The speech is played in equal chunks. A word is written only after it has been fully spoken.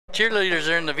Cheerleaders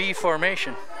are in the V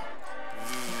formation.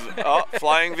 Oh,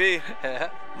 flying V. Yeah.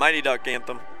 Mighty Duck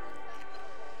anthem.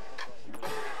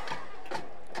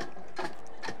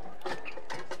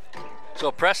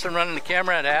 So Preston running the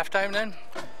camera at halftime then?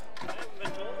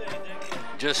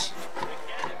 Just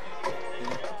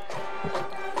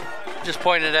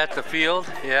pointed at the field,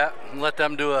 yeah, and let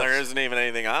them do a... There isn't even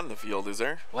anything on the field, is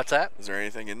there? What's that? Is there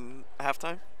anything in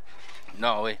halftime?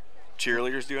 No,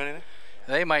 Cheerleaders do anything?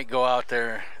 they might go out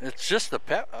there. It's just the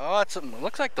pep. Oh, it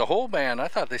looks like the whole band. I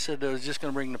thought they said they was just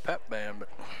going to bring the pep band,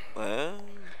 but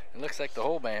it looks like the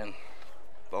whole band.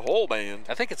 The whole band?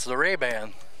 I think it's the Ray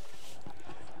band.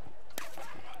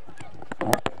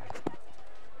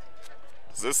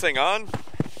 Is this thing on?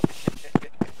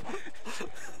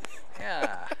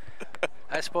 Yeah.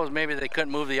 I suppose maybe they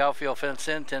couldn't move the outfield fence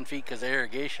in 10 feet because of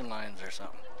irrigation lines or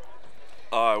something.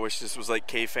 Oh, I wish this was like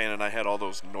K-Fan and I had all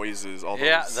those noises, all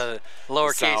yeah, those the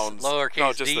lowercase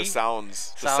No, just D. the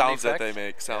sounds. The sounds that they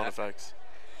make, sound effects.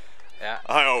 Yeah.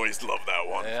 I always love that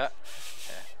one. Yeah.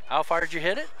 How far did you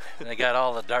hit it? And they got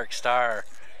all the Dark Star.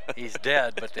 He's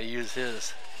dead, but they use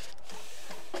his.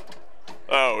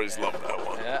 I always love that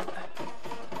one. Yeah.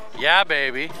 Yeah,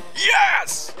 baby.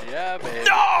 Yes! Yeah, baby.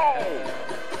 No!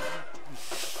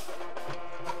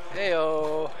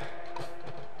 Hey-oh.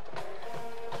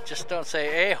 Just don't say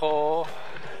hey-ho.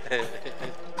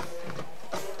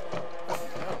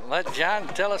 Let John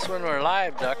tell us when we're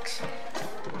live, Ducks.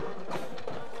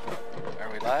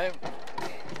 Are we live?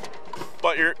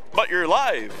 But you're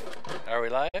live. Are we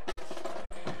live?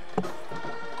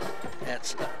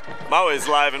 That's. I'm always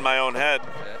live in my own head.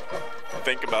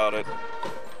 Think about it.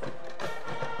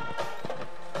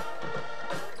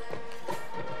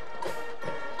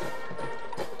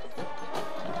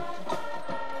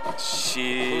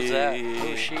 Who's that?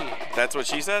 Who's she? That's what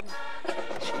she said?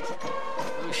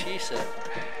 Who she said?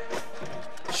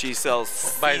 She sells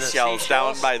seashells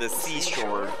down by the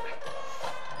seashore.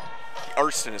 The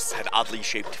arsonist had oddly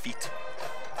shaped feet.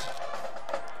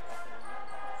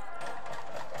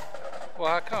 Well,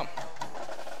 how come?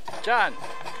 John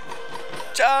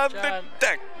the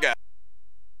tech guy.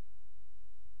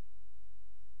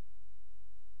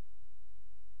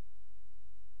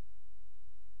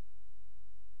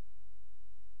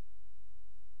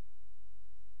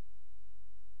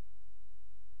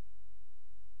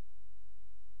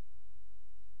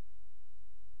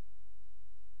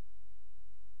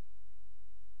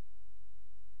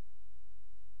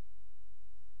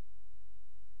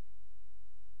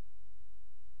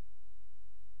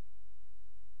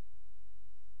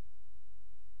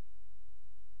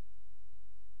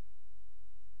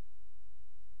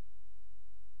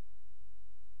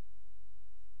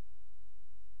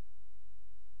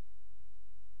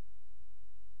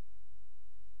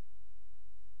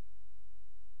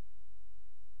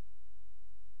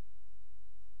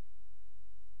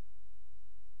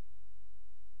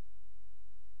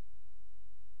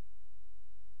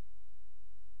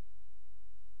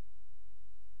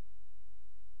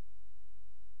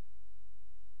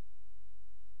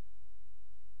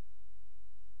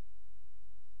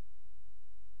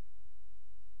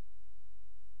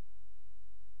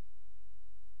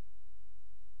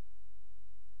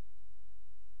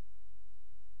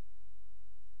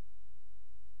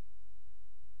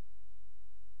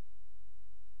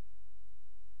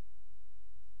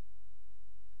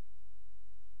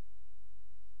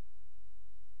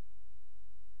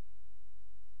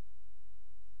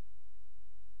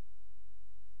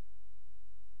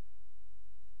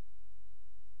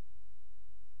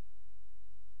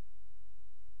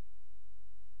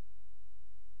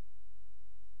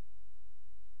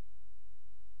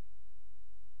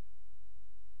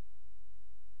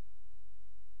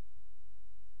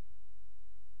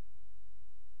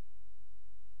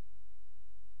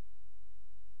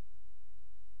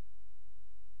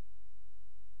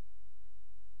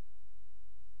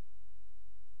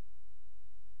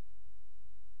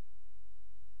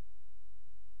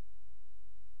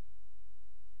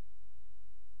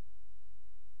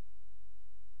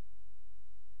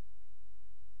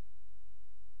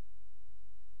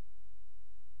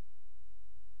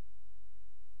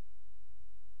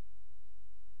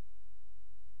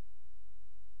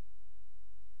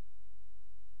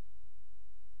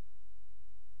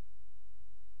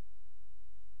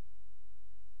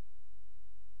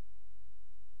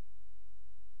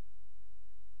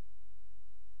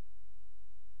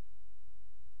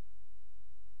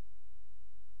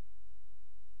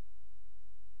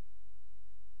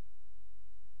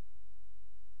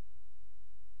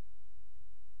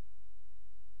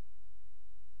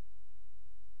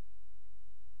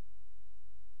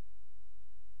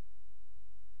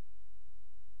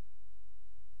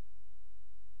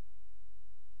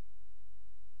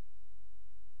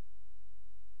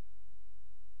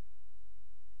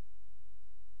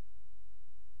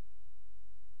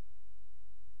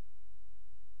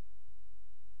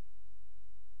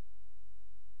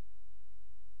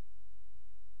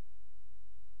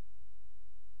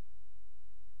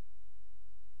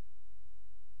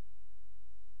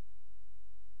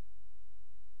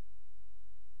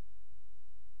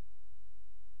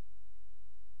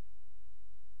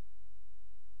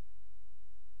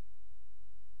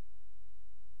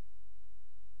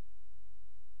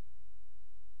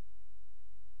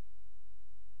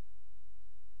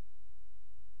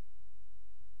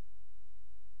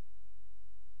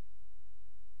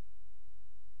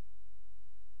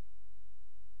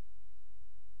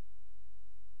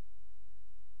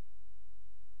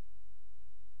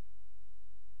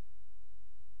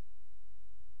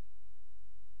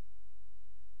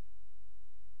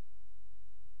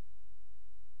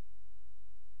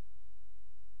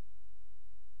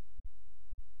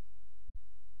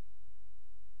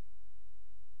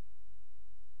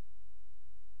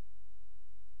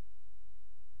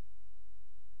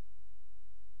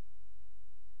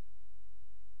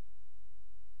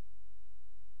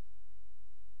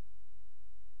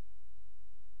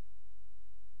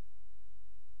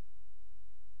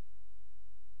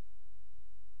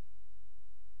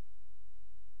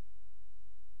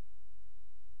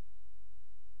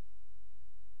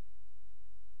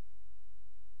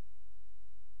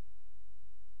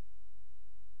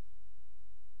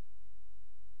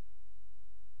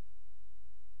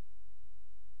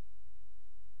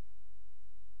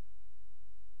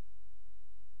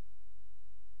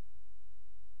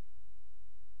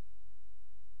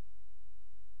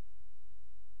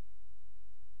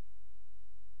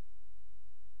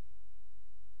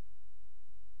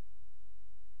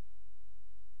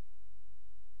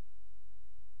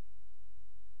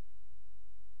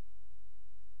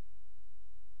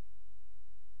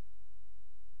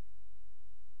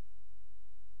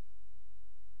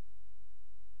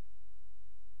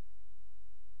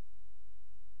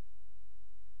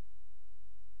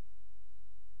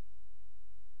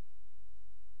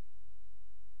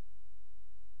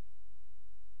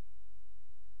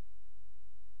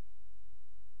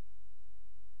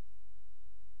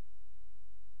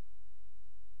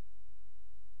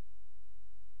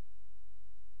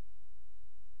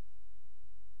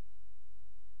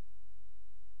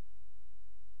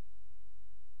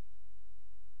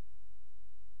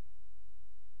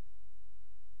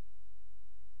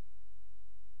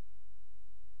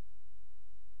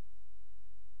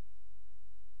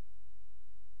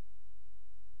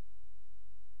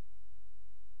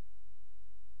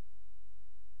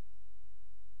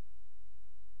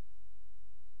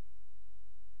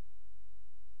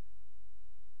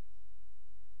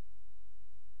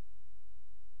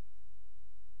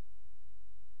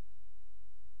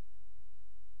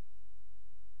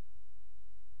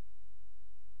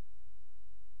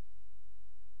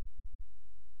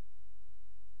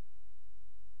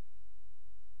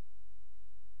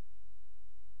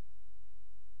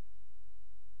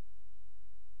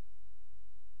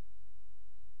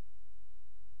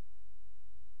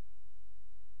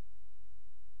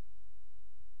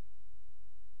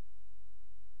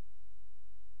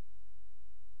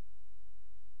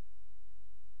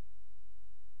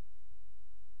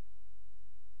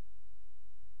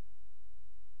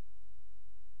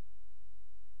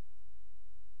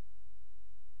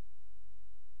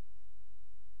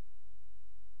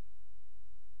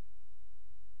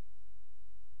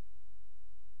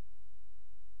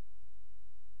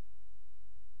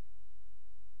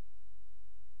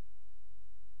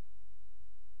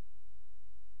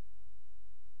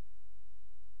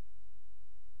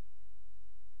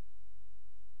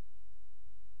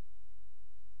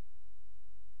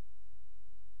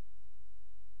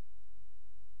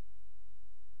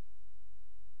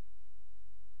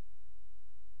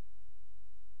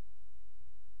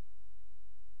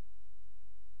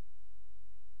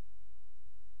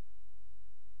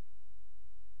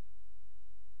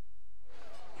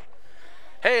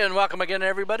 And welcome again,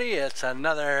 everybody. It's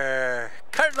another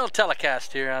Cardinal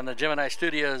telecast here on the Gemini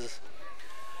Studios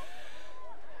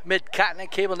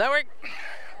Mid-Continent Cable Network.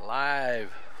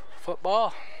 Live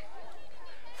football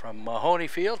from Mahoney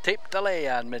Field, tape delay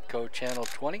on Midco Channel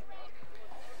 20.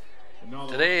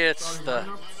 Today it's the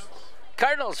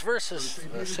Cardinals versus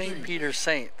the St. Peter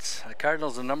Saints. The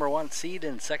Cardinals the #1 seed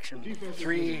in Section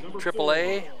 3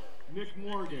 AAA.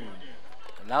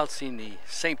 Announcing the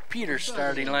St. Peter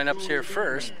starting lineups here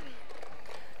first.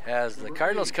 As the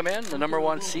Cardinals come in, the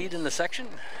 #1 seed in the section.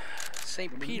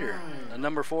 St. Peter, the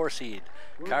 #4 seed.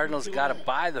 Cardinals got to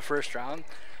bye the first round.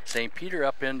 St. Peter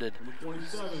upended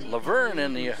Laverne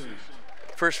in the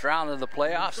first round of the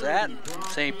playoffs. At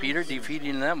St. Peter,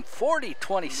 defeating them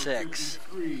 40-26.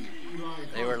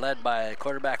 They were led by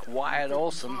quarterback Wyatt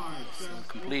Olson, who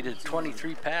completed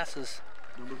 23 passes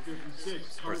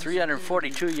for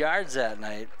 342 yards that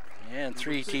night and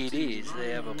 3 TDs. They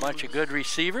have a bunch of good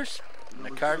receivers. And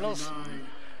the Cardinals,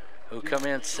 who come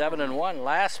in 7-1,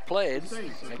 last played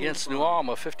against New Ulm,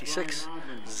 a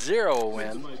 56-0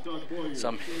 win.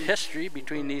 Some history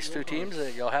between these two teams.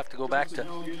 You'll have to go back to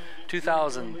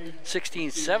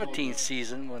 2016-17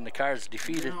 season when the Cards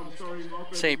defeated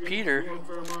St. Peter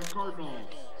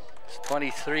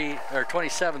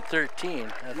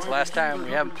 27-13. That's the last time.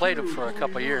 We haven't played them for a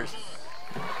couple years.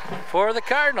 For the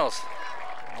Cardinals,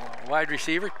 wide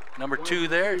receiver, #2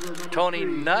 there, Tony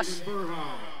Nuss.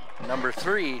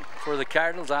 #3 for the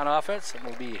Cardinals on offense, it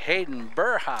will be Hayden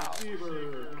Burhow.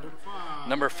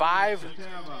 #5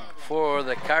 for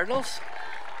the Cardinals,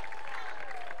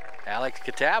 Alex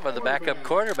Catava, the backup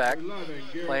quarterback,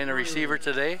 playing a receiver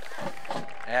today.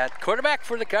 At quarterback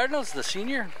for the Cardinals, the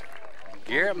senior,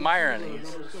 Garrett Myron.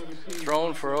 He's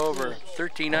thrown for over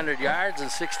 1,300 yards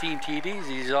and 16 TDs.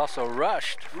 He's also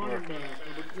rushed for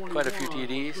quite a few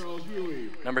TDs.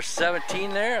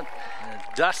 #17 there,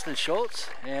 Dustin Schultz.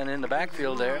 And in the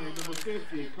backfield there,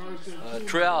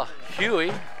 Trell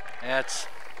Huey. That's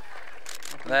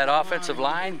that offensive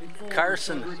line,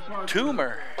 Carson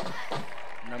Toomer.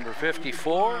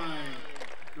 #54,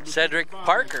 Cedric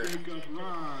Parker.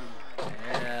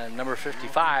 And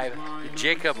 #55,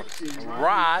 Jacob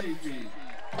Rod.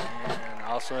 And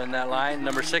also in that line,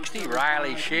 #60,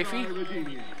 Riley Shafee.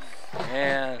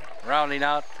 And rounding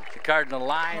out the Cardinal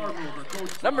line,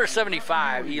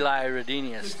 #75, Eli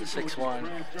Rodenius, the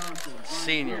 6'1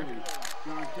 senior.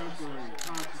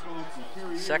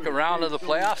 Second round of the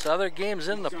playoffs. Other games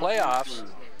in the playoffs.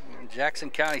 Jackson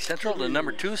County Central, the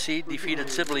 #2 seed, defeated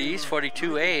Sibley East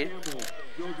 42-8.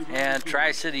 And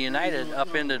Tri-City United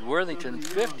upended Worthington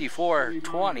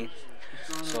 54-20.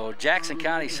 So Jackson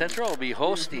County Central will be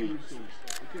hosting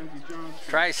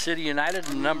Tri-City United,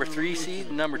 the #3 seed,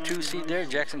 #2 seed there,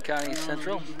 Jackson County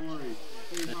Central,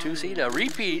 the 2 seed. A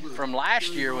repeat from last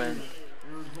year when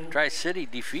Tri-City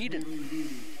defeated,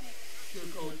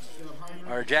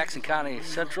 or Jackson County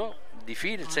Central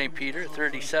defeated St. Peter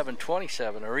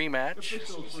 37-27, a rematch.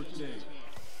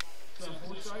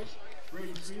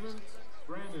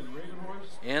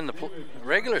 In the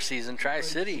regular season,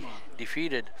 Tri-City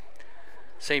defeated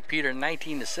St. Peter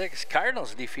 19-6.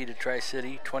 Cardinals defeated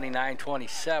Tri-City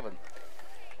 29-27.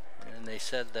 And they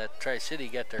said that Tri-City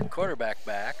got their quarterback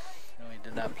back. He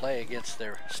did not play against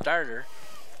their starter.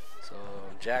 So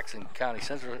Jackson County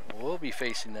Central will be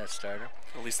facing that starter.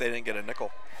 At least they didn't get a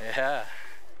nickel. Yeah.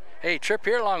 Hey, Trip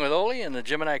here along with Ole and the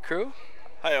Gemini crew.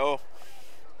 Hi-oh.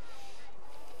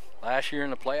 Last year in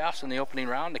the playoffs in the opening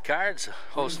round, the Cards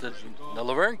hosted the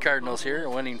Laverne Cardinals here,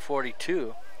 winning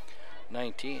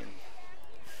 42-19.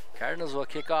 Cardinals will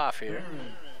kick off here.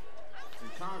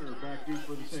 And Connor back deep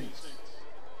for the Saints.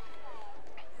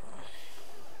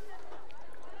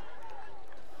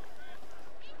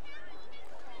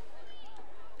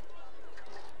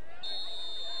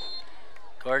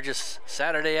 Gorgeous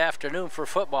Saturday afternoon for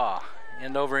football.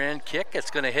 End over end kick.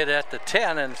 It's going to hit at the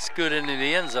 10 and scoot into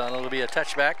the end zone. It'll be a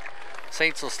touchback.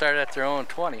 Saints will start at their own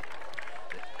 20.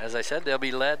 As I said, they'll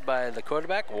be led by the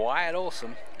quarterback, Wyatt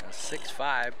Olson, a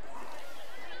 6'5",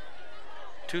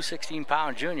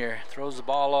 216-pound junior. Throws the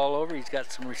ball all over. He's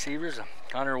got some receivers,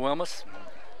 Connor Wilmus,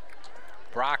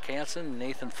 Brock Hansen,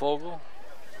 Nathan Fogel,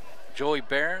 Joey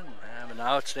Barron, have an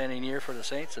outstanding year for the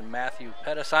Saints, and Matthew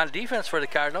Pettis. On defense for the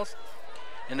Cardinals,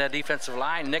 in that defensive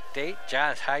line, Nick Tate,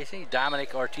 Josh Heisey,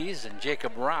 Dominic Ortiz, and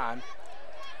Jacob Ron,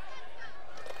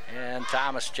 and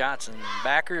Thomas Johnson.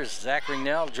 Backers, Zach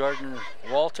Ringnell, Jordan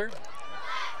Walter.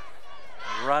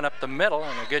 Run up the middle,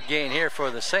 and a good gain here for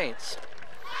the Saints.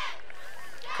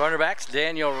 Cornerbacks,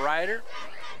 Daniel Ryder,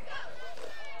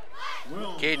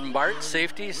 Caden Bart.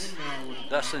 Safeties,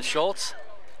 Dustin Schultz,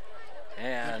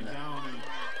 and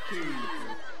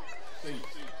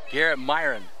Garrett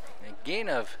Myron. A gain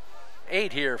of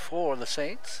 8 here for the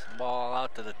Saints. Ball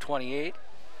out to the 28.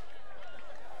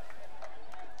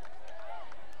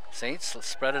 Saints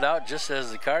spread it out just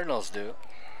as the Cardinals do.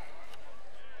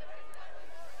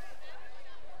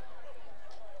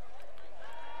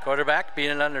 Quarterback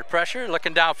being under pressure,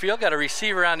 looking downfield, got a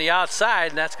receiver on the outside,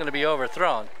 and that's going to be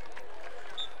overthrown.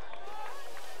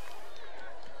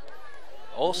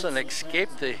 Olsen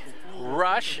escaped the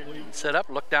rush, set up,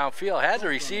 looked downfield, had the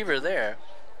receiver there.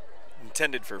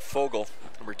 Intended for Fogel,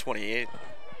 number 28.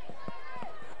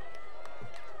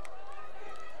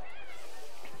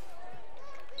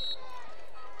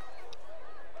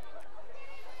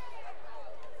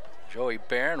 Joey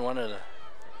Barron, one of the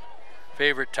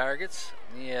favorite targets.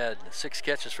 He had 6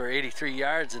 catches for 83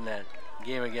 yards in that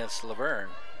game against Laverne.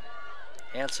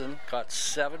 Hanson caught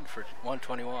 7 for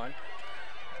 121.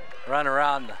 Run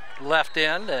around the left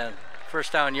end and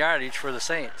first down yardage for the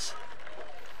Saints.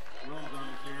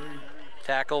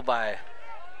 Tackle by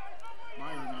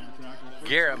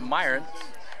Garrett Myron.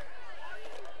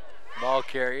 Ball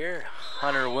carrier,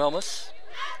 Hunter Wilmus.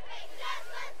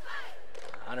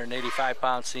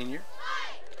 185-pound senior.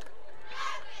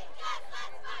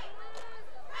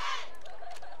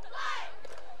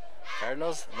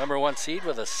 Cardinals, number 1 seed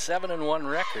with a 7-1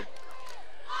 record.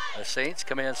 The Saints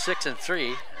come in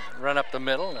 6-3, run up the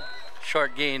middle, a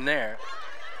short gain there.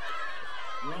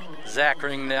 Zach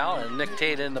Ringnell and Nick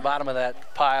Tate in the bottom of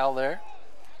that pile there.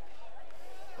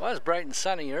 It was bright and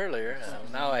sunny earlier,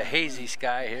 now a hazy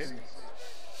sky here.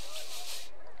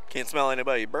 Can't smell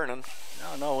anybody burning.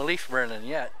 No leaf burning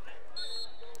yet.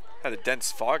 Had a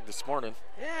dense fog this morning.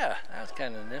 Yeah, that was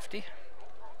kind of nifty.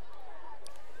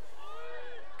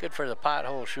 Good for the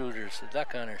pothole shooters, the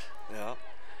duck hunters. Yeah.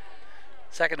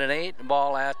 2nd and 8,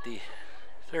 ball at the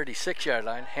 36-yard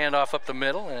line. Handoff up the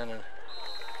middle and a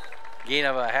gain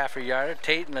of a half a yard.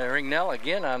 Tate and Ringnell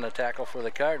again on the tackle for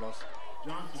the Cardinals.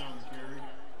 Johnson on the carry.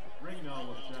 Ringnell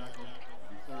with the tackle.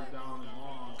 3rd down and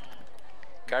long.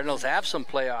 Cardinals have some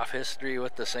playoff history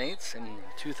with the Saints. In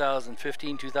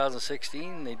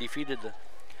 2015-2016, they defeated the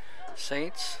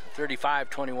Saints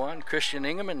 35-21. Christian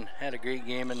Ingeman had a great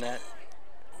game in that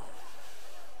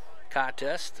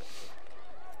contest.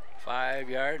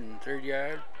 5-yard and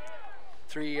 3-yard,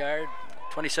 3-yard,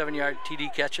 27-yard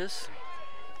TD catches.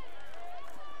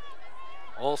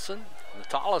 Olsen, the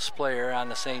tallest player on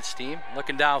the Saints team,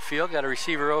 looking downfield, got a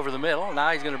receiver over the middle.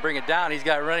 Now he's going to bring it down. He's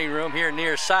got running room here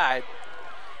near side,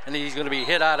 and he's going to be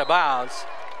hit out of bounds.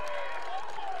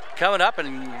 Coming up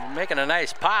and making a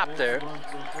nice pop there.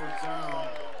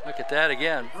 Look at that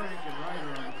again.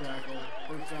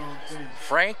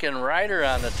 Frank and Ryder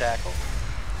on the tackle.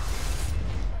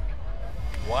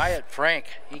 Wyatt Frank,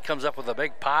 he comes up with a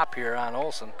big pop here on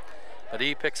Olsen, but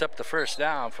he picks up the first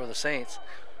down for the Saints.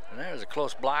 And there's a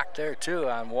close block there too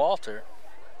on Walter.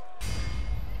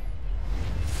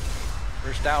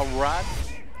 First down run.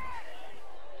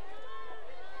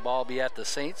 Ball be at the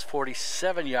Saints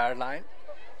 47-yard line.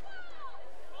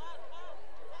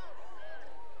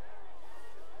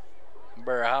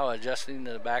 Burhow adjusting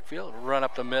to the backfield, run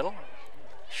up the middle.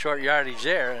 Short yardage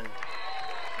there, and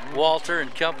Walter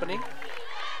and company.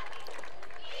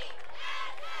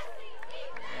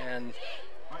 And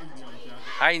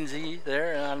Heinze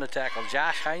there on the tackle.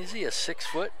 Josh Heinze, a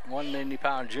 6-foot,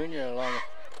 190-pound junior, along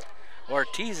with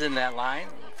Ortiz in that line,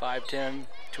 5'10",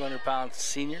 200-pound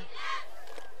senior.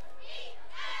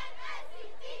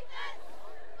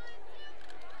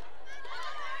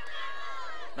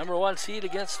 Number 1 seed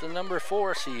against the number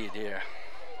 4 seed here.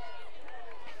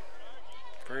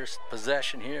 First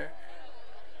possession here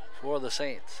for the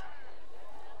Saints.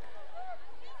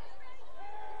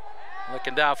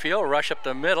 Looking downfield, rush up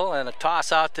the middle, and a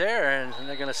toss out there, and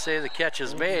they're going to say the catch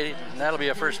is made, and that'll be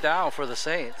a first down for the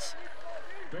Saints.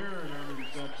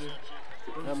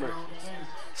 Number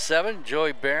 7,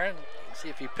 Joey Barron. See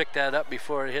if he picked that up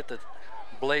before it hit the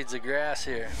blades of grass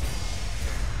here.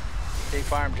 State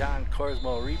Farm John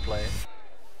Corsmo replay.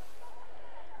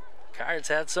 Cards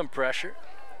had some pressure.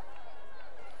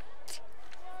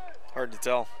 Hard to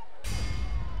tell.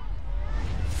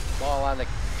 Ball on the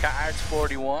Cards,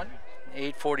 41.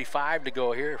 8:45 to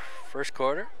go here, first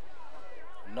quarter.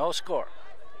 No score.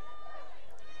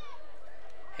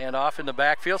 Hand off in the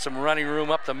backfield, some running room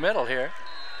up the middle here.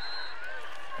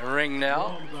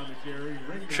 Ringnell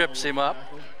trips him up.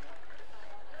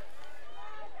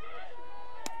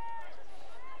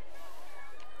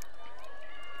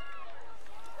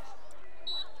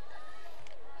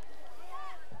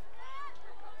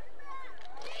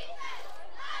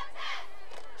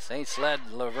 Saints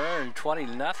led Laverne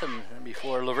 20-0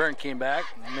 before Laverne came back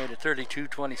and made it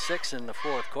 32-26 in the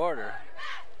fourth quarter.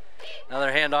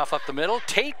 Another handoff up the middle.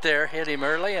 Tate there hit him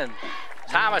early, and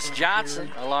Thomas Johnson,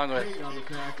 along with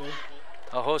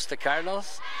a host of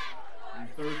Cardinals.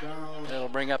 It'll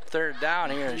bring up third down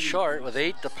here in short with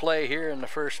 8 to play here in the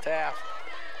first half.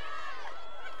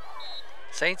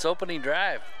 Saints opening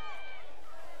drive.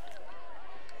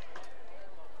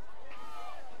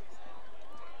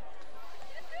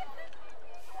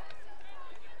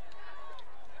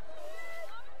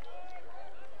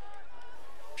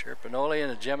 Chirpinoli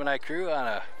and the Gemini crew on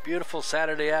a beautiful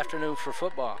Saturday afternoon for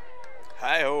football.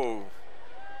 Hi-ho.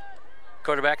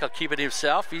 Quarterback will keep it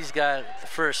himself. He's got the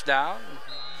first down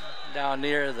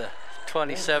near the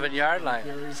 27-yard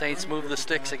line. Saints move the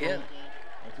sticks again.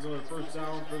 That's another first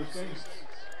down for the Saints.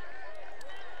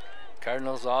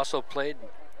 Cardinals also played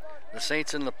the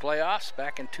Saints in the playoffs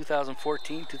back in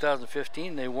 2014,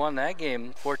 2015. They won that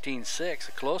game 14-6,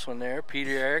 a close one there.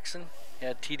 Peter Erickson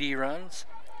had TD runs,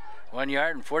 1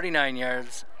 yard and 49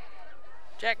 yards.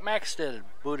 Jack Maxted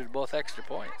booted both extra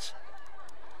points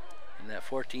in that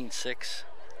 14-6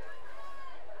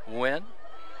 win.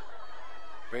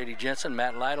 Brady Jensen,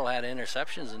 Matt Lytle had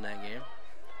interceptions in that game.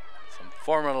 Some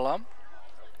former alum.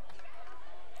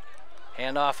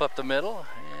 Handoff up the middle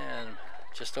and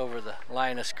just over the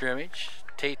line of scrimmage.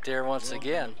 Tate there once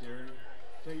again.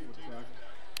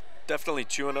 Definitely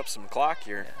chewing up some clock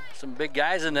here. Yeah, some big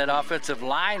guys in that offensive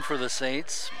line for the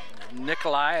Saints.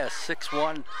 Nikolai, a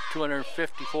 6'1",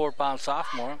 254-pound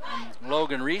sophomore. And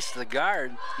Logan Reese, the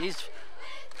guard, he's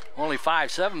only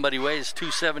 5'7", but he weighs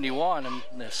 271. And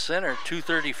the center,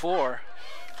 234.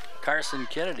 Carson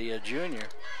Kennedy, a junior.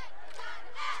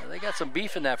 So they got some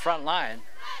beef in that front line.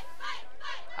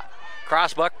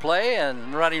 Crossbuck play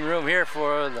and running room here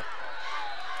for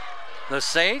the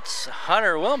Saints.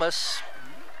 Hunter Wilmus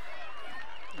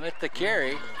with the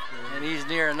carry, and he's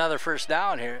near another first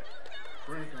down here.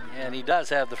 And he does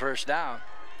have the first down.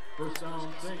 First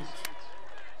down, Saints.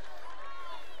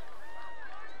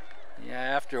 Yeah,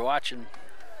 after watching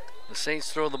the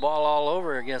Saints throw the ball all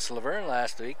over against Laverne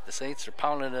last week, the Saints are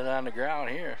pounding it on the ground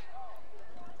here.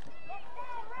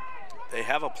 They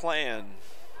have a plan.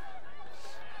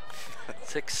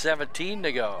 6:17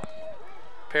 to go.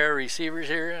 Pair of receivers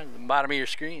here at the bottom of your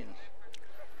screen.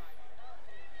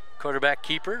 Quarterback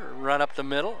keeper, run up the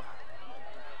middle.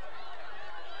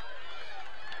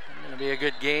 Going to be a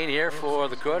good gain here for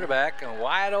the quarterback.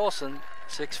 Wyatt Olson,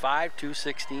 6'5",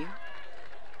 216.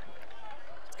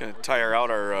 It's going to tire out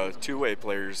our two-way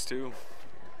players too.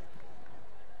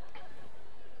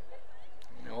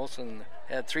 Olson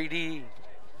had three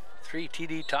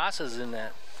TD tosses in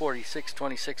that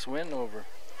 46-26 win over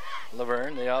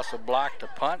Laverne. They also blocked a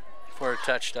punt for a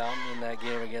touchdown in that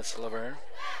game against Laverne.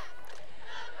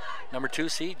 Number 2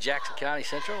 seed, Jackson County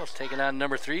Central, is taking on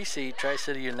number 3 seed,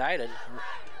 Tri-City United.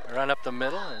 Run up the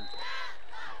middle and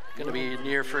going to be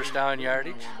near first down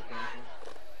yardage.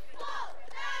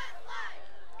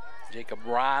 Jacob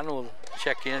Ron will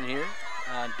check in here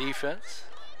on defense.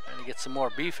 Trying to get some more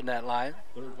beef in that line.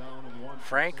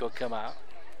 Frank will come out.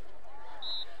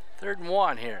 3rd and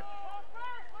 1 here.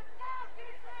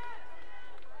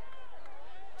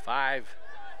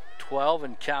 5:12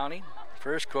 and counting.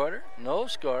 First quarter, no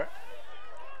score.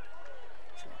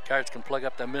 So Cards can plug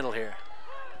up the middle here.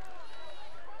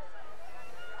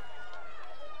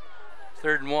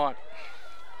 3rd and 1.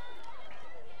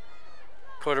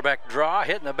 Quarterback draw,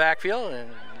 hitting the backfield,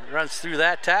 and runs through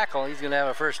that tackle. He's going to have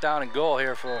a first down and goal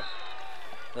here for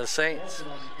the Saints.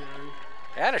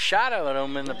 Had a shot at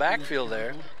him in the backfield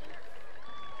there.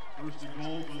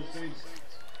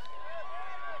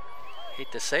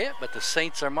 Hate to say it, but the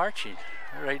Saints are marching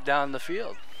right down the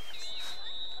field.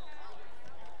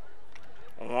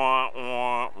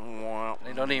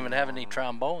 They don't even have any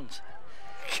trombones.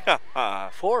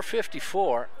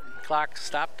 4:54. Clock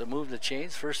stopped to move the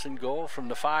chains. 1st and goal from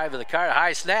the 5 of the car.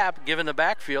 High snap given the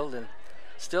backfield, and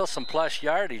still some plush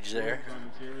yardage there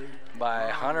by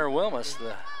Hunter Wilmus,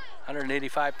 the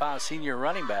 185-pound senior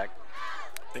running back.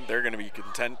 I think they're going to be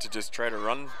content to just try to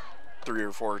run 3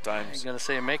 or 4 times. I'm going to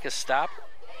say make us stop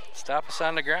us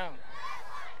on the ground.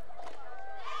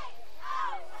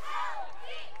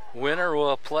 Winner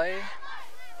will play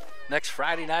next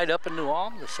Friday night up in New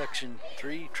Ulm, the Section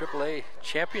 3 AAA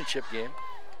championship game.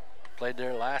 Played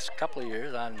there last couple of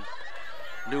years on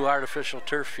new artificial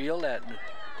turf field at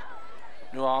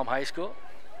New Ulm High School.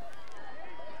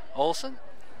 Olson,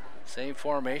 same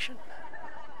formation.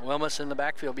 Wilmus in the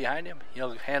backfield behind him.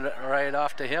 He'll hand it right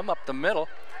off to him up the middle.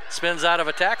 Spins out of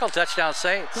a tackle, touchdown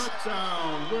Saints.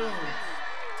 Touchdown, Wilmus.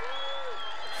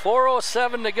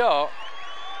 4:07 to go.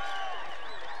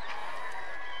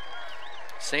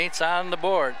 Saints on the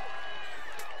board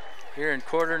here in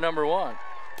quarter number 1.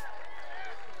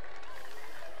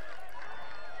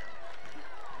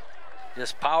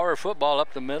 Just power football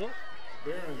up the middle.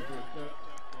 Barons with that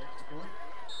extra point.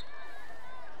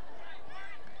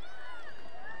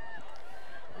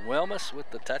 Wilmus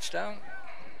with the touchdown.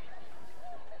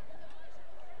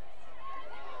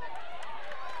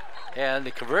 And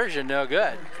the conversion, no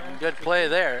good. Good play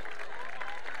there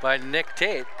by Nick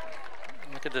Tate.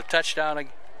 Look at the touchdown. Tate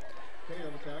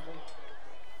on the tackle.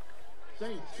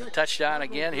 Saints, The 6. touchdown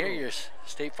again. Here, your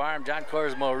State Farm John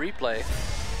Corsmo replay.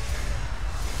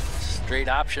 Straight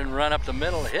option run up the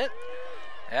middle, hit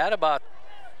at about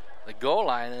the goal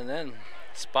line, and then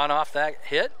spun off that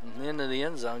hit and into the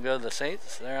end zone. Go to the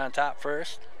Saints. They're on top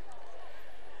first.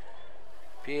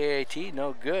 PAT,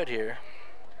 no good here.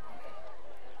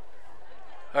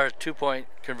 Or a 2-point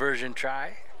conversion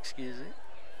try, excuse me.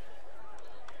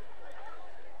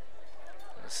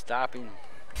 Stopping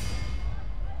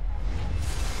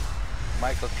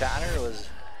Michael Connor was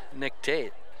Nick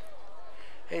Tate.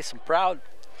 Hey, some proud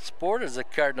supporters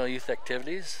of Cardinal Youth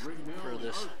Activities for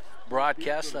this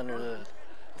broadcast under the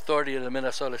authority of the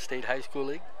Minnesota State High School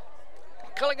League.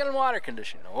 Culligan Water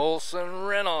Conditioning, Olson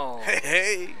Reynolds,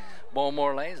 Hey.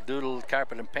 Bowmore Lanes, Doodle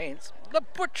Carpet and Paints, The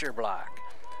Butcher Block,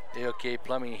 AOK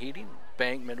Plumbing and Heating,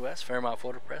 Bank Midwest, Fairmont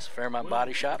Photo Press, Fairmont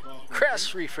Body Shop,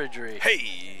 Crest Refrigerator,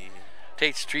 Hey.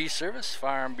 Tate's Tree Service,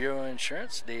 Farm Bureau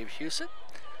Insurance, Dave Husett,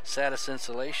 Satis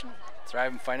Insulation,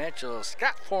 Thriving Financial,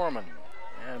 Scott Foreman,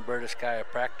 and Bertus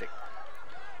Chiropractic.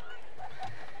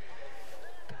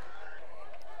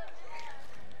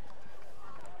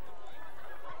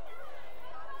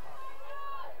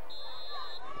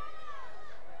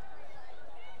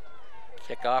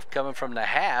 Kickoff coming from the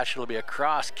hash. It'll be a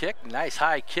cross kick, nice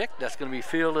high kick. That's going to be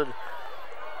fielded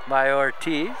by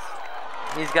Ortiz.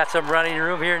 He's got some running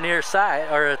room here near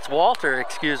side, or it's Walter,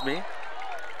 excuse me.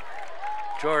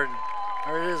 Jordan,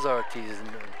 or it is Ortiz,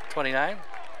 29.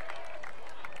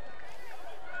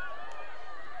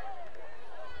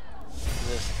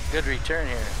 This good return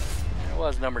here. It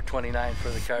was number 29 for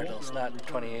the Cardinals, not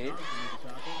 28.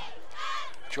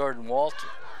 Jordan Walter.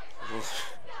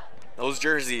 Those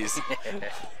jerseys.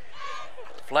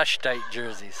 Flush tight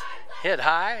jerseys. Hit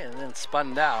high and then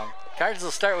spun down. Cardinals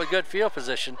will start with good field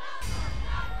position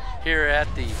here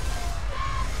at the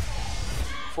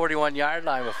 41-yard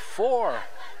line with 4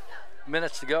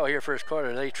 minutes to go here first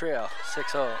quarter. They trail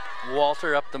 6-0.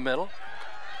 Walter up the middle.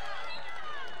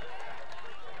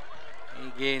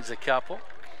 He gains a couple.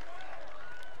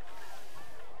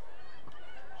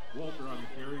 Walter on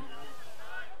the carry.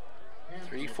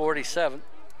 3:47.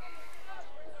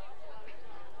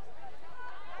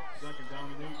 Second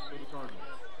down and 8 for the Cardinals.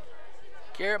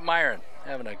 Garrett Myron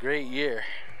having a great year.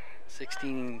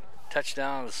 16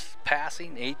 touchdowns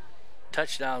passing, 8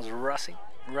 touchdowns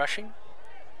rushing.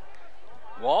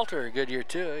 Walter, a good year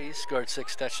too. He scored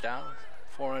 6 touchdowns,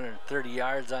 430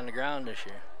 yards on the ground this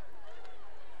year.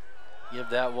 Give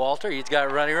that Walter. He's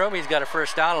got running room. He's got a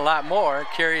first down, a lot more.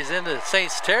 Carries into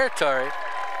Saints territory.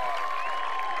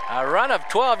 A run of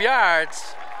 12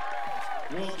 yards.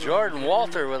 Jordan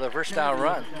Walter with a first down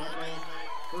run.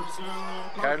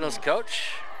 Cardinals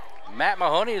coach Matt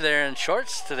Mahoney there in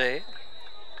shorts today.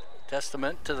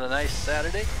 Testament to the nice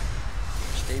Saturday.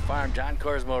 State Farm John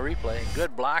Corsmo replay.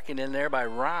 Good blocking in there by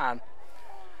Ron.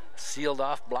 Sealed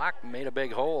off block, made a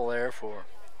big hole there for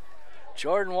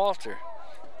Jordan Walter,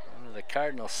 one of the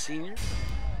Cardinals seniors.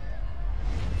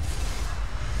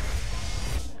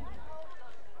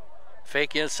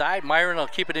 Fake inside. Myron will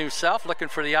keep it himself, looking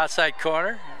for the outside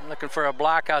corner, looking for a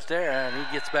block out there, and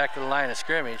he gets back to the line of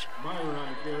scrimmage.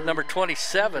 Number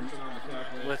 27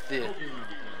 with the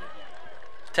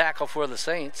tackle for the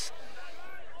Saints.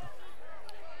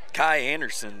 Kai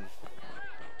Anderson.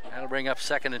 That'll bring up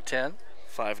 2nd and 10.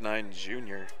 5'9"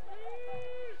 junior.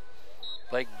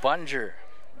 Blake Bunger,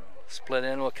 split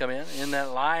end, will come in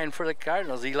that line for the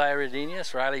Cardinals. Eli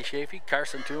Redenius, Riley Chafee,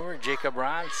 Carson Toomer, Jacob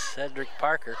Ron, Cedric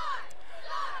Parker.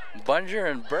 Bunger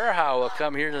and Burhow will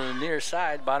come here to the near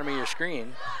side, bottom of your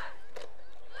screen.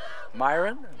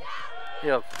 Myron,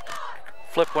 he'll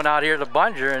flip one out here to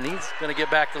Bunger, and he's going to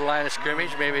get back to the line of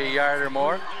scrimmage, maybe a yard or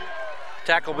more.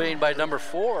 Tackle being by number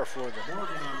 4 for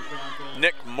the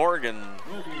Nick Morgan,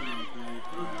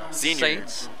 senior.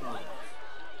 Saints.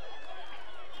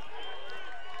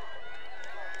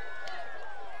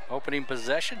 Opening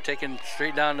possession, taken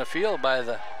straight down the field by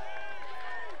the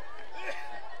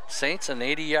Saints, an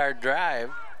 80-yard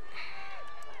drive.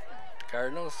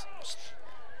 Cardinals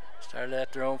started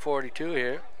at their own 42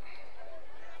 here.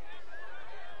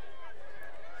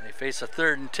 They face a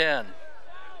 3rd and 10.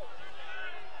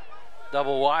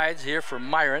 Double wides here for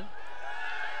Myron.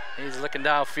 He's looking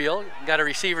downfield. Got a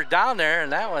receiver down there,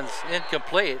 and that one's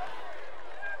incomplete.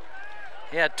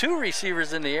 He had two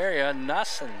receivers in the area,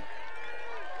 Nuss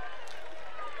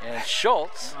and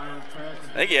Schultz. I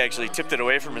think he actually tipped it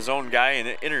away from his own guy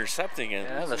and intercepting it.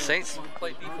 Yeah, the Saints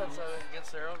play defense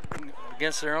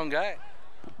against their own guy.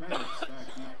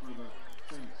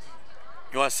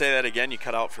 You want to say that again? You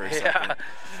cut out for a second.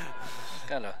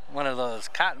 Got one of those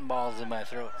cotton balls in my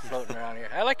throat floating around here.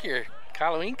 I like your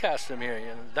Halloween costume here,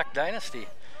 Duck Dynasty.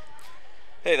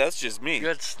 Hey, that's just me.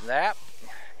 Good snap.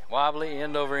 Wobbly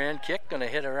end over end kick. Going to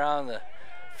hit around the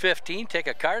 15, take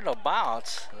a Cardinal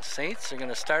bounce. The Saints are going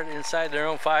to start inside their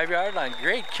own 5-yard line.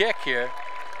 Great kick here.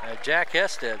 Jack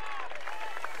Hess did.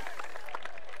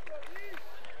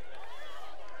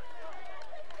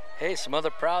 Hey, some other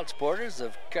proud supporters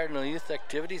of Cardinal youth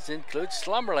activities include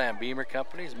Slumberland Beamer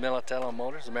Companies, Militello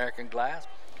Motors, American Glass,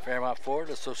 Fairmont Ford,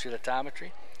 Associate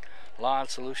Optometry, Lawn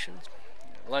Solutions,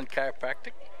 Lund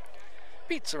Chiropractic,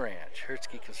 Pizza Ranch,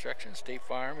 Hertzke Construction, State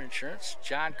Farm Insurance,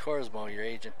 John Corsmo, your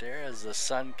agent there, as the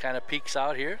sun kind of peeks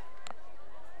out here.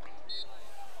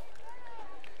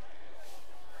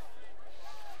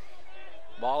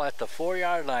 Ball at the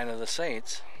 4-yard line of the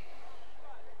Saints.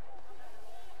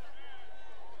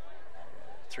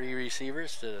 3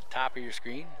 receivers to the top of your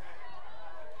screen.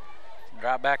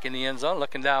 Drop back in the end zone,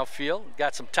 looking downfield.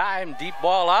 Got some time, deep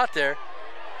ball out there.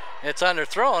 It's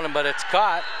underthrown, but it's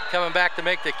caught. Coming back to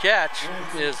make the catch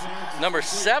is number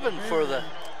 7 for the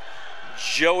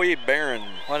Joey Barron.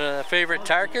 One of the favorite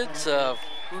targets of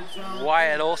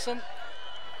Wyatt Olson.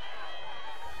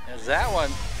 As that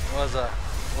one was a,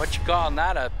 what you call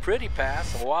not a pretty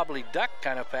pass, a wobbly duck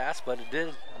kind of pass, but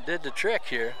it did the trick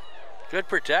here. Good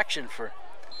protection for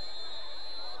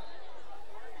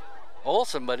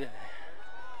Olson, but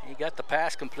he got the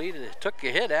pass completed. It took a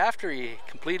hit after he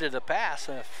completed the pass,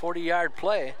 a 40-yard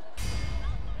play.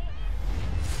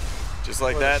 Just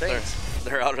like that,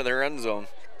 they're out of their end zone.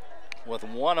 With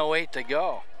 1:08 to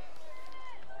go.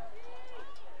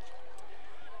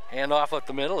 Hand off up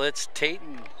the middle, it's Tate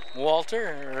and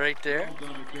Walter right there.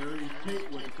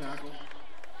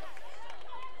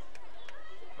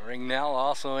 Ringnell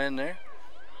also in there.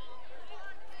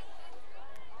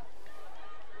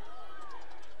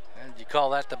 And you call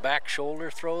that the back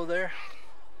shoulder throw there?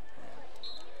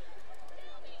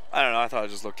 I don't know, I thought it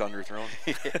just looked underthrown.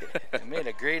 He made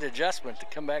a great adjustment to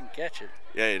come back and catch it.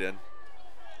 Yeah, he did.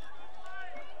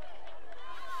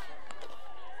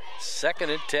 2nd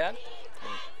and 10.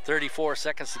 34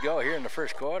 seconds to go here in the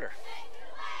first quarter.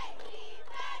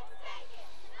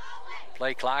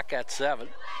 Play clock at 7.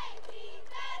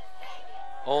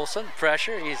 Olson,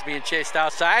 pressure, he's being chased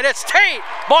outside. It's Tate!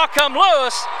 Ball come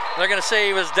loose. They're going to say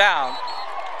he was down.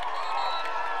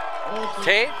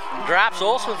 Tate drops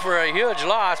Olson for a huge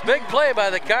loss. Big play by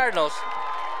the Cardinals.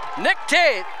 Nick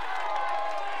Tate.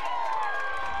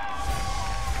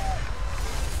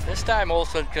 This time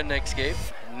Olson couldn't escape.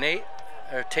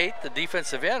 Tate, the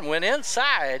defensive end, went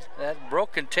inside. That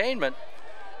broke containment,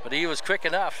 but he was quick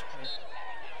enough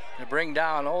to bring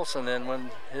down Olson. And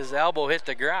when his elbow hit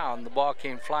the ground, the ball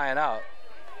came flying out.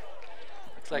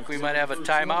 Looks like we might have a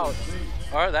timeout.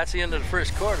 All right, that's the end of the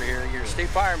first quarter here. Your State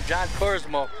Farm John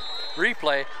Corsmo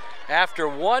replay. After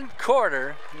 1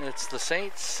 quarter, it's the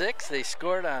Saints 6. They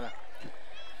scored on a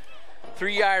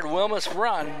 3-yard Wilmus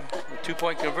run. The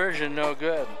 2-point conversion, no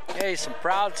good. Hey, some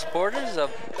proud supporters of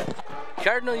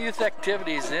Cardinal youth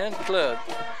activities include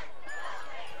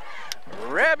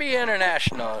Rabbi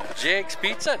International, Jake's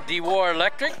Pizza, D-War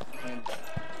Electric, and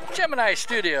Gemini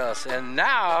Studios. And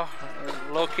now,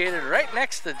 located right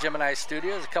next to Gemini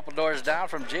Studios, a couple doors down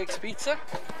from Jake's Pizza,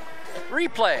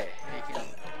 replay. You can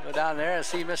go down there and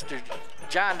see Mr.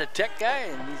 John the Tech Guy,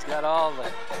 and he's got all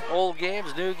the old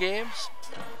games, new games.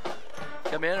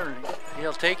 Come in and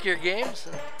he'll take your games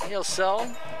and he'll sell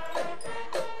them.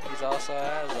 He also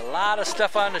has a lot of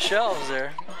stuff on the shelves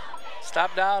there.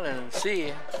 Stop down and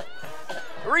see.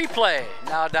 Replay,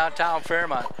 now downtown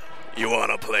Fairmont. You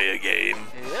want to play a game?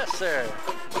 Yes, sir.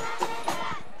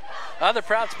 Other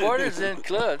proud supporters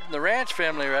include the Ranch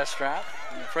Family Restaurant,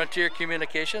 Frontier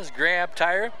Communications, Graham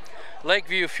Tire,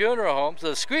 Lakeview Funeral Homes,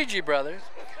 the Squeegee Brothers,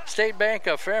 State Bank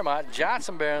of Fairmont,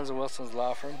 Johnson Barons and Wilson's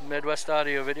Law Firm, Midwest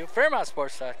Audio Video,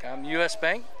 FairmontSports.com, U.S.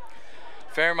 Bank,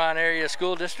 Fairmont Area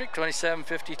School District,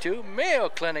 2752, Mayo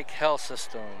Clinic Health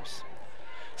Systems.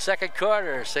 Second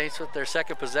quarter, Saints with their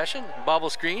second possession. Bubble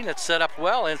screen, it's set up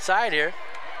well inside here.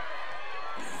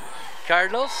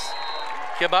 Cardinals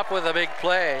come up with a big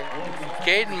play.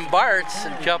 Caden Bartz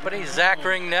and company, Zach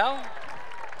Ringnell.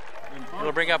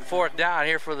 It'll bring up 4th down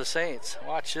here for the Saints.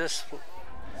 Watch this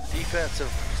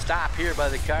defensive stop here by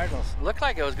the Cardinals. Looked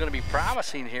like it was going to be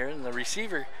promising here, and the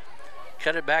receiver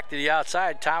cut it back to the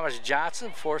outside. Thomas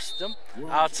Johnson forced them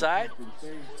outside.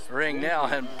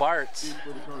 Ringnell and Bartz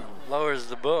lowers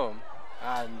the boom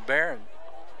on Barron.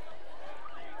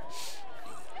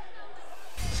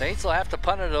 Saints will have to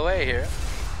punt it away here.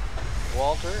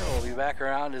 Walter will be back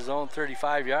around his own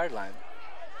 35-yard line.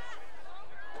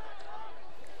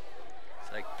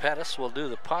 It's like Pettis will do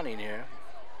the punting here.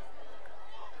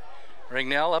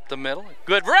 Ringnell up the middle.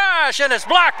 Good rush, and it's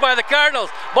blocked by the Cardinals.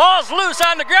 Ball's loose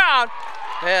on the ground,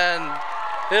 and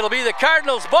it'll be the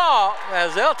Cardinals' ball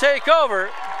as they'll take over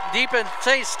deep in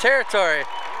Saints territory.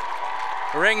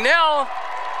 Ringnell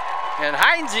and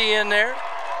Heinze in there.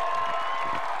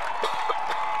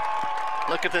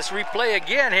 Look at this replay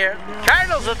again here.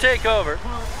 Cardinals will take over.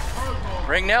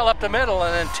 Ringnell up the middle,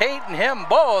 and then Tate and him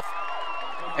both.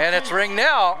 And it's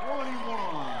Ringnell.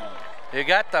 You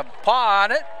got the paw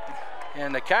on it,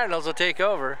 and the Cardinals will take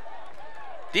over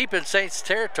deep in Saints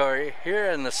territory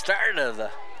here in the start of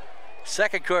the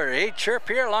second quarter. Hey, chirp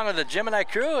here along with the Gemini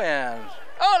crew, and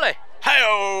ole!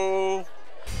 Hi-oh!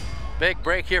 Big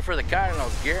break here for the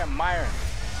Cardinals. Garrett Myron.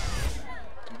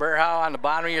 Burhow on the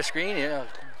bottom of your screen. Yeah.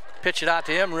 Pitch it out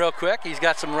to him real quick. He's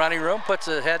got some running room, puts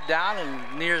his head down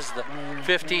and nears the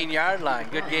 15-yard line.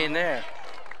 Good gain there.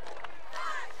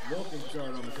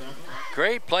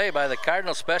 Great play by the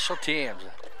Cardinal special teams.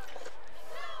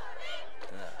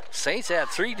 Saints had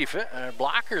 3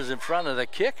 blockers in front of the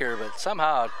kicker, but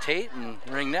somehow Tate and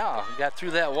Ringnell got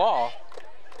through that wall.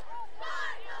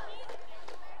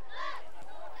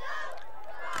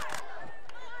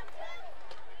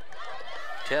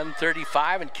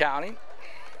 .10:35 and counting.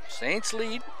 Saints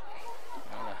lead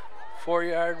on a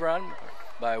 4-yard run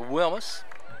by Wilmus.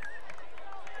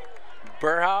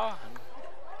 Burhow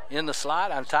in the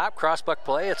slot on top, crossbuck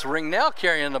play. It's Ringnell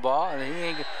carrying the ball, and he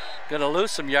ain't gonna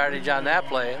lose some yardage on that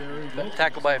play.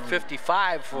 Tackled by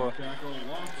 55 for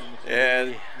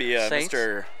and be Saints.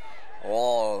 Mr.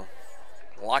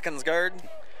 Lockensgaard.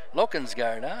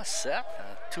 Lokensgaard, huh? Seth,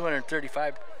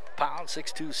 235 pound,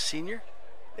 6'2 senior.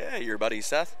 Yeah, your buddy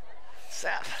Seth.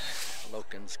 Seth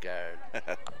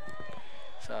Lokensgaard.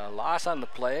 So loss on the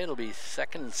play. It'll be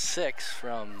 2nd and 6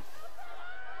 from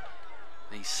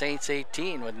the Saints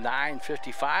 18 with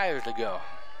 9:55 to go.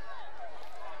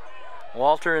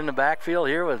 Walter in the backfield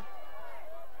here with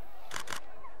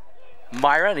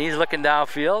Myron. He's looking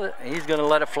downfield. He's going to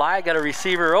let it fly. Got a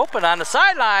receiver open on the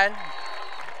sideline,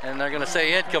 and they're going to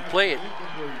say incomplete.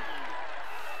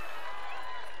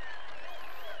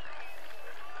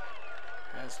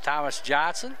 That's Thomas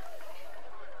Johnson,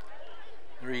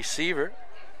 the receiver.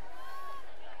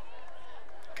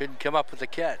 Couldn't come up with the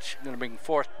catch. Going to bring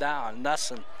 4th down.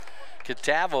 Nuss and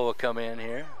Catavo will come in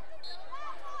here.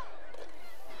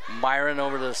 Myron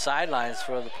over to the sidelines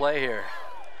for the play here.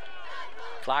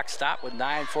 Clock stopped with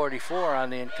 9:44 on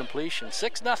the incompletion.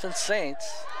 6-0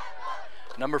 Saints.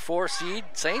 Number 4 seed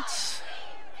Saints,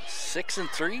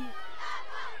 6-3.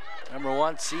 Number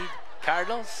 1 seed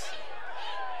Cardinals,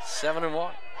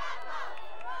 7-1.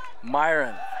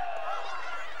 Myron.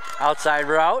 Outside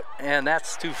route, and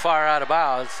that's too far out of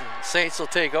bounds. Saints will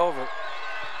take over.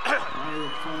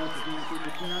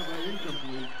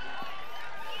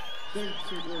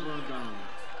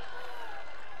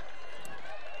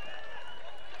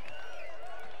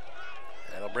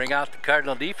 That'll bring out the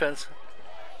Cardinal defense.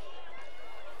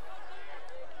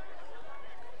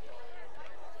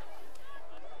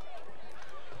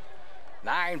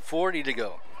 .940 to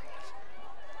go.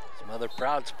 Some other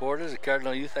proud supporters of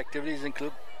Cardinal youth activities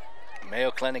include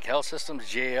Mayo Clinic Health Systems,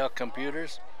 JL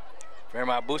Computers,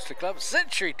 Fairmont Booster Club,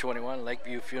 Century 21,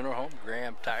 Lakeview Funeral Home,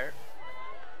 Graham Tire.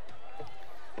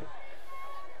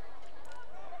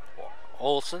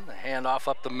 Olson, the handoff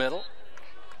up the middle.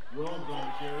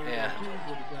 And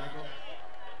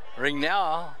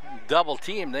Ringnell, double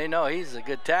team. They know he's a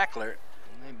good tackler.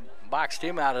 They boxed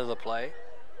him out of the play.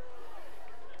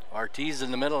 Ortiz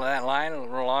in the middle of that line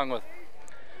along with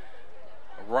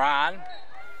Ron.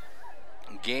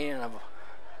 Gain of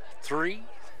 3.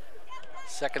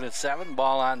 2nd and 7.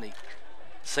 Ball on the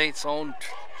Saints' own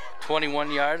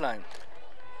 21-yard line.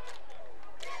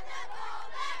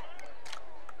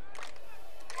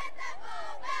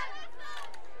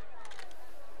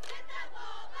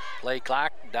 Play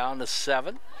clock down to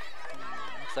 7.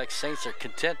 Looks like Saints are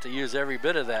content to use every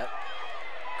bit of that.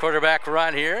 Quarterback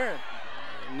run here.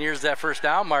 Nears that 1st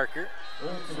down marker.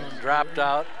 Dropped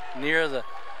out near the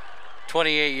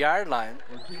 28-yard line.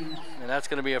 And that's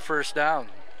going to be a 1st down.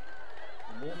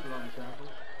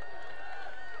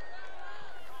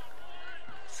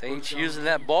 Saints using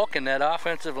that bulk in that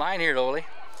offensive line here, Ole.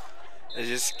 They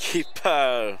just keep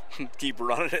running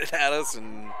it at us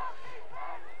and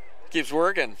keeps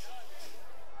working.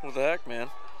 What the heck, man?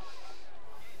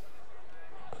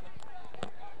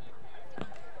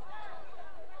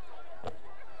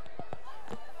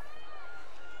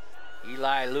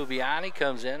 Eli Lubiani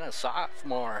comes in, a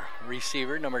sophomore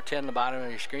receiver, number 10 on the bottom of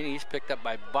your screen. He's picked up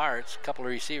by Bartz. A couple of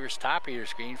receivers top of your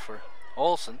screen for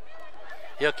Olson.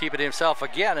 He'll keep it himself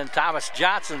again, and Thomas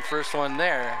Johnson, first one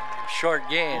there. Short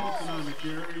gain.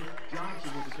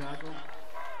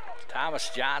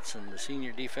 Thomas Johnson, the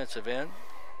senior defensive end.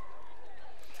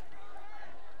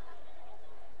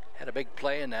 Had a big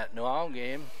play in that New Ulm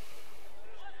game.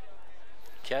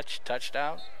 Catch,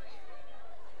 touchdown.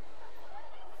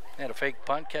 Had a fake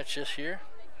punt catch this year.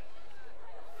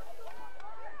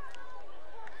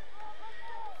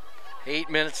 8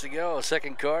 minutes to go,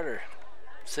 second quarter.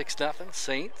 6-0,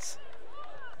 Saints.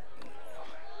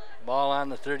 Ball on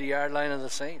the 30-yard line of the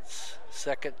Saints.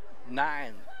 Second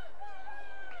 9.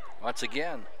 Once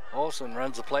again, Olson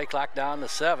runs the play clock down to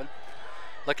 7.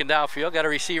 Looking downfield, got a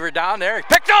receiver down there.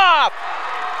 Picked off!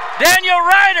 Daniel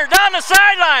Ryder down the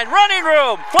sideline, running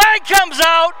room. Flag comes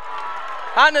out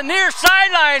on the near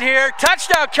sideline here.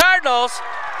 Touchdown Cardinals.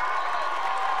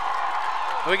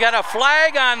 We got a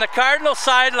flag on the Cardinal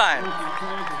sideline.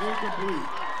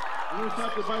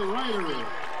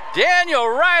 Daniel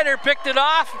Ryder picked it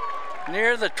off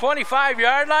near the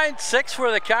 25-yard line. 6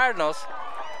 for the Cardinals.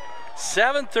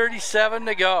 7:37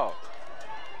 to go.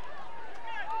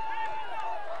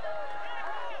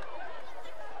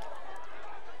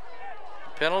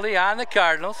 Penalty on the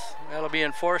Cardinals. That'll be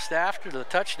enforced after the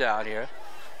touchdown here.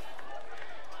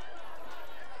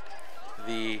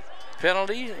 The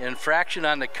penalty infraction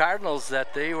on the Cardinals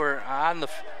that they were on the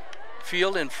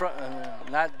field in front,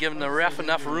 not giving the ref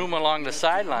enough room along the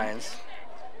sidelines.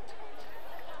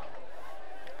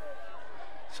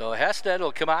 So Hested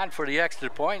will come on for the extra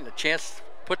point, a chance to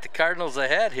put the Cardinals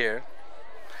ahead here.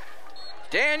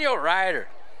 Daniel Ryder,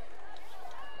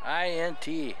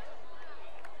 INT.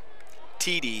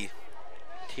 TD.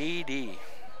 TD.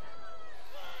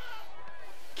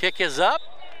 Kick is up.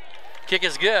 Kick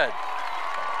is good.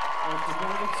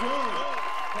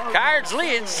 Cards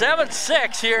lead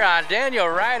 7-6 here on Daniel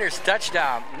Ryder's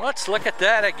touchdown. Let's look at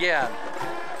that again.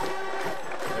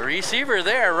 The receiver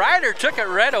there, Ryder took it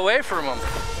right away from him.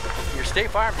 Your State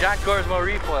Farm John Corsmo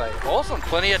replay. Olson,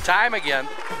 plenty of time again.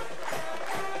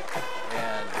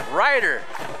 And Ryder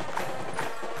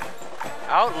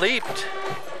out-leaped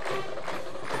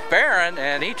Barron,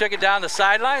 and he took it down the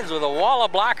sidelines with a wall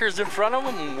of blockers in front of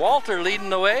him, and Walter leading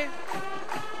the way.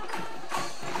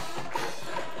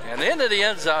 And into the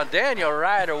end zone, Daniel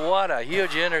Ryder, what a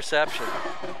huge interception.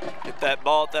 Get that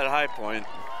ball at that high point.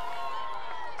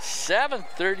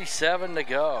 7:37 to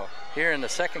go here in the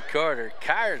second quarter.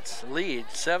 Cards lead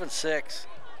 7-6.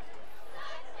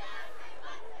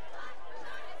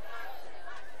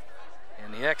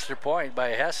 And the extra point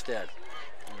by Hested.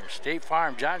 Your State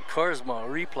Farm John Corsmo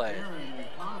replay.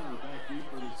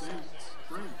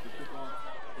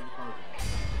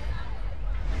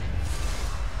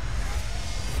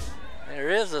 There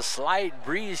is a slight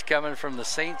breeze coming from the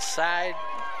Saints side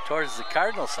towards the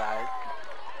Cardinal side.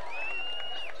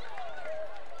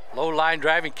 Low line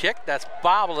driving kick, that's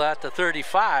bobbled at the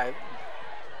 35.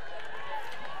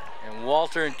 And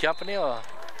Walter and company will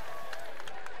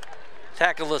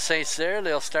tackle the Saints there.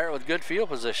 They'll start with good field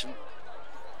position.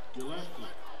 Gillespie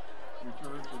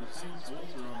return for the Saints.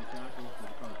 Walter on the tackle for the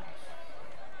Cardinals.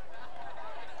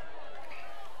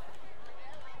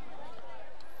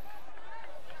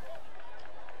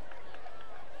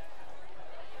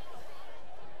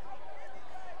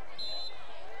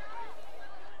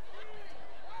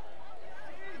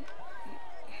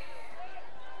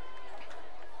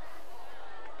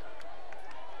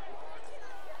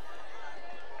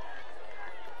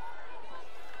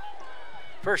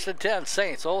 First and 10,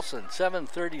 Saints. Olson,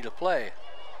 7:30 to play.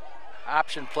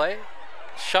 Option play,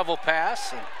 shovel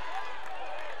pass, and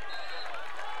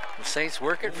the Saints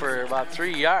work it for about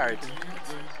 3 yards.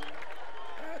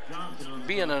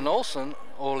 Being an Olson,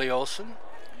 Ole Olson,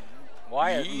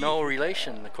 Wyatt, no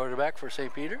relation, the quarterback for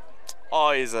St. Peter.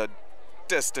 Oh, he's a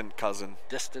distant cousin.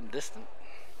 Distant.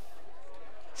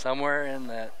 Somewhere in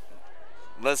that.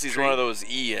 Unless he's one of those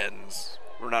ENs.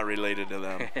 We're not related to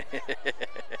them.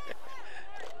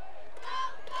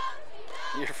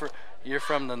 You're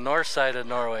from the north side of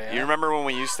Norway, huh? You remember when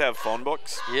we used to have phone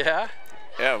books? Yeah?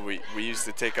 Yeah, we used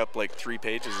to take up like 3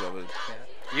 pages of it.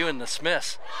 Yeah. You and the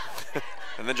Smiths.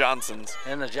 And the Johnsons.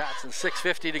 And the Johnsons.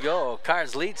 6:50 to go.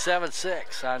 Cards lead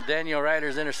 7-6 on Daniel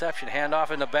Ryder's interception.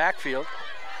 Handoff in the backfield.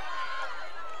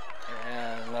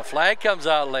 And the flag comes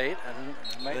out late. And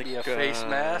it might be a face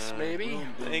mask, maybe.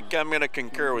 I think I'm going to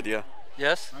concur with you.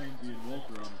 Yes?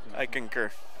 I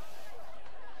concur.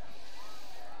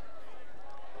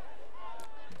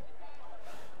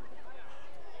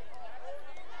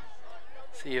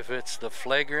 See if it's the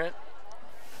flagrant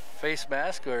face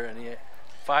mask or any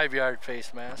 5-yard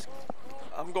face mask.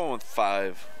 I'm going with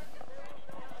 5.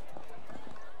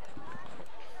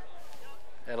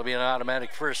 That'll be an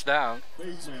automatic first down.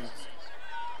 Face mask.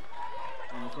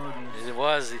 On the Cardinals. It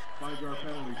was 5-yard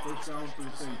penalty. First down for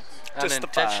the Saints. Just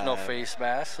unintentional the 5. face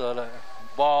mask, so the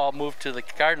ball moved to the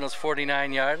Cardinals'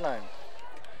 49-yard line.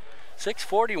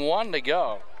 6:41 to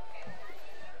go.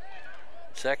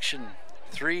 Section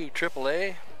 3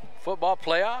 AAA football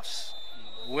playoffs.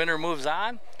 Winner moves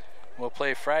on. We'll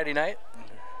play Friday night,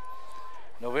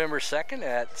 November 2nd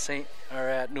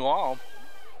at New Ulm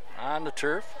on the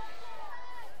turf.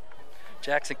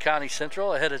 Jackson County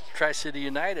Central ahead of Tri-City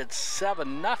United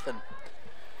 7-0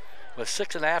 with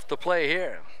 6.5 to play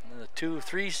here. The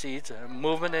 2-3 seeds,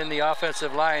 movement in the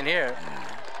offensive line here.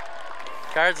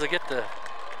 Cards will get the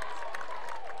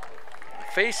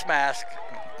face mask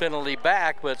penalty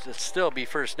back, but it'll still be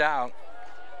first down.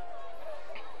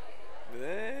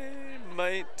 They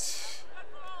might.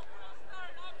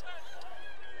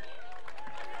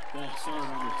 False start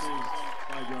on the Saints.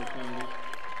 5-yard penalty.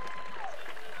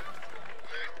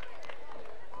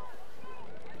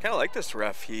 Kind of like this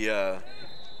ref. He You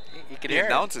can hear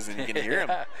him. announces and you can hear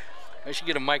him. I should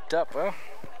get him mic'd up, huh?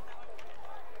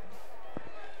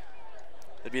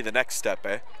 That'd be the next step,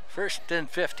 eh? First and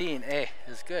 15,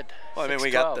 is good. Well, I mean,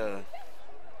 we got 6:12.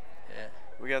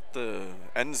 we got the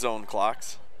end zone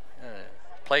clocks.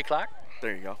 Play clock.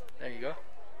 There you go. There you go.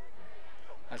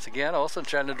 Once again, Olsen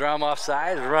trying to draw him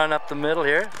offside, run up the middle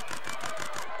here.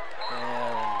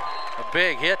 And a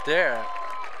big hit there.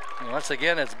 And once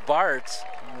again, it's Bartz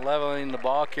leveling the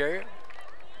ball carrier.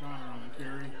 Connor on the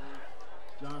carry.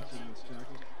 Johnson was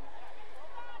tackled.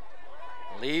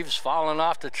 Leaves falling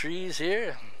off the trees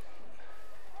here.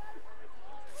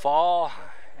 Fall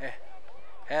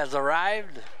has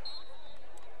arrived.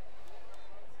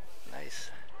 Nice.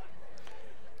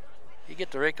 You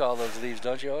get to rake all those leaves,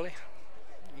 don't you, Oli?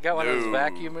 You got one of those No.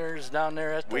 vacuumers down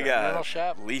there at the We rental got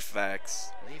shop? leaf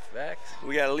vacs. Leaf vacs.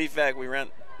 We got a leaf vac we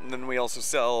rent, and then we also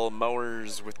sell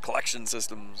mowers with collection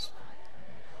systems.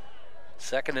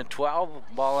 2nd and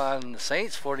 12, ball on the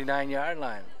Saints 49-yard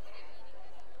line.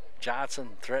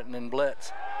 Johnson threatening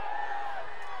blitz.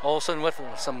 Olsen with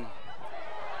some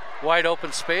wide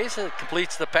open space. It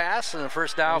completes the pass and the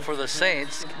first down for the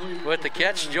Saints. With the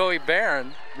catch, Joey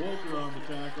Barron. Walter on the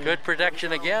tackle. Good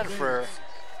protection again for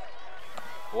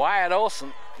Wyatt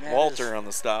Olsen. That Walter is on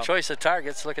the stop. choice of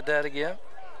targets. Look at that again.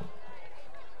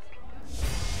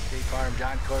 State Farm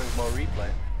John Corsmo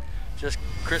replay. Just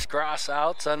crisscross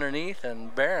outs underneath,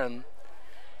 and Barron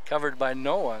covered by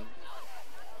no one.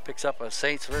 Picks up a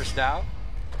Saints first down.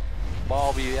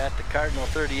 Ball will be at the Cardinal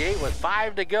 38 with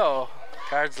 5 to go.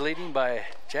 Cards leading by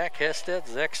Jack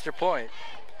Hested's extra point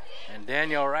and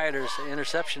Daniel Ryder's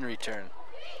interception return.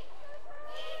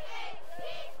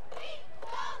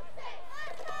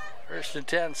 First and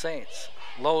 10 Saints.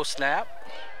 Low snap.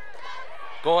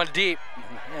 Going deep,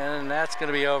 and that's going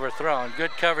to be overthrown.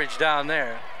 Good coverage down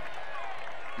there.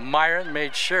 Myron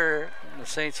made sure the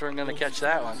Saints weren't going to catch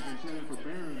that one. Intended for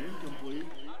Barron, incomplete.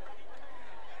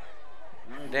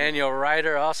 Daniel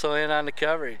Ryder also in on the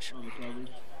coverage. On the coverage.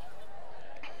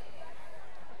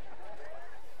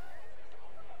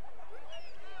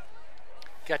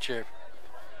 Got your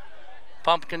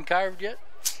pumpkin carved yet?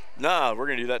 Nah, we're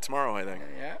gonna do that tomorrow, I think.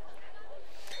 Yeah.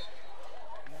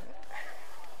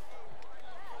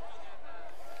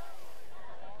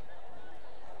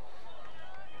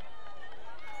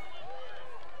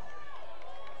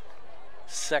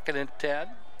 Second and 10.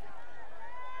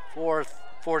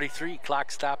 4:43,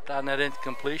 clock stopped on that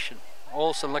incompletion.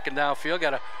 Olsen looking downfield,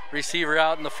 got a receiver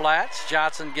out in the flats.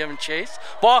 Johnson giving chase.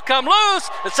 Ball come loose,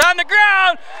 it's on the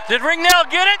ground. Did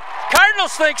Ringnell get it?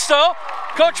 Cardinals think so.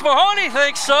 Coach Mahoney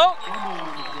thinks so. Fumble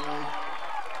on the play.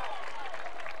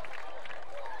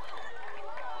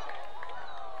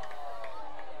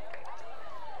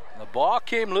 The ball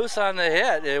came loose on the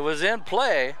hit. It was in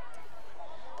play.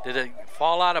 Did it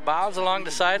fall out of bounds along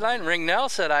the sideline? Ringnell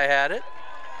said I had it.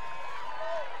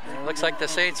 And it looks like the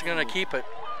Saints are going to keep it.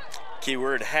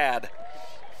 Keyword had.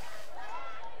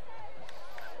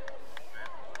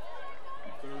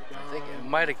 I think it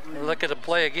might look at the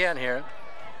play again here.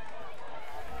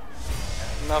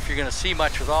 I don't know if you're going to see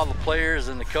much with all the players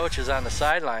and the coaches on the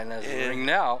sideline as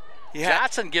Ringnell. Yeah.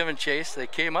 Johnson giving chase. They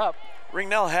came up.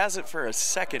 Ringnell has it for a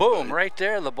second. Boom, but right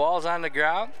there. The ball's on the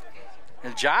ground.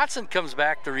 And Johnson comes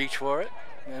back to reach for it.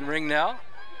 And Ringnell,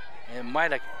 it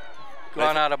might have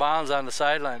gone out of bounds on the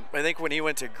sideline. I think when he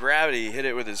went to grab it, he hit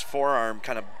it with his forearm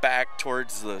kind of back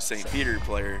towards the St. Peter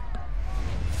player.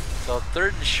 So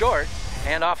 3rd and short.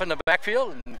 Hand off in the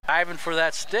backfield and diving for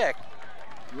that stick.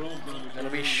 It'll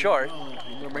be short.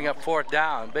 We'll bring up 4th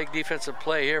down. Big defensive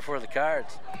play here for the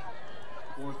Cards.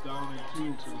 4th down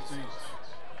and 2 for the Saints.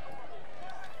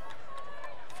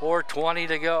 4:20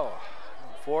 to go.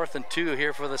 4th and 2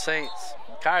 here for the Saints.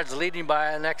 Cards leading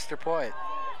by an extra point.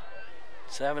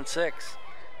 7-6.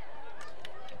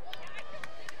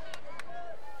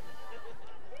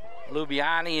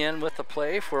 Lubiani in with the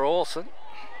play for Olson.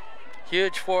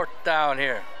 Huge 4th down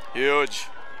here. Huge.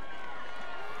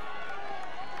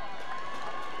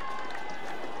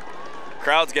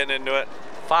 Crowd's getting into it.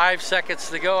 5 seconds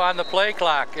to go on the play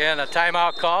clock and a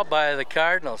timeout called by the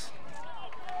Cardinals.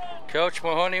 Coach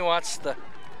Mahoney wants to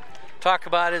talk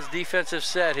about his defensive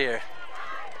set here,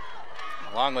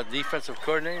 along with defensive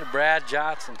coordinator Brad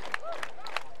Johnson.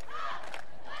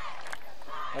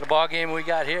 What a ball game we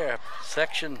got here.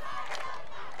 Section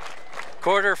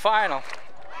quarterfinal,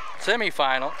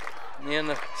 semifinal. In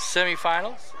the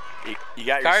semifinals, you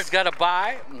got Cards got a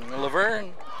bye.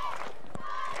 Laverne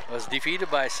was defeated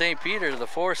by St. Peter, the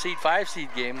 4-seed,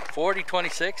 5-seed game,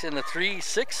 40-26 in the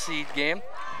 3-6 seed game.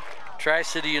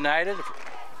 Tri-City United,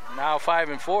 now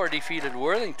 5-4, defeated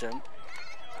Worthington.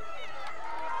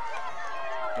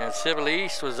 And Civil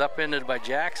East was upended by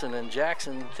Jackson, and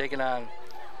Jackson taking on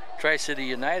Tri-City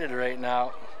United right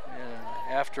now.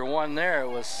 And after one there, it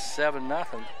was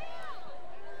 7-0.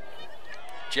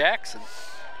 Jackson.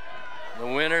 The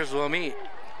winners will meet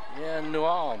in New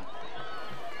Ulm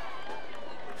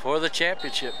for the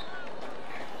championship.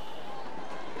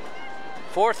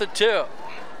 4th and 2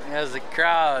 as the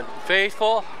crowd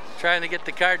faithful, trying to get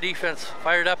the Card defense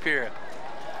fired up here.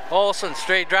 Olson,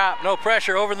 straight drop, no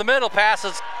pressure, over the middle, pass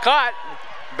is caught.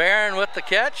 Barron with the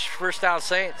catch, 1st down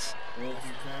Saints. Olson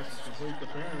pass is complete to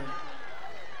Barron.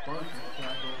 Parsons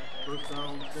tackle, 1st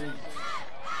down Saints.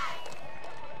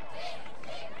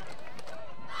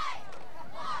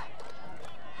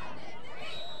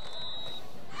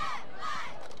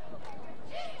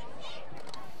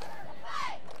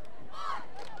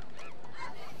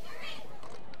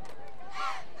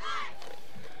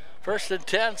 First and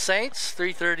 10 Saints,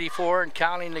 3:34 and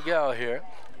counting to go here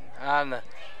on the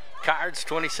Cards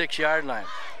 26-yard line.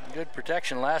 Good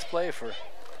protection last play for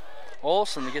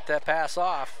Olson to get that pass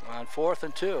off on 4th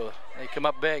and 2. They come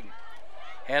up big.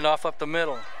 Hand off up the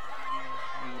middle.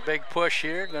 Big push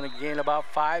here, going to gain about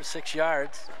 5-6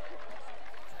 yards.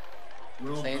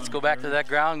 Saints go back to that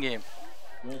ground game.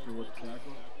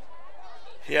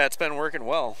 Yeah, it's been working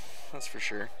well, that's for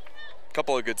sure. A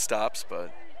couple of good stops,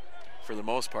 but for the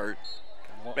most part,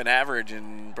 been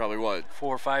averaging probably what?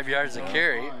 4 or 5 yards a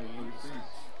carry.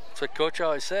 That's what Coach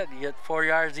always said. You get 4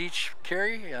 yards each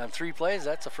carry on 3 plays,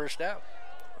 that's a 1st down.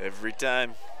 Every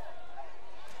time.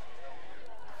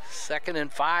 2nd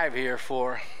and 5 here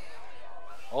for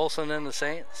Olson and the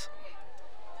Saints.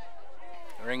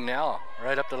 Ringnell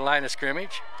right up to the line of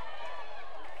scrimmage.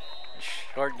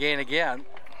 Short gain again.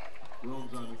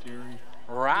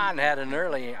 Ron had an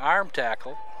early arm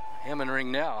tackle, him and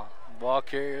Ringnell. Ball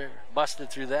carrier busted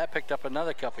through that, picked up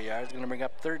another couple yards. Going to bring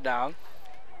up 3rd down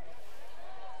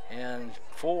and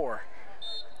 4.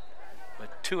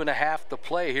 But 2.5 to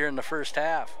play here in the 1st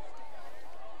half.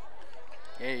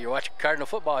 Hey, you're watching Cardinal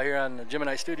football here on the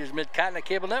Gemini Studios Mid-Continent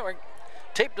Cable Network.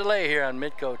 Tape delay here on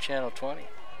Midco Channel 20.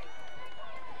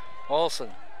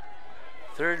 Olson,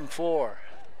 3rd and 4.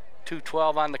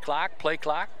 2:12 on the clock, play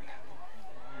clock.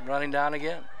 Running down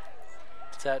again.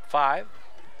 It's at 5.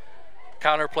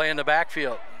 Counter play in the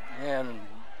backfield and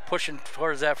pushing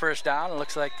towards that 1st down. It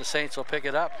looks like the Saints will pick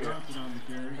it up here.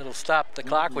 It'll stop the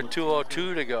clock with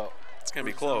 2:02 to go. It's going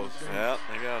to be close. Yeah,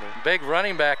 they got it. Big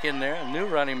running back in there, a new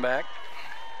running back.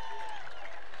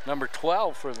 Number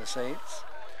 12 for the Saints.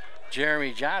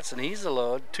 Jeremy Johnson, he's a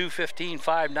load, 215,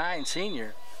 5'9",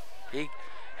 senior. He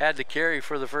had to carry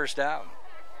for the 1st down.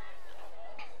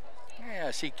 Yeah,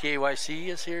 I see KYC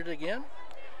is here again.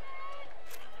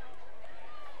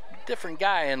 Different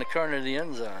guy in the corner of the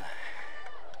end zone.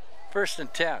 1st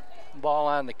and 10. Ball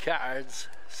on the Cards,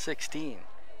 16.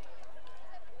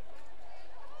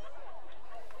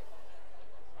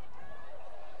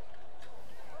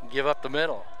 Give up the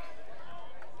middle.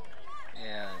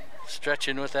 And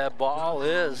stretching with that ball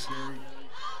is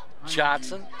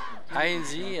Johnson,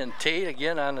 Heinze, and Tate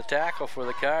again on the tackle for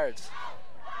the Cards.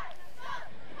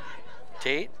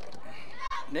 Tate,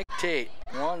 Nick Tate,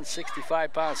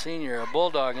 165-pound senior, a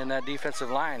bulldog in that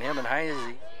defensive line. Him and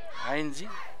Heinze,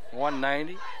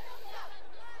 190.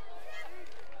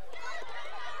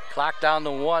 Clock down to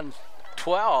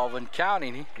 1:12 and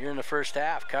counting here in the 1st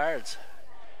half. Cards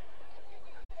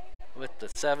with the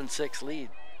 7-6 lead.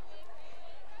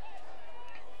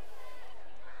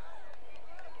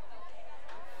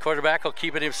 Quarterback will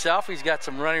keep it himself. He's got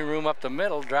some running room up the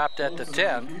middle, dropped at the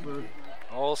 10.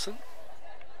 Olsen.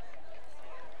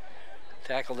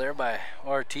 Tackled there by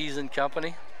Ortiz and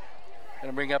company.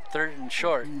 Gonna bring up 3rd and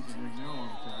short. And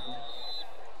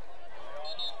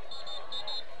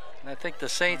I think the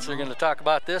Saints are gonna talk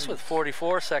about this with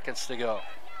 44 seconds to go.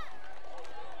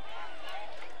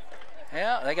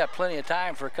 Yeah, they got plenty of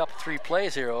time for a couple, 3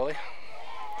 plays here, Ole.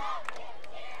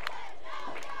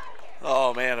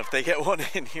 Oh man, if they get one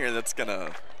in here, it's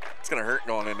gonna hurt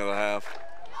going into the half.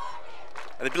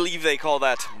 I believe they call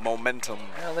that momentum.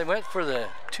 Well, they went for the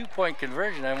 2-point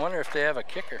conversion. I wonder if they have a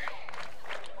kicker.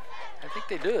 I think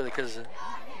they do, because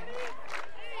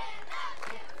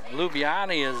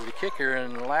Lubiani is the kicker,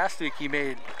 and last week he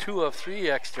made 2 of 3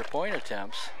 extra point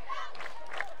attempts.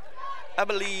 I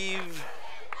believe.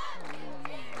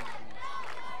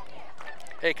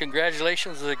 Hey,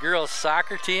 congratulations to the girls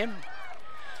soccer team,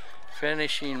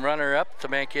 finishing runner-up to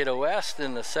Mankato West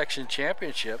in the section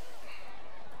championship.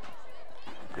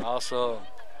 Also,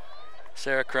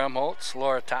 Sarah Krumholtz,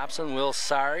 Laura Thompson, Will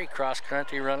Sari,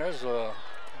 cross-country runners will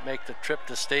make the trip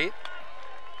to state.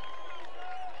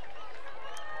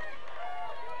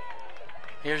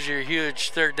 Here's your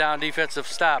huge 3rd down defensive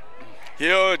stop.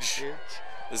 Huge.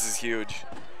 This is huge.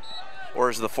 Or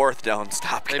is the 4th down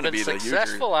stop going to be the huge? They've been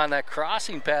successful on that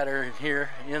crossing pattern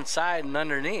here, inside and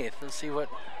underneath. Let's see what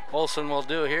Olsen will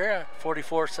do here.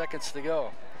 44 seconds to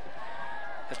go.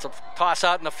 It's a toss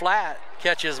out in the flat.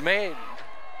 Catch is made.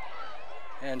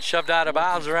 And shoved out of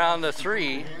bounds around the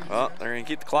 3. Well, they're going to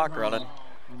keep the clock running.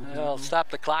 They'll stop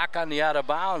the clock on the out of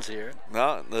bounds here.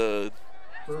 No,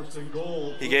 First and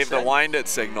goal. he gave the wind it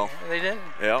signal. They didn't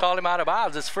Yep. call him out of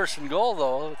bounds. It's 1st and goal,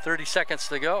 though. 30 seconds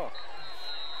to go.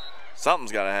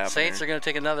 Something's got to happen. Saints here. are going to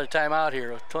take another timeout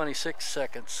here with 26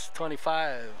 seconds,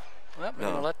 25. Well, they're No.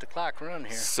 going to let the clock run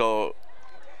here. So,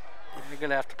 You're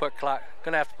going to have to put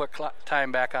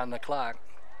time back on the clock.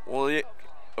 well, yeah,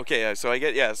 okay. So I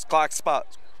get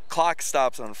clock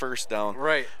stops on 1st down.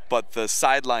 Right. But the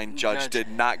sideline judge did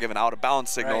not give an out of bounds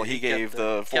signal. Right, He he gave kept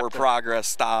the kept for the progress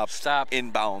stop stop.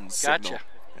 inbounds Gotcha. signal.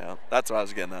 Yeah, that's what I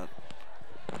was getting at.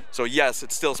 So yes,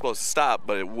 it's still supposed to stop,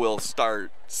 but it will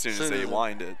start as soon as they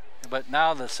wind it. But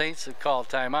now the Saints have called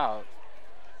timeout.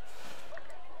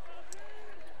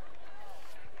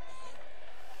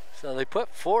 So they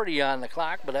put 40 on the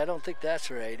clock, but I don't think that's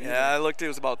right either. Yeah, I looked. It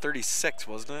was about 36,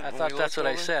 wasn't it? I when thought we that's what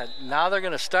looked I over? said. Now they're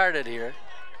going to start it here.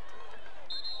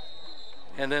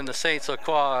 And then the Saints will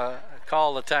call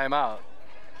the timeout.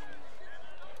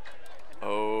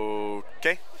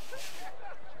 Okay.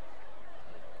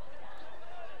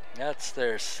 That's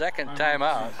their 2nd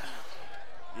timeout.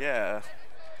 Yeah.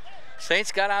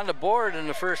 Saints got on the board in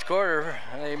the 1st quarter.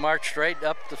 They marched right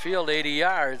up the field 80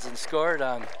 yards and scored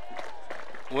on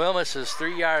Wilmus's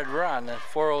 3-yard run at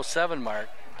 4:07 mark.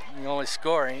 The only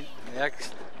scoring. The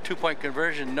 2-point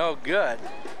conversion, no good.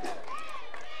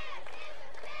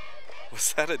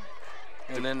 Was that a?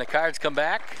 And then the Cards come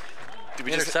back. Did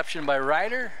we Interception by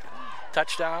Ryder,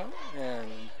 touchdown, and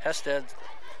Hested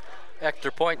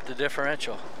extra point the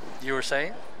differential. You were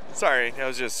saying? Sorry, I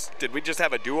was just. Did we just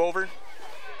have a do-over?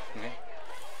 Okay.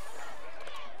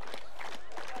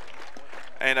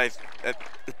 And I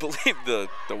believe the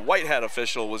white hat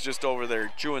official was just over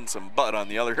there chewing some butt on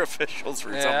the other officials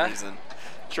for some reason.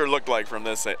 Sure looked like from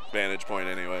this vantage point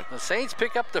anyway. The Saints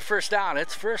pick up the 1st down.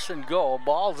 It's 1st and goal.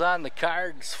 Ball's on the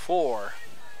Cards 4.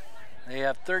 They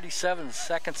have 37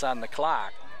 seconds on the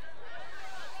clock.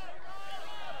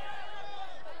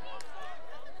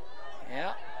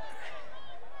 Yeah.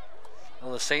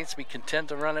 Will the Saints be content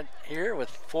to run it here with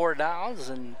 4 downs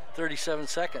and 37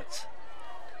 seconds?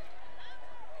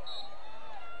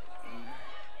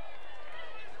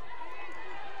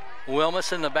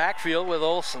 Wilmus in the backfield with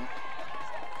Olsen.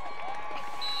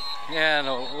 And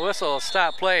a whistle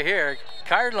stop play here.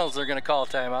 Cardinals are going to call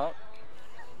timeout.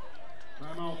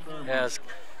 As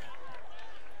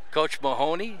Coach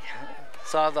Mahoney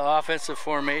saw the offensive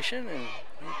formation and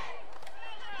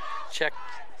checked,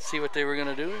 see what they were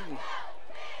going to do.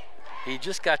 He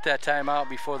just got that timeout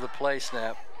before the play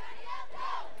snap.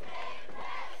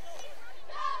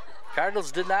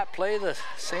 Cardinals did not play the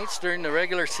Saints during the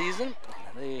regular season.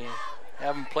 They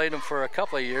haven't played them for a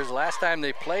couple of years. Last time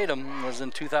they played them was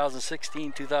in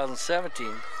 2016,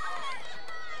 2017.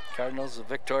 Cardinals were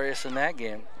victorious in that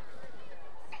game.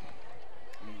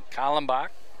 Kallenbach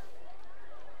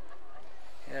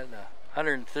had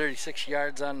 136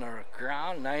 yards on the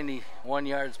ground, 91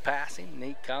 yards passing.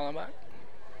 Nate Kallenbach.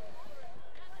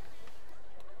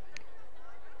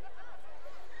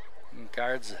 And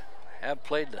Cards have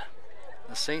played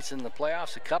the Saints in the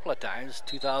playoffs a couple of times,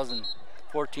 2000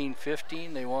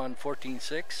 14-15, they won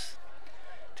 14-6.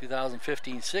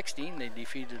 2015-16, they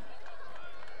defeated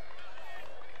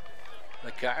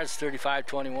the Cards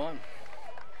 35-21.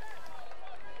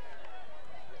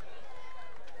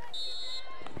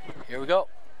 Here we go.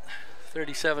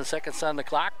 37 seconds on the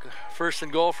clock. First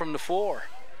and goal from the 4.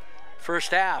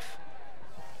 First half.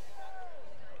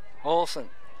 Olsen,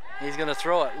 he's going to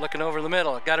throw it, looking over the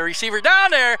middle. Got a receiver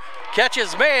down there. Catch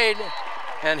is made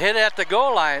and hit at the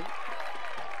goal line.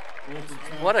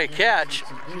 What a catch.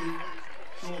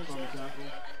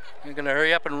 You're going to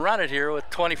hurry up and run it here with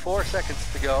 24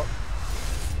 seconds to go.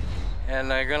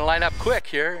 And they're going to line up quick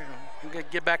here. We're going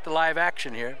to get back to live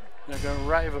action here. They're going to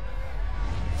arrive.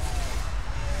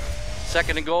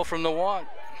 Second and goal from the 1.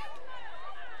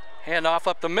 Hand off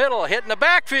up the middle, hitting the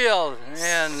backfield,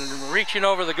 and reaching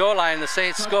over the goal line. The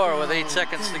Saints score with 8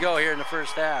 seconds to go here in the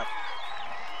first half.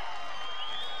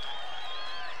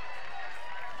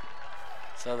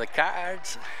 So the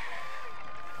Cards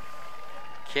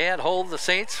can't hold the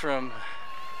Saints from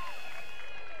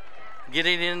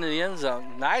getting into the end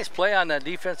zone. Nice play on that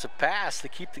defensive pass to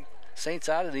keep the Saints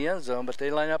out of the end zone, but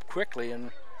they line up quickly and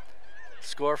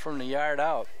score from the yard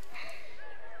out.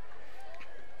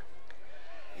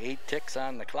 8 ticks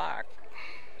on the clock.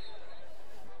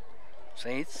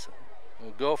 Saints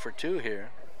will go for 2 here.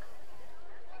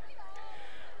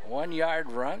 1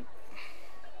 yard run.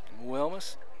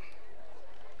 Wilmus.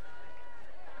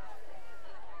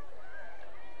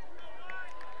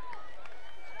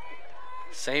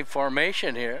 Same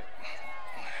formation here.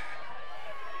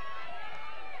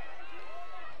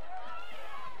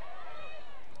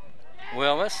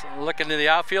 Wilmus looking to the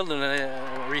outfield, and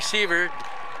the receiver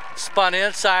spun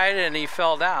inside and he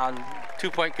fell down.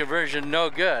 2-point conversion, no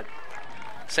good.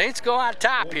 Saints go on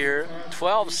top here,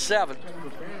 12-7.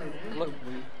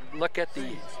 Look at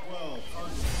the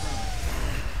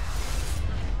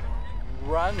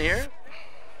run here.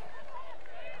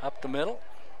 Up the middle.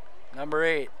 Number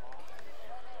 8.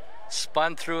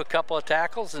 Spun through a couple of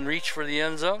tackles and reached for the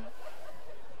end zone.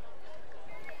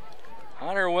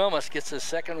 Hunter Wilmus gets his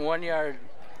second 1-yard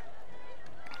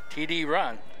TD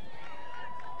run.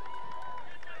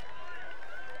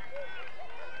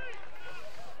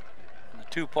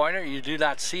 The 2-pointer, you do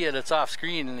not see it, it's off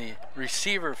screen, and the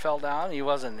receiver fell down. He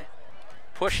wasn't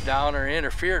pushed down or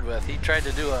interfered with. He tried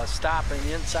to do a stop on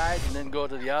the inside and then go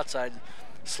to the outside,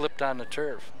 slipped on the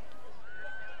turf.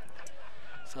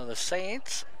 So the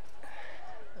Saints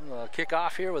will kick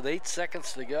off here with 8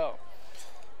 seconds to go.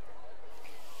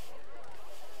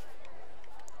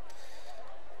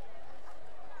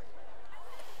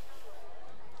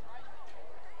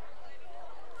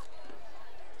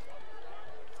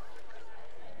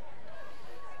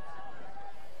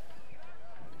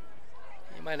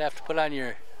 You might have to put on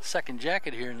your second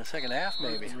jacket here in the second half,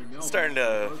 maybe. Starting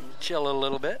to chill a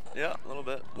little bit. Yeah, a little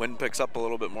bit. Wind picks up a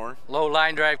little bit more. Low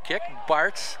line drive kick.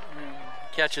 Bartz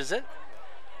catches it.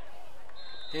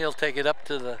 He'll take it up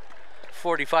to the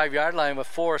 45-yard line with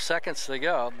 4 seconds to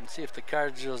go. And see if the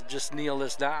Cards will just kneel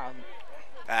this down.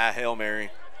 Hail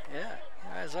Mary. Yeah,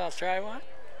 might as well try one.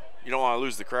 You don't want to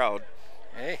lose the crowd.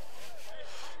 Hey,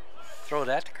 throw it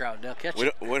at the crowd. They'll catch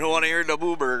it. We don't want to hear the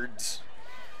boo birds.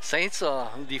 Saints will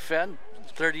defend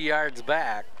 30 yards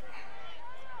back.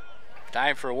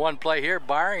 Time for one play here,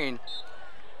 barring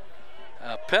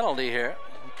a penalty here.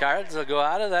 Cards will go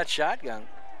out of that shotgun.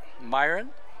 Myron.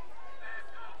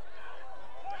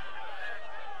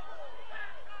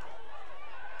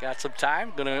 Got some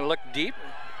time, gonna look deep.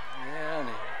 And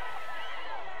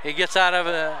he gets out of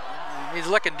it. He's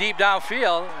looking deep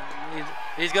downfield.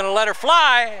 He's gonna let her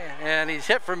fly, and he's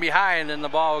hit from behind, and the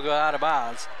ball will go out of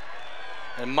bounds.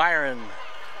 And Myron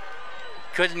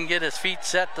couldn't get his feet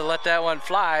set to let that one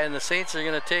fly, and the Saints are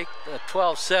gonna take a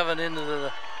 12-7 into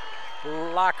the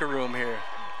locker room here.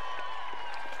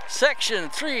 Section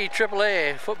 3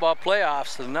 AAA football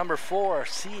playoffs, the number 4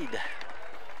 seed.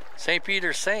 St.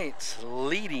 Peter Saints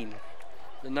leading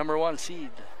the number 1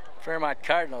 seed, Fairmont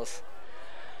Cardinals.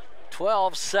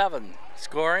 12-7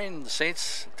 scoring. The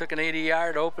Saints took an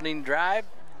 80-yard opening drive.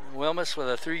 Wilmus with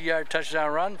a 3-yard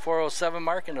touchdown run, 4:07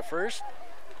 mark in the first.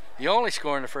 The only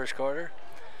score in the first quarter.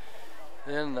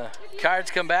 Then the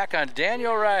Cards come back on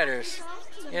Daniel Ryder's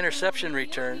interception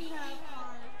return.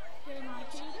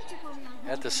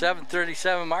 At the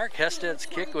 7:37 mark, Hested's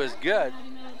kick was good.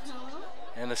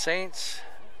 And the Saints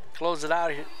close it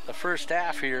out the first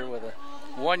half here with a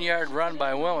 1-yard run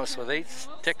by Wilmus with 8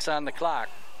 ticks on the clock.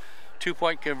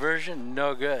 2-point conversion,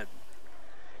 no good.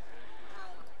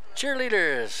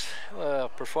 Cheerleaders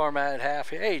perform at half.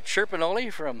 Hey,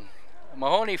 Chirpinoli from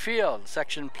Mahoney Field,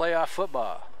 section playoff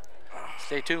football.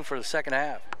 Stay tuned for the second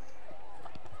half.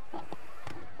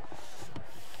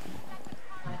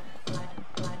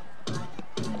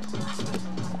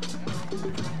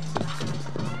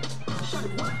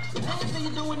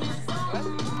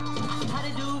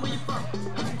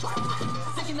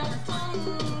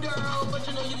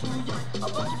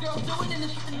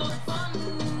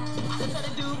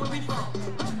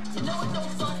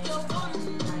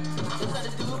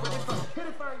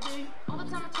 All the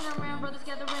time I turn around, brothers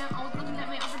gather around, always looking at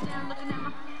me up and down, looking at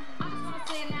my. I just wanna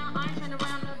say it now, I ain't trying to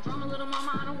round up, drum a little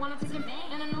mama, I don't wanna take it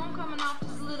back. And I know I'm coming off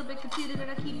just a little bit conceited,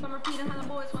 and I keep on repeating how the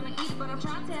boys wanna eat it, but I'm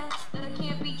trying to tell that I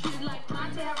can't be treated like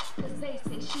clientele, cause they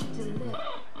say she to the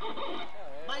left.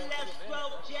 My left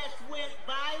stroke just went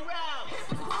viral. Hit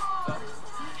the quad,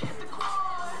 hit the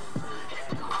quad, hit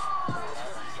the quad,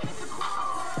 hit the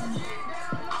quad. Get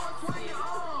down low and swing your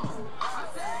arm. I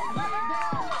said get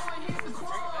down low and hit the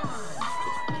quad.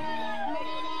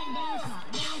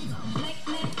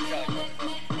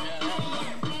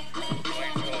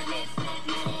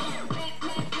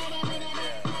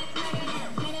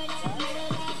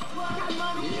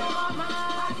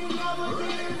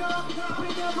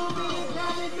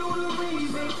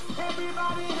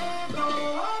 Everybody hands go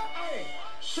up, hey,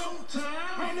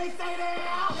 showtime. And they say they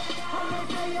out, and they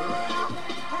say you're out,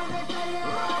 and they say you're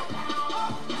out.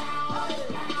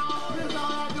 Cause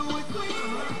all I do is squeeze,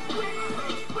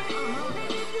 squeeze.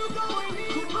 And if you go and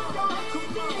you put your hands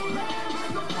to me,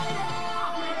 I'm gonna say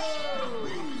out.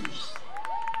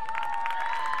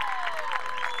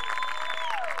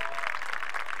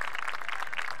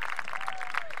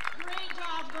 Great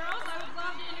job, girls. I would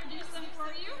love to introduce them for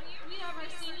you. We have our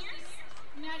seniors,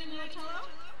 Maddie Militello,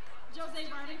 Jose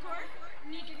Bardencourt,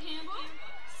 Nika Campbell,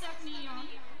 Stephanie Young,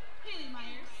 Haley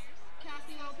Myers,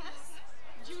 Cassie Lopez,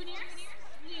 juniors,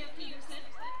 Leah Peterson,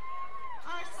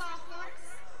 our sophomores,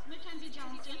 Mackenzie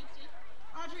Johnston,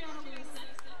 Adriana Lewison,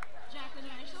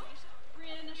 Jacqueline Eichel,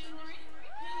 Brianna Nishimori,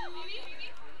 Haley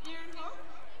Levy, Aaron Hope,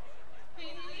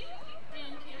 Faith Lee,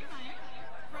 and Carrie Meyer,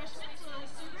 freshmen, Lily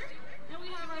Sugar, and we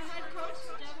have our head coach,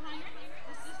 Deb Heinrich,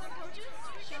 assistant coaches,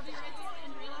 Shelby Reitzel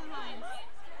and Rayla Hines.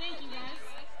 Thank you, guys.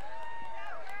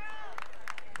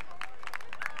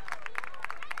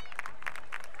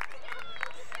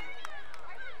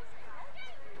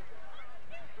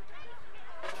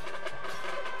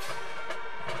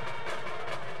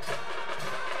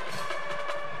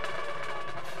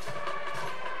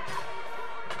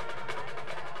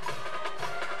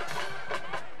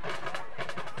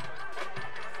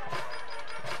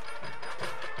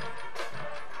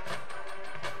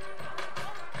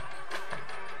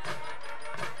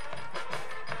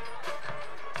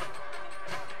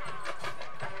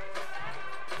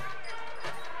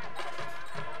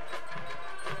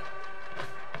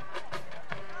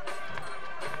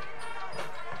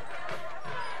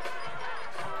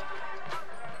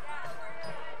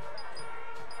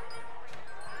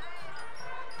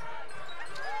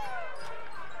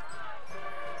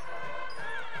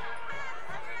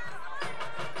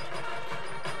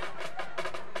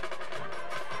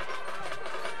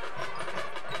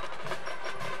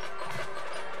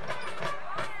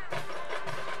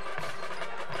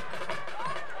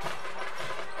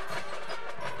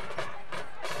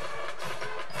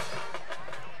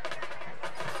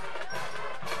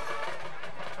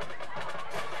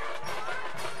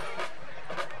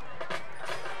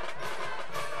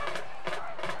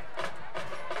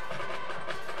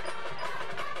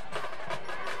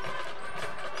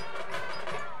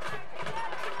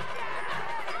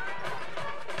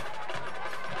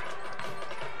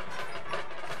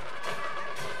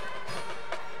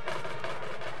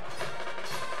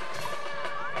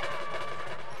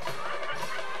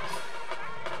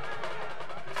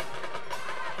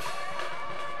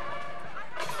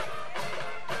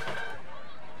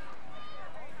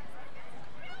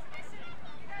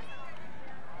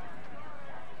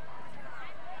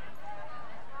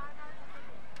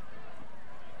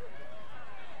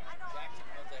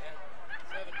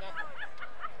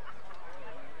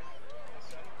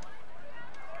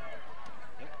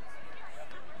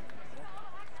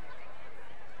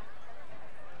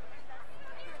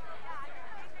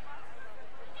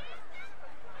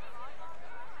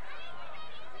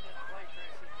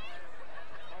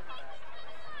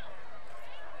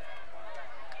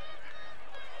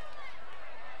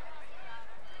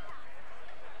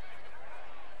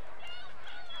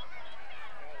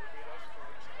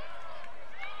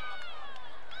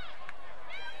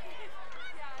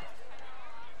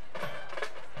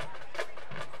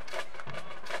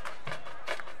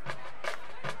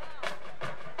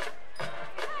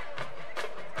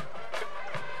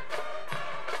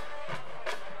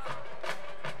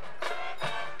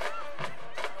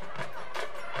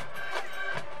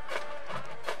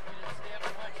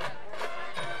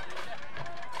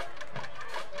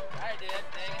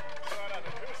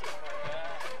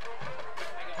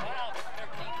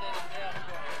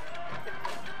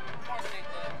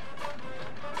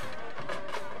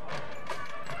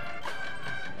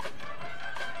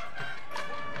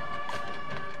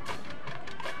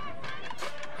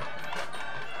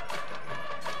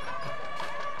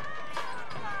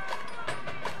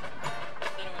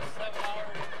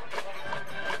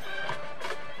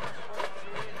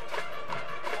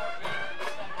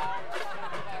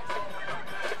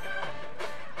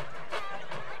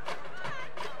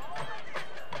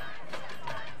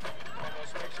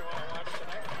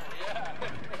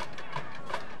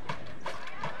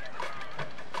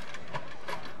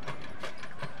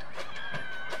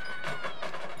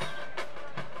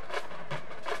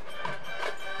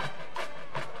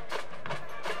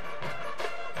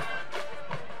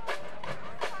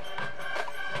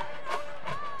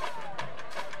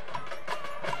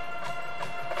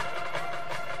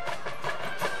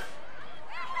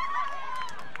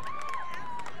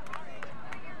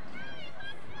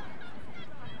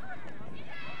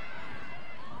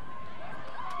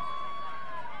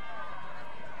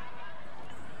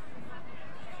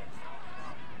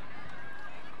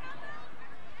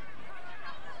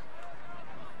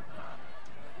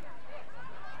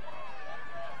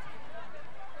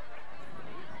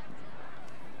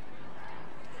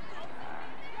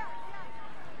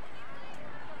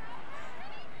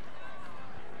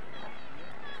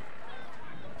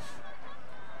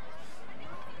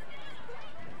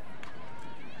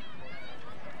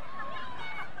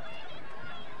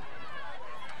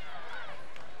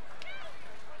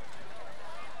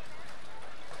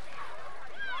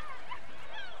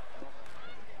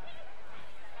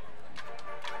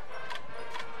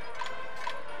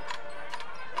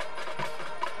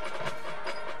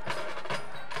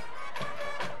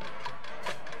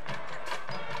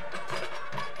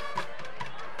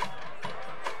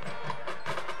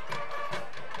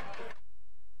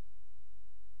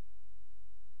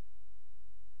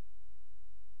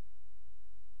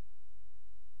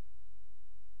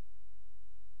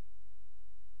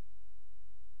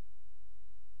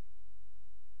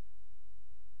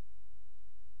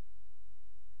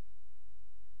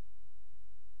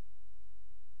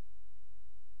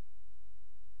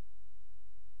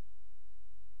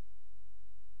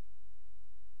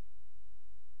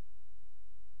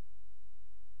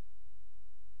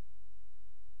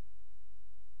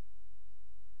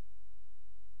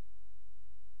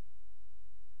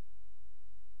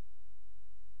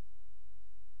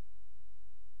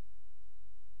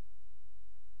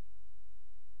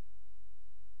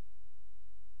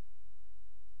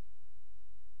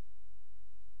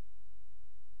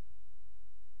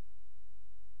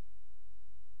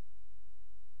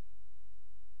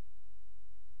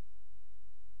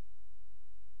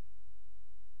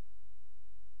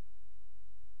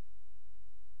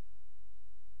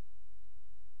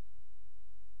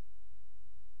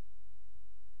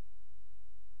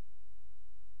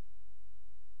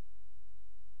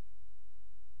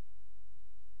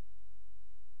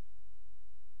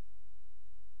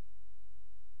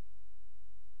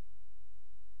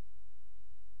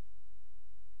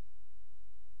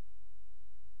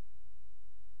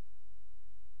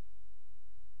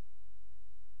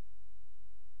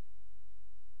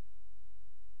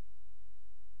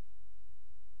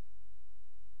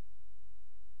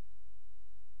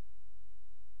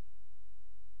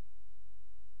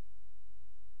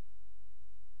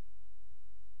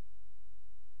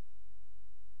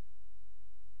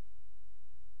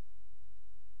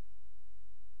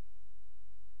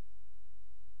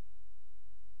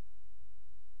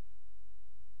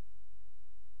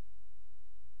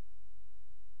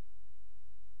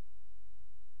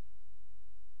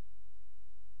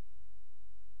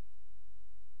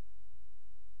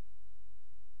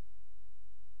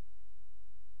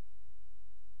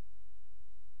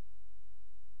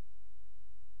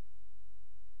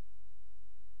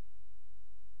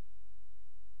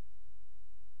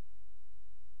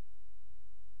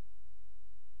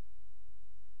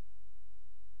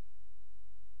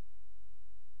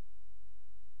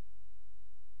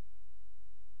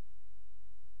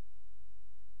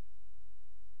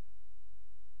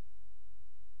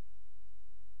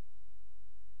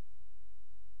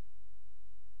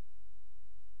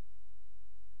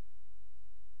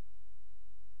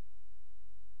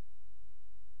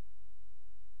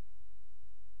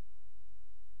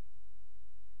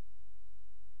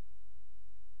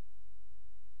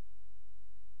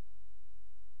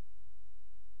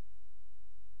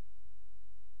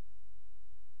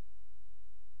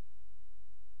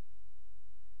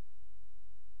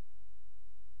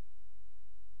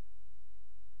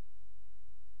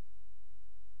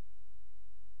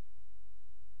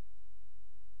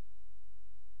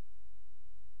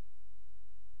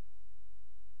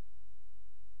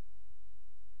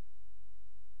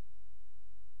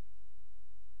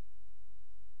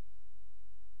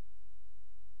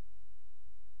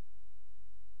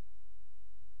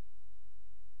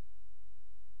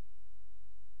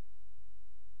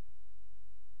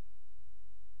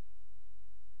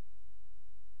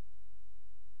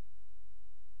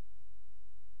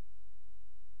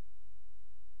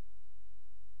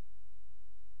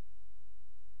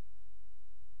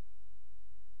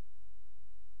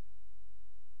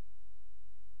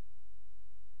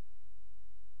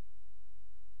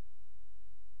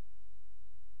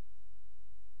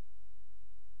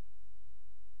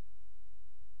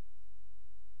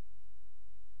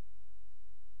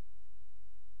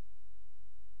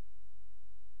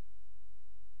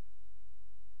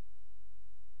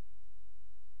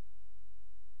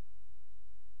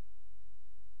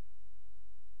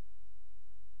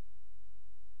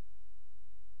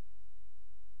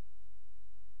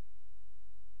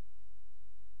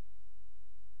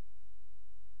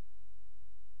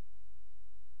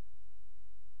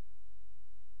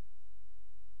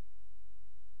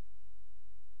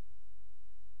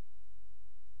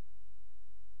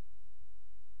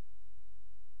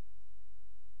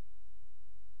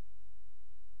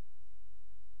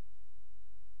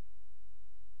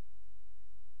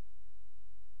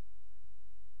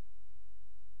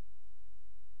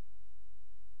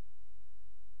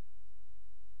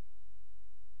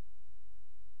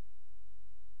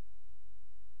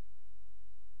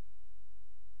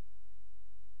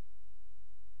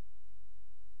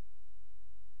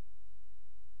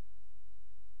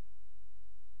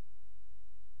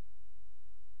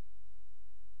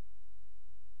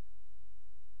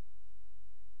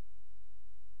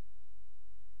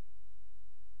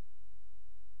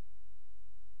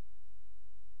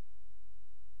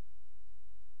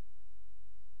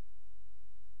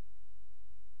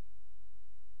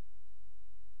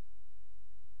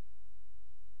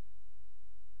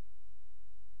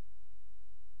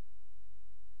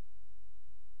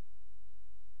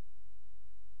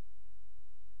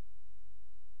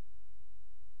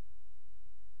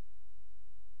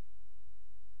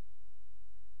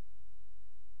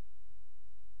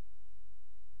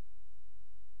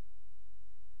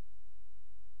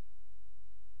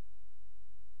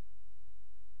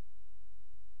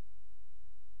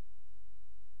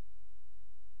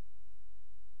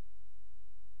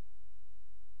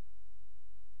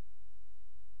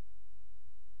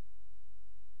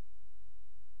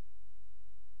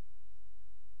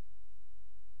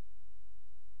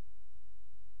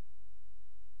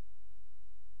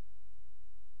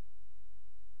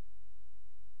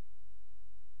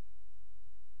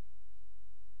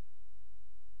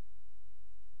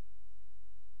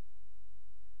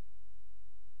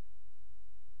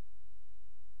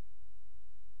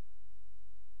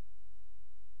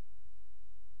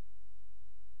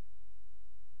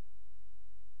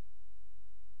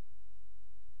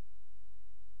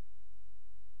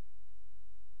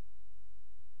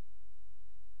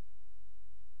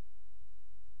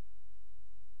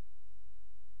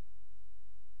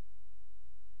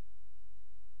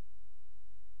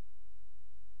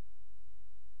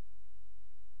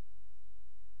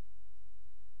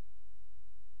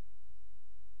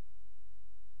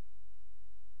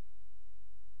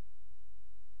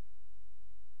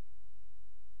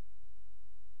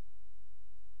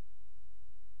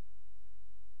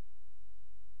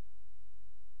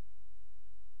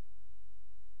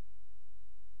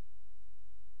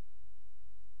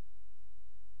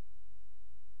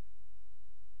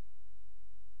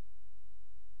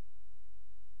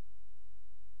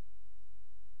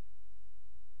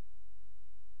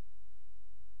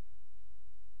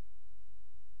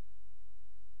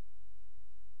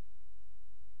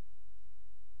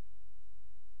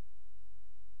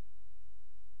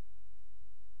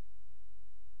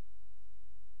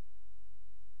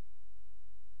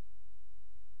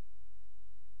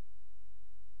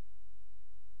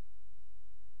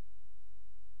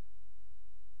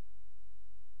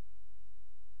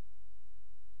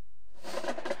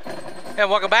 And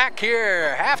welcome back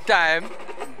here, halftime.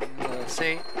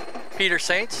 St. Peter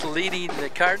Saints leading the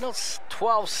Cardinals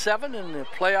 12-7 in the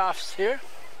playoffs here.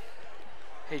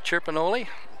 Hey, Chirpinoli.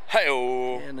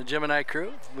 Hi-oh. And the Gemini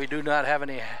crew. We do not have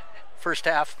any first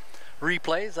half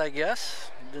replays, I guess.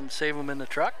 Didn't save them in the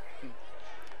truck.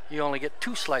 You only get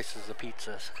 2 slices of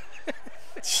pizzas.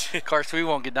 Of course, we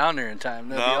won't get down there in time.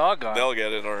 They'll be all gone. They'll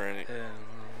get it already.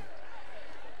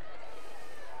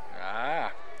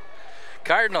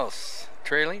 Cardinals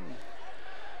trailing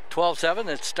 12-7.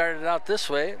 It started out this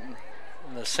way.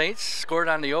 The Saints scored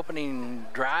on the opening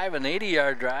drive, an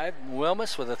 80-yard drive.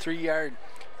 Wilmus with a 3-yard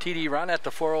TD run at the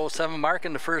 4:07 mark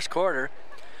in the first quarter.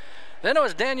 Then it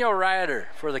was Daniel Ryder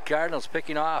for the Cardinals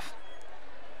picking off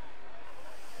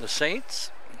the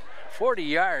Saints.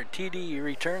 40-yard TD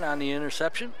return on the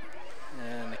interception.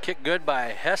 And the kick good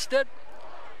by Hested.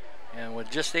 And with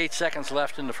just 8 seconds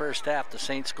left in the first half, the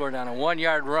Saints scored on a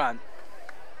 1-yard run.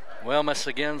 Wilmus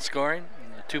again scoring.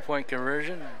 A 2-point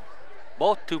conversion.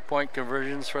 Both 2-point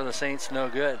conversions for the Saints, no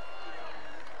good.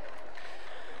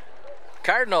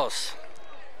 Cardinals,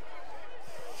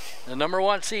 the number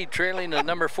 1 seed, trailing the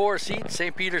number 4 seed,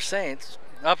 St. Peter Saints.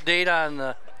 Update on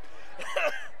the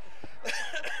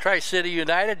Tri-City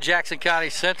United, Jackson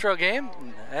County Central game.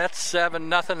 That's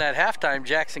 7-0 at halftime.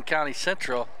 Jackson County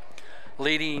Central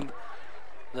leading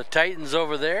the Titans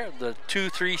over there, the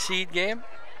 2-3 seed game.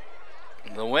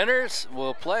 The winners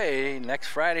will play next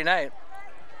Friday night,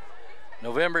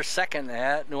 November 2nd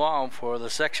at New Ulm for the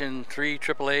Section 3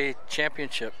 AAA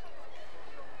Championship.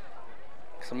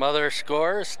 Some other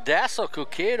scores. Dassel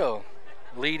Cuquedo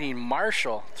leading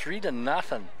Marshall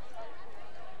 3-0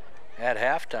 at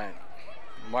halftime.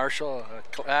 Marshall, a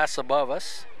class above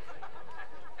us.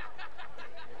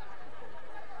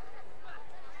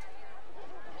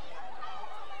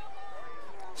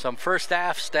 Some first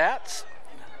half stats.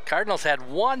 Cardinals had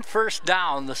 1 first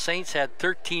down. The Saints had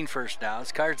 13 first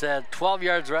downs. Cards had 12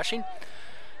 yards rushing.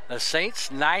 The Saints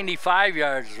 95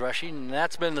 yards rushing. And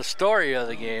that's been the story of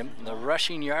the game, the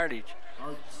rushing yardage.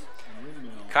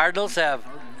 Cardinals have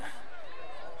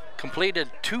completed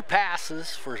 2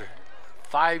 passes for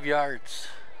 5 yards.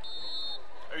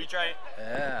 Are you trying?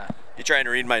 Yeah. You trying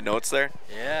to read my notes there?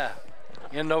 Yeah.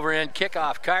 End over end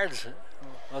kickoff. Cards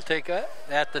will take it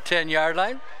at the 10-yard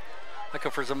line.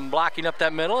 Looking for some blocking up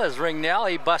that middle as Ringnell,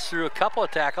 he busts through a couple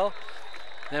of tackles,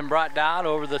 then brought down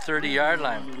over the 30-yard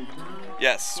line.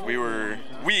 Yes, we were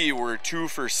 2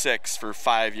 for 6 for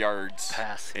 5 yards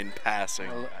in passing.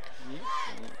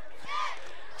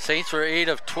 Saints were 8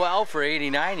 of 12 for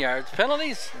 89 yards.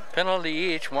 Penalty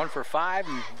each, 1 for 5,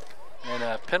 and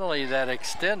a penalty that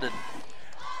extended.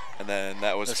 And then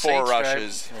that was The 4 Saints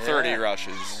rushes, tried, 30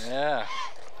 rushes. Yeah.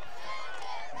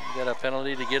 Got a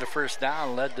penalty to get a first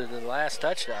down, led to the last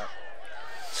touchdown.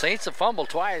 Saints have fumbled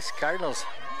twice. Cardinals.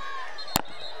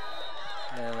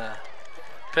 And a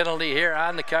penalty here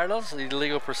on the Cardinals, the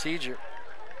illegal procedure.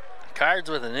 Cards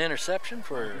with an interception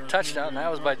for a touchdown, and that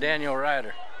was by Daniel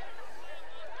Ryder.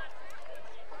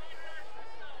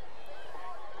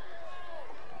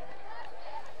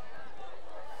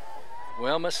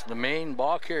 Wilmus, the main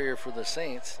ball carrier for the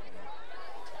Saints.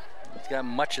 He's got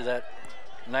much of that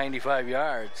 95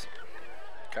 yards.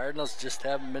 Cardinals just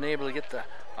haven't been able to get the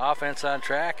offense on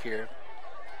track here.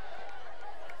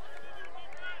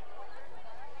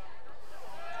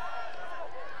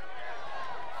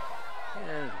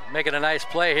 And making a nice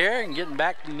play here and getting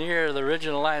back near the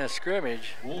original line of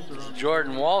scrimmage.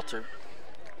 Jordan Walter.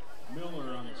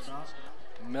 Miller on the stop.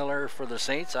 Miller for the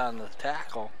Saints on the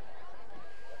tackle.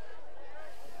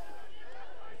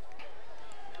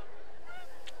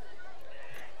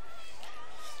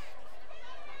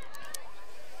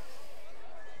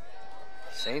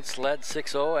 Saints led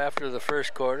 6-0 after the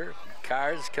first quarter.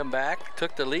 Cards come back,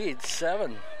 took the lead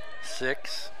 7-6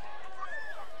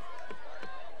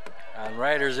 on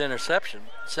Ryder's interception.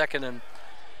 2nd and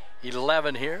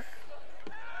 11 here.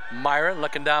 Myron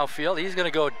looking downfield. He's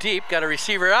going to go deep. Got a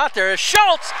receiver out there.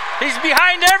 Schultz. He's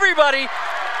behind everybody.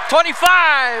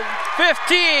 25,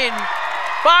 15,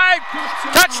 5.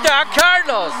 Touchdown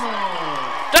Cardinals.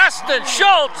 Dustin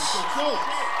Schultz.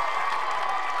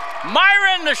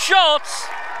 Myron to Schultz.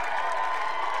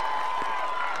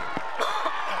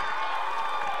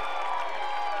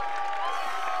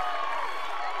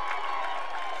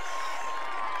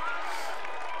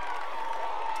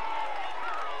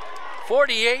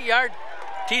 .48-yard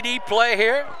TD play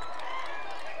here.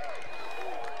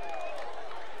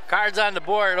 Cards on the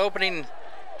board opening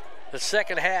the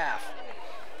second half.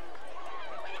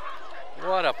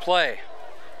 What a play.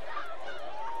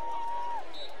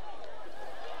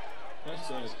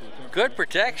 Good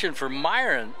protection for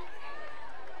Myron.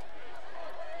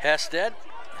 Hested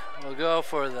will go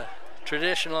for the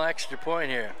traditional extra point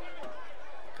here.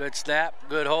 Good snap,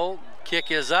 good hold.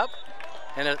 Kick is up,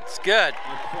 and it's good.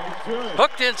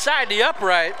 Hooked inside the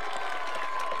upright.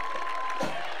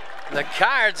 The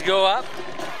Cards go up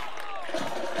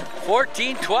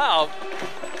 14-12.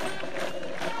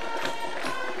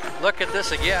 Look at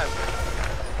this again.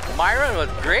 Myron with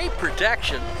great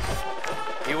protection.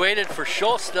 He waited for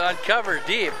Schultz to uncover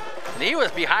deep, and he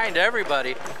was behind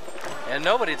everybody, and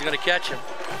nobody's going to catch him.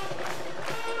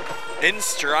 In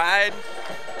stride,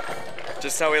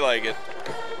 just how we like it.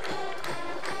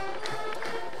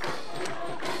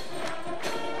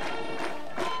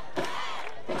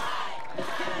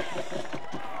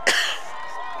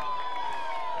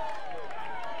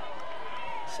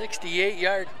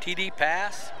 .68-yard TD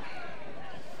pass.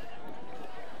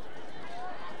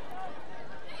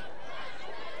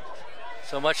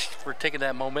 So much for taking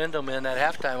that momentum in at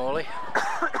halftime, Ole.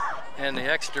 And the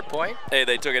extra point. Hey,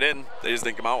 they took it in. They just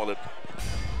didn't come out with it.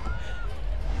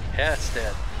 Hested.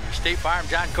 Your State Farm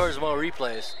John Corsmo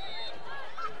replays.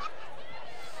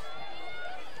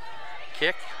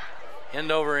 Kick,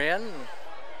 end over end.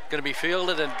 Going to be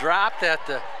fielded and dropped at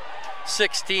the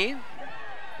 16.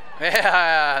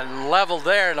 Yeah, leveled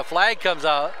there, and the flag comes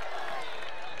out.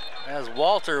 As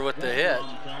Walter with the hit.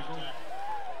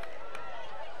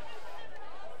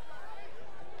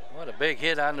 What a big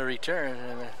hit on the return.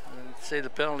 And I'd say the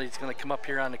penalty is going to come up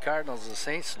here on the Cardinals, the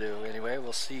Saints do. Anyway,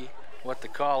 we'll see what the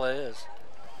call is.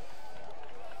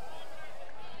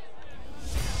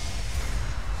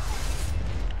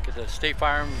 Get the State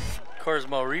Farm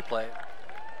Corsmo replay.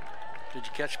 Did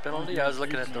you catch penalty? I was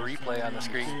looking at the replay on the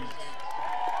screen.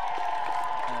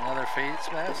 Another face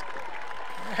mask.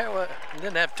 Yeah, well,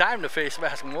 didn't have time to face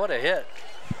mask him. What a hit.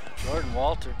 Jordan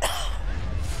Walter.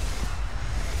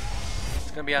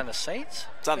 It's going to be on the Saints?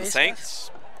 It's on the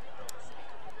Saints.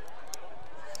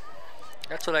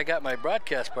 That's what I got my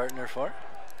broadcast partner for.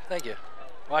 Thank you.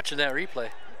 Watching that replay.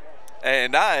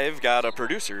 And I've got a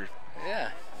producer.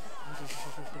 Yeah.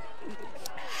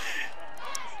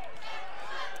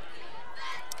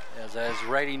 As I was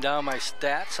writing down my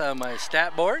stats on my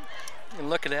stat board and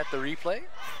looking at the replay.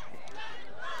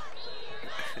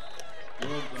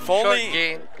 Short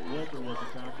game.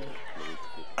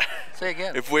 Say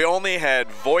again. If we only had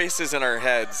voices in our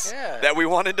heads that we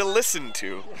wanted to listen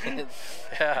to.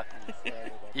 Yeah.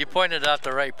 You pointed out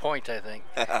the right point, I think.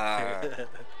 I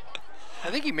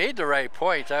think he made the right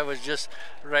point. I was just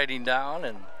writing down,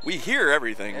 and we hear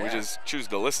everything. We just choose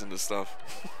to listen to stuff.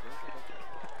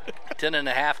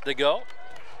 10.5 to go.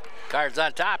 Cards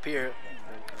on top here.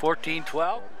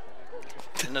 14-12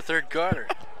 in the third quarter.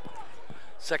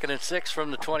 2nd and 6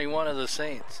 from the 21 of the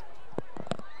Saints.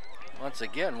 Once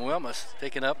again, Wilmus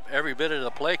taking up every bit of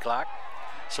the play clock.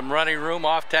 Some running room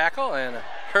off tackle and a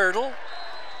hurdle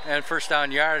and first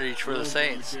down yardage for the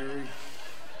Saints.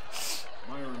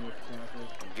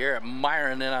 Garrett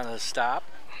Myron in on the stop.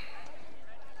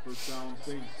 First down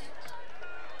Saints.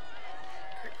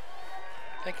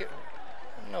 I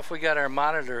don't know if we got our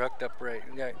monitor hooked up right.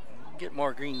 We got to get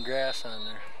more green grass on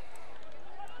there.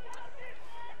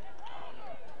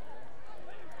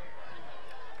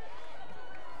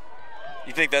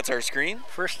 You think that's our screen?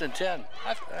 1st and 10.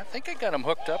 I think I got them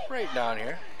hooked up right down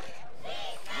here.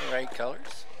 The right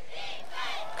colors.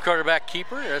 Quarterback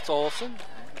keeper, that's Olsen.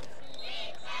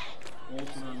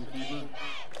 Olsen on the keeper.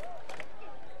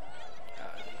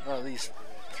 Well, these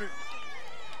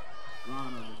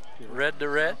red to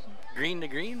red, green to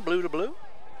green, blue to blue.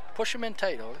 Push them in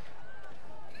tight, Ole.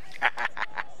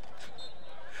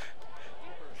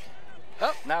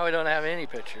 Oh, now we don't have any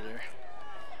picture there.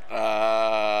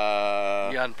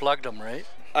 You unplugged them, right?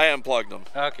 I unplugged them.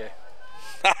 Okay.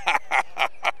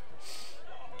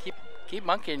 keep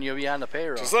monkeying, you'll be on the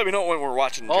payroll. Just let me know when we're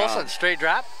watching John. Olsen, straight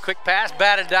drop, quick pass,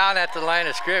 batted down at the line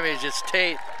of scrimmage. It's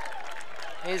Tate.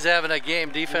 He's having a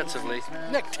game defensively.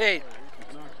 Nick Tate.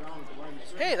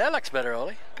 Hey, that looks better,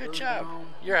 Ole. Good job.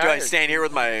 You're Do hired. I stand here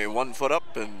with my 1 foot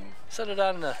up and set it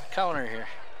on the counter here?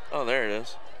 Oh, there it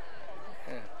is.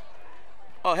 Yeah.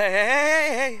 Oh,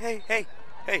 hey.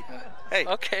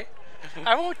 Okay.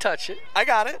 I won't touch it. I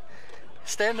got it.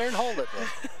 Stand there and hold it.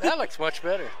 That looks much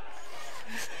better.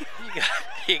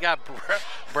 You got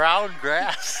brown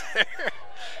grass.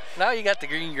 Now you got the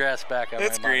green grass back on.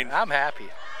 It's green. I'm happy.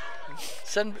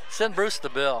 Send Bruce the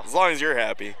bill. As long as you're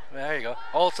happy. There you go.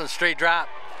 Olsen, straight drop.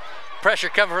 Pressure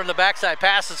coming from the backside.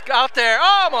 Passes out there.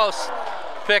 Almost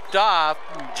picked off.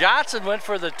 Johnson went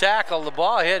for the tackle. The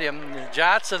ball hit him.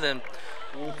 Johnson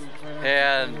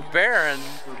and Barron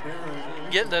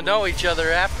getting to know each other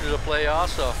after the play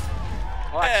also.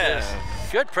 Watch this.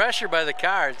 Good pressure by the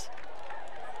Cards.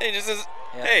 He just says,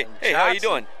 Yeah, hey, and hey, how you Johnson.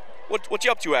 doing? What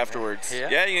you up to afterwards?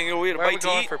 Yeah. You gonna go eat a Where are we bite to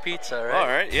going eat? for pizza, right? All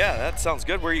right, yeah, that sounds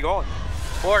good. Where are you going?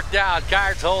 4th down,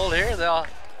 Cards hold here. The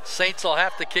Saints will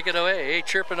have to kick it away. Hey,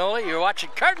 Chirpinoli, you're watching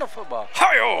Cardinal football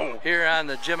Hi-yo! here on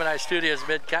the Gemini Studios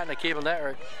Mid-Continent Cable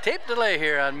Network. Tape delay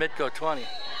here on Midco 20.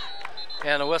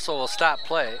 And the whistle will stop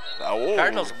play. Oh,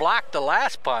 Cardinals blocked the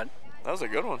last punt. that was a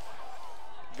good one.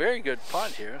 Very good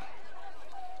punt here.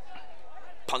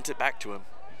 Punt it back to him.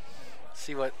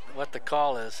 See what the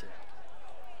call is.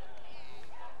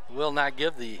 Will not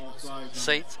give the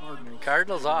Saints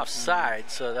Cardinals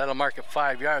offside, so that'll mark it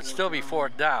 5 yards. Still be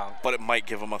 4th down. But it might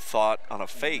give him a thought on a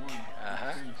fake.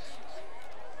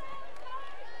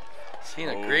 Seen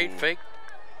a great fake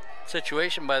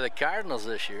situation by the Cardinals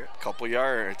this year. Couple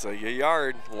yards, a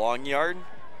yard, long yard.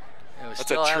 And we That's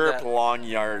still a have chirp that- long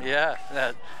yard. Yeah,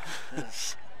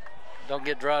 don't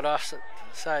get drawn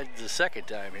offside the second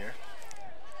time here.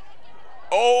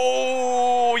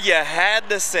 Oh, you had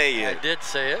to say I it. did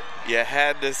say it. You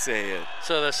had to say it.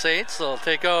 So the Saints will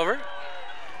take over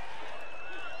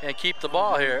and keep the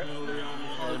ball here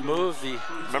and move the.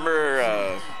 Remember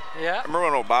Yeah.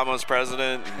 when Obama was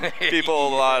president? And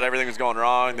people thought everything was going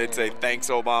wrong. They'd say, thanks,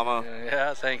 Obama.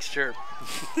 Yeah, thanks, Chirp.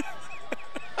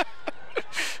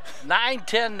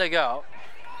 9:10 to go.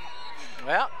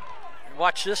 Well,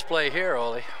 watch this play here,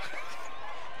 Ole.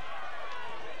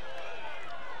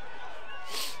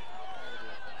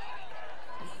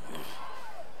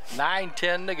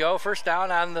 9:10 to go. First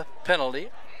down on the penalty.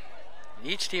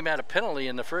 Each team had a penalty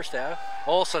in the first half.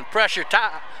 Olsen pressure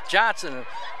Johnson.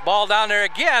 Ball down there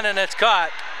again, and it's caught.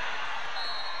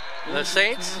 The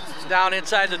Saints down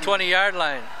inside the 20-yard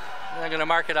line. They're going to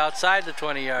mark it outside the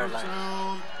 20-yard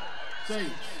line.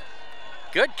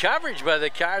 Good coverage by the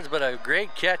Cards, but a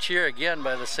great catch here again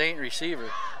by the Saint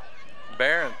receiver,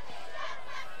 Barron.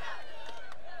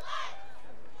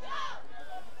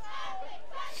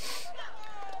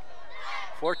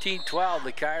 (14-12),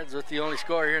 the Cards with the only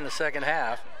score here in the second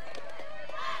half.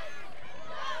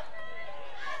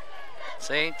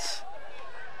 Saints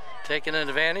taking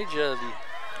advantage of the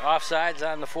offsides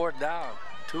on the 4th down.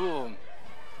 2 of them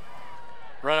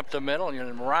run up the middle,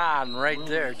 and Ron right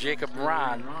there, Jacob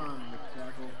Ron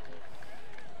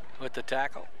with the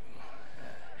tackle.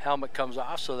 Helmet comes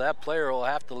off, so that player will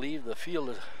have to leave the field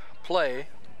of play.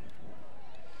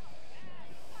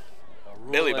 A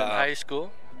rule Billy in Bob. high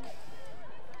school.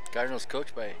 Cardinals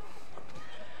coached by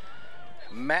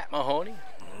Matt Mahoney,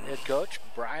 head coach.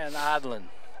 Brian Odlin,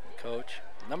 coach.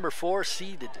 Number 4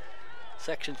 seeded,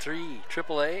 Section 3,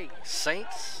 AAA,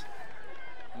 Saints.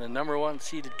 And the number 1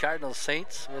 seeded Cardinals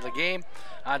Saints with a game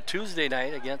on Tuesday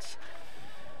night against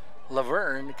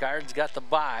Laverne. The Cards got the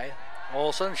bye.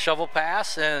 Olsen, shovel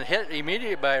pass, and hit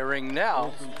immediately by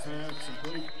Ringnell.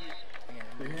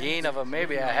 Gain of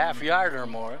maybe a half yard or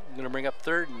more. Going to bring up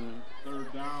 3rd and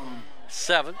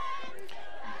 7.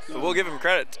 But we'll give him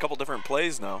credit. It's a couple different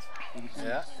plays now.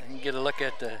 Yeah, you can get a look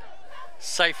at the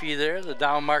Seify there, the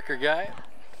down marker guy.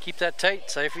 Keep that tight,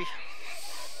 Seify.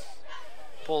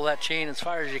 Pull that chain as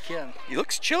far as you can. He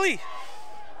looks chilly.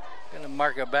 Gonna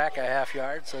mark it back a half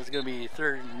yard, so it's gonna be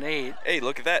 3rd and 8. Hey,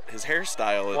 look at that. His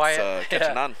hairstyle, it's Wyatt,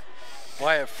 catching yeah. on.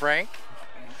 Wyatt Frank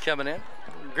coming in.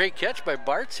 Great catch by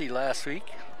Bartsey last week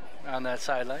on that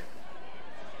sideline.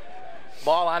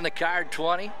 Ball on the Card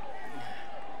 20.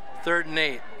 3rd and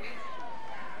 8.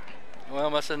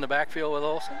 Wilmus in the backfield with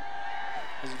Olsen.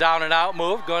 His down and out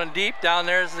move, going deep. Down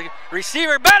there is the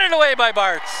receiver, batted away by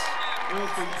Bartz.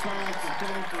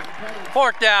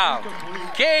 4th down.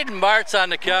 Caden Bartz on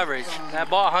the coverage. That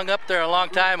ball hung up there a long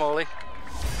time, Ole.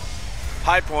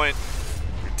 High point.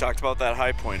 We talked about that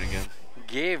high point again.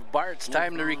 Gave Bartz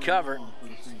time to recover.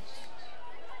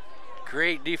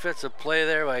 Great defensive play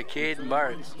there by Caden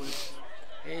Bartz.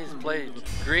 He's played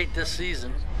great this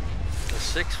season. The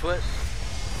 6-foot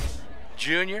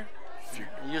junior.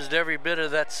 Used every bit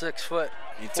of that 6 foot.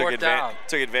 He Fourth down.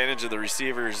 took advantage of the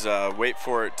receivers' wait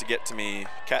for it to get to me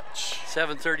catch.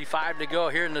 7:35 to go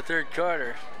here in the 3rd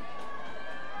quarter.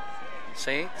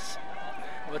 Saints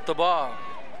with the ball.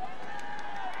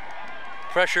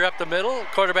 Pressure up the middle.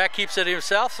 Quarterback keeps it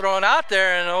himself, throwing out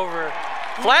there and over.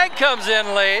 Flag comes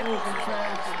in late.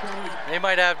 They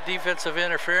might have defensive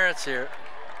interference here.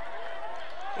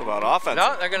 What about offense?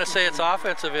 No, they're going to say it's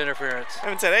offensive interference. I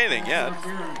haven't said anything yet.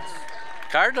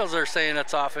 Cardinals are saying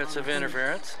it's offensive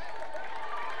interference.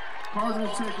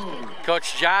 Cardinals take over.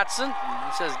 Coach Johnson,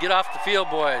 he says, get off the field,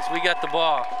 boys. We got the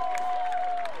ball.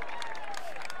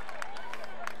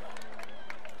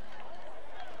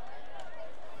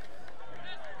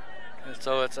 And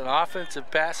so it's an offensive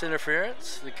pass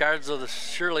interference. The Cards will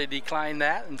surely decline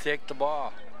that and take the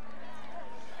ball.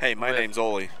 Hey, my name's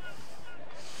Ole.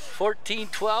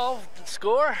 14-12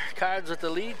 score. Cards with the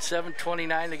lead,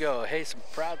 7:29 to go. Hey, some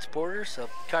proud supporters of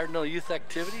Cardinal youth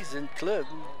activities include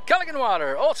Culligan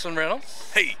Water, Olson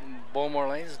Reynolds, Hey, Bowmore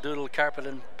Lanes, Doodle Carpet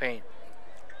and Paint.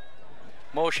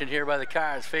 Motion here by the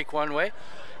Cards. Fake one way,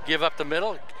 give up the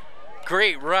middle.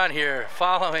 Great run here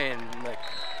following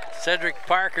Cedric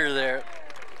Parker there.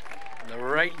 The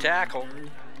right tackle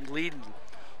leading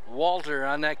Walter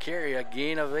on that carry, a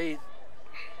gain of 8.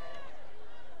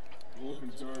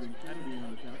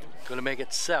 Going to make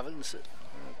it 7.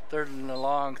 Third and a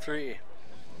long 3.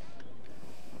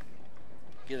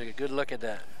 Get a good look at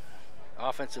that.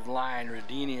 Offensive line,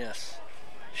 Redenius,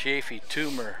 Chafee,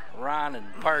 Toomer, Ron, and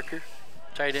Parker.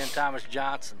 Tight end Thomas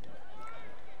Johnson.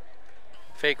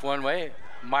 Fake one way.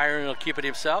 Myron will keep it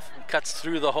himself. Cuts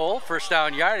through the hole. First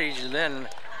down yardage and then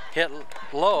hit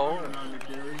low.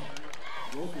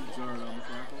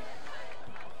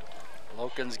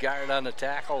 Loken's guard on the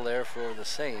tackle there for the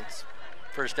Saints.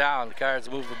 First down, the Cards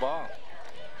move the ball.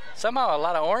 Somehow a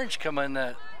lot of orange come in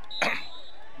that.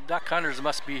 Duck hunters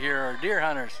must be here, or deer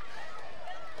hunters.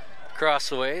 Across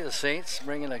the way, the Saints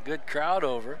bringing a good crowd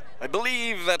over. I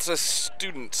believe that's a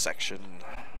student section.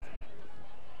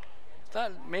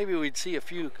 Thought maybe we'd see a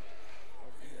few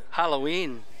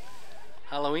Halloween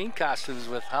costumes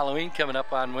with Halloween coming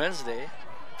up on Wednesday.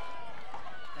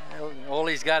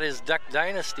 Ole's got his Duck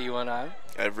Dynasty one on.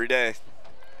 Every day.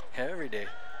 Every day.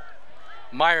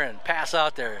 Myron, pass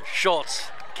out there. Schultz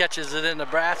catches it in the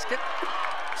basket.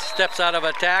 Steps out of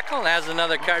a tackle and has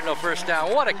another Cardinal first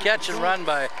down. What a catch and run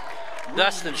by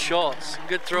Dustin Schultz.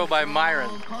 Good throw by Myron.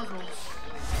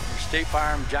 State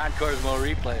Farm, John Corsmo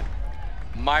replay.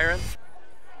 Myron,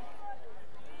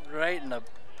 right in the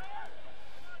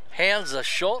hands of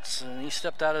Schultz, and he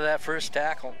stepped out of that first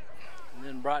tackle and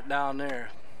then brought down there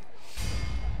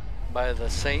by the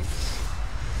Saints.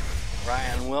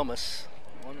 Ryan Wilmus,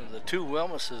 one of the 2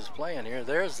 Wilmuses playing here.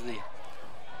 There's the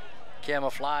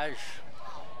camouflage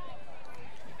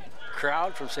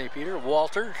crowd from St. Peter.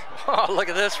 Walter, oh, look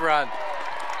at this run.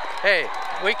 Hey,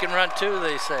 we can run too,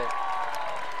 they say.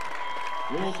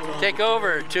 Take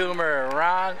over, Toomer,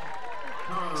 Ron,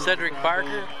 Cedric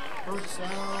Parker,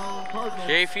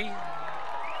 Chafee.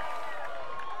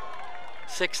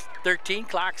 6:13,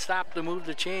 clock stop to move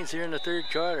the chains here in the third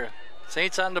quarter.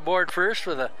 Saints on the board first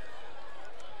with a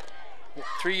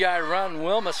 3-yard run,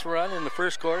 Wilmus run in the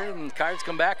first quarter, and the Cards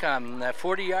come back on that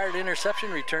 40-yard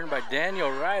interception returned by Daniel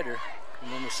Ryder.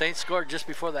 And then the Saints scored just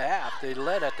before the half. They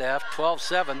led at the half,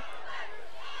 12-7.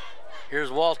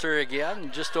 Here's Walter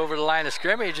again, just over the line of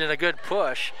scrimmage, and a good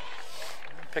push.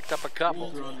 Picked up a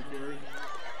couple.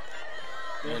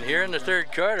 And here in the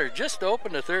third quarter, just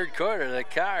opened the third quarter, the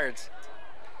Cards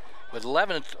with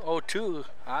 11:02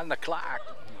 on the clock.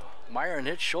 Myron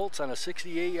hit Schultz on a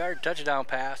 68-yard touchdown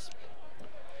pass.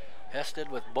 Hested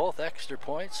with both extra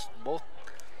points. Both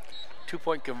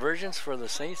 2-point conversions for the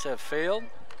Saints have failed.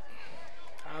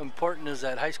 How important is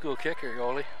that high school kicker,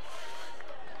 Ole?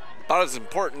 About as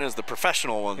important as the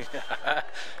professional one.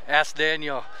 Ask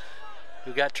Daniel,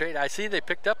 who got traded. I see they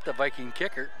picked up the Viking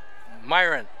kicker.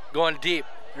 Myron going deep.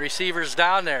 Receiver's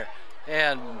down there.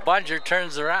 And Buncher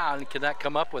turns around and cannot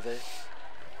come up with it.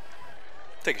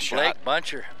 Take a shot. Blake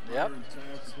Buncher, yep.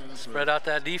 Spread out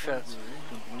that defense.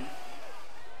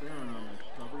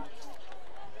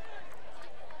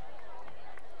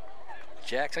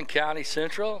 Jackson County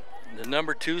Central, the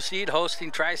number 2 seed, hosting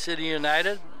Tri-City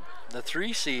United, the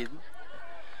 3 seed.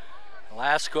 The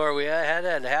last score we had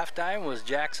at halftime was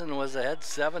Jackson was ahead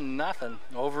 7-0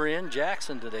 over in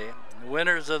Jackson today. The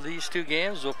winners of these 2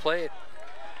 games will play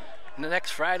the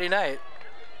next Friday night,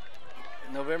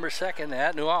 November 2nd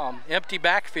at New Ulm. Empty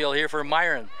backfield here for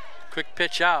Myron. Quick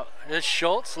pitch out. This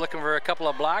Schultz looking for a couple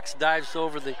of blocks, dives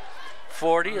over the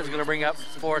 40, is going to bring up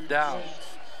 4th down.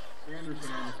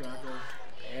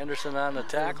 Anderson on the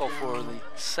tackle for the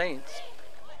Saints.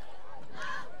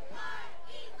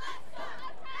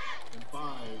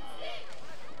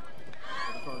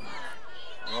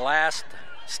 In the last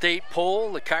state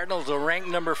poll, the Cardinals are ranked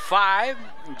number 5,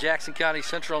 Jackson County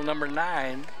Central number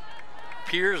 9.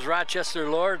 Piers, Rochester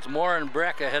Lords, Moore, and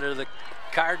Breck ahead of the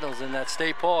Cardinals in that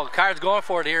state poll. Cards going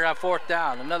for it here on 4th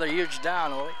down. Another huge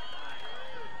down, Ole.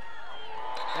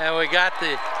 And we got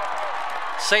the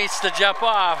Saints to jump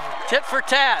off. Tit for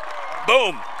tat.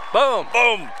 Boom. Boom.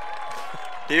 Boom.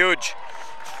 Huge.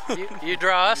 You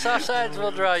draw us offsides,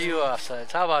 we'll draw you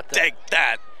offsides. How about that? Take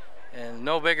that. And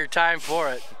no bigger time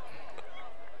for it.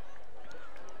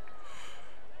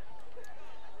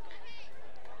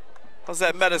 How's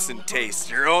that medicine taste?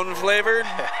 Your own flavored?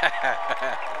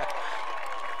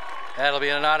 That'll be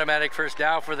an automatic first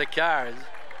down for the Cards.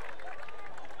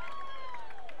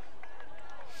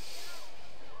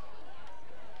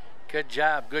 Good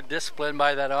job. Good discipline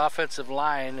by that offensive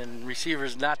line and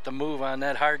receivers not to move on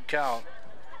that hard count.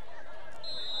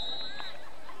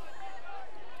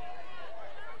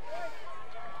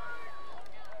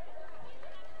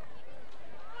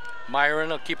 Myron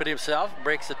will keep it himself,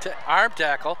 breaks the arm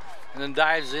tackle, and then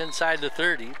dives inside the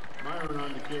 30. Myron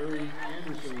on the carry,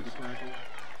 Anderson with the tackle.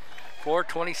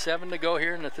 4:27 to go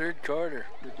here in the third quarter.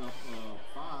 Pick up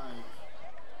 5.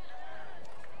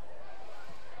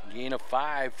 Gain of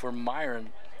 5 for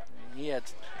Myron. He had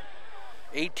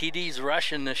 8 TDs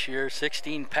rushing this year,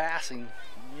 16 passing.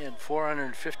 He had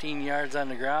 415 yards on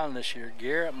the ground this year.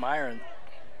 Garrett Myron,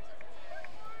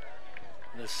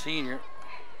 the senior.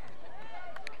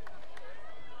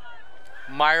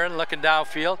 Myron looking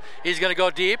downfield. He's going to go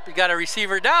deep. He got a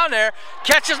receiver down there.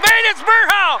 Catches made. It's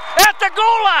Burhow at the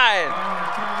goal line.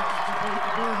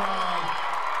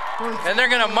 And they're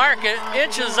going to mark it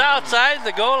inches outside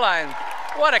the goal line.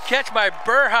 What a catch by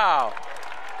Burhow.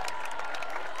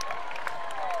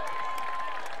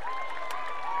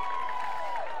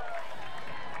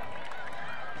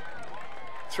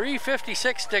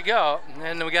 .356 to go,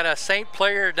 and we got a St.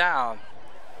 player down.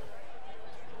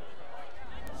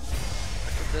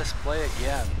 This play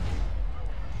again.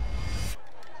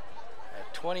 A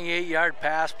 28-yard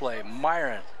pass play.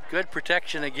 Myron, good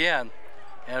protection again.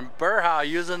 And Burhow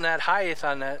using that height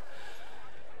on that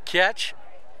catch.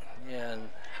 And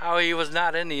how he was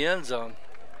not in the end zone.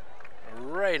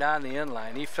 Right on the end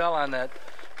line. He fell on that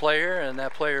player, and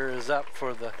that player is up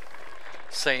for the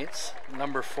Saints.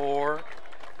 Number 4,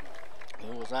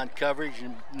 who was on coverage,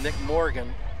 and Nick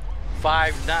Morgan,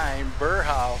 5'9",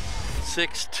 Burhow,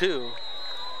 6'2".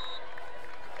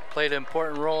 Played an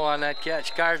important role on that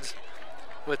catch. Cards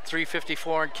with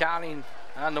 3:54 and counting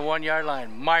on the 1 yard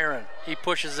line. Myron, he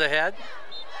pushes ahead.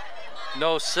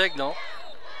 No signal.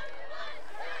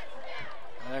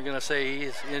 And they're going to say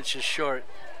he's inches short.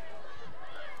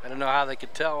 I don't know how they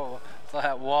could tell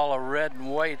that wall of red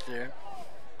and white there.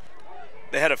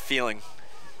 They had a feeling.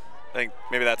 I think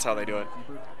maybe that's how they do it.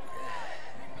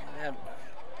 That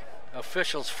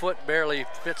official's foot barely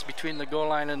fits between the goal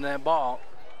line and that ball.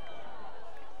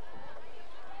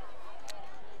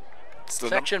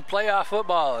 Section playoff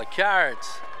football, the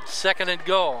Cards, 2nd and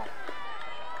goal.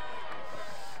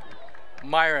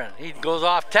 Myron, he goes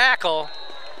off tackle.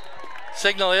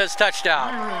 Signal is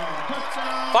touchdown.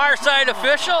 Far side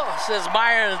official says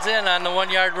Myron's in on the 1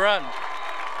 yard run.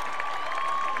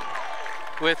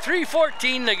 With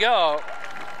 3:14 to go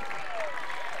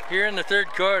here in the third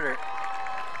quarter.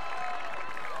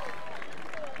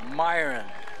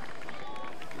 Myron,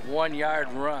 1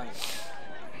 yard run.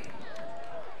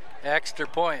 Extra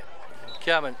point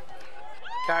coming.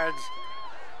 Cards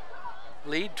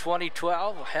lead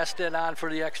 20-12. Heston on for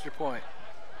the extra point.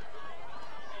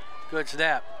 Good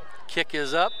snap. Kick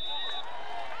is up.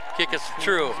 Kick is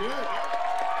true.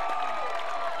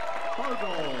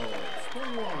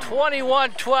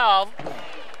 21-12.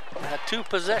 A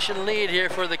 2-possession lead here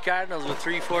for the Cardinals with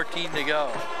 3:14 to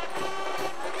go.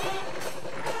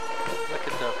 Look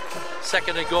at the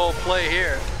 2nd and goal play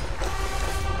here.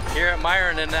 Garrett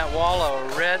Myron in that wall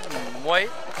of red and white.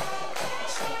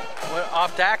 Went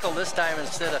off tackle this time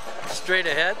instead of straight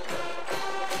ahead.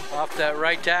 Off that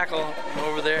right tackle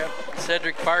over there,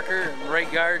 Cedric Parker, and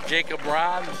right guard Jacob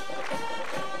Ron.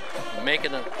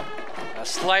 Making a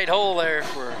slight hole there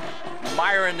for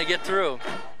Myron to get through.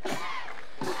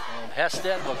 And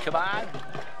Hested will come on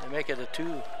and make it a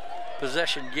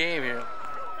 2-possession game here.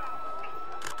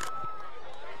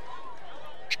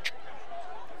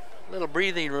 Little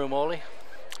breathing room, Ole.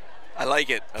 I like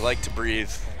it. I like to breathe.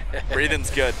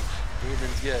 Breathing's good.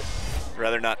 Breathing's good.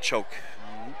 Rather not choke.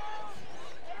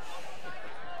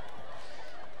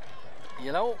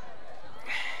 You know,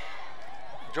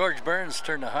 George Burns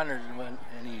turned 100 and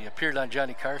he appeared on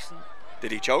Johnny Carson.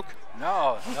 Did he choke?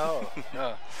 No.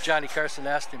 Johnny Carson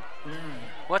asked him,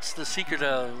 "What's the secret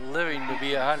of living to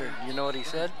be 100?" You know what he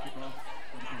said?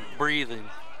 Breathing.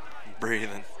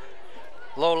 Breathing.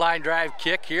 Low line drive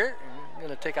kick here. Going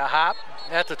to take a hop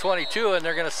at the 22, and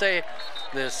they're going to say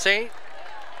the Saint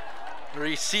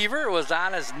receiver was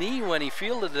on his knee when he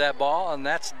fielded that ball, and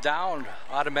that's down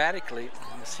automatically.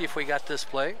 Let's see if we got this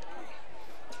play.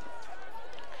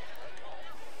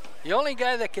 The only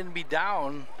guy that can be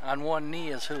down on one knee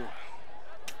is who?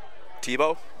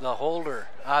 Tebow? The holder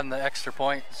on the extra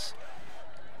points.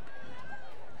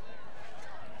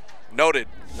 Noted.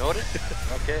 Noted?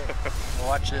 Okay,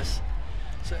 watch this.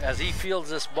 So as he fields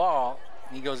this ball,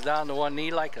 he goes down to one knee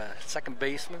like a second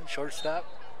baseman, shortstop.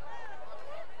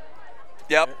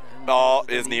 Yep. Oh,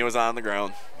 his knee was on the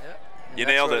ground. Yep. You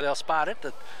nailed it. They'll spot it.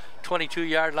 The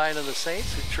 22-yard line of the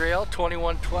Saints, who trail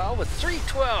 21-12 with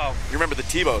 3:12. You remember the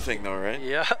Tebow thing, though, right?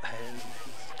 Yeah,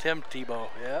 Tim Tebow,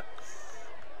 yeah.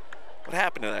 What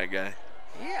happened to that guy?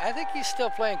 Yeah, I think he's still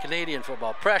playing Canadian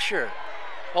football. Pressure.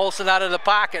 Olsen out of the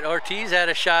pocket. Ortiz had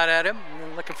a shot at him,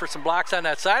 looking for some blocks on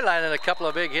that sideline and a couple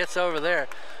of big hits over there.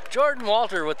 Jordan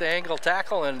Walter with the ankle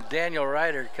tackle, and Daniel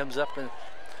Ryder comes up and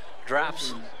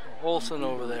drops Olsen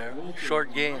over there.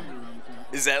 Short gain.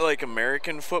 Is that like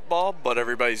American football, but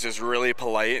everybody's just really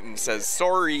polite and says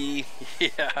sorry?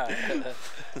 Yeah.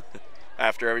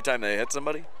 After every time they hit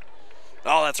somebody?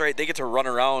 Oh, that's right. They get to run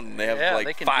around and they have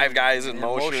like 5 guys in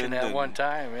motion at one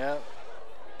time, yeah.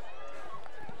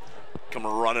 Come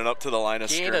running up to the line of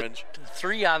scrimmage.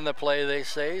 3 on the play, they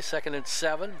say. 2nd and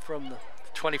 7 from the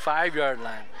 25-yard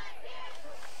line.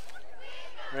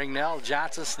 Ringnell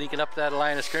Johnson sneaking up that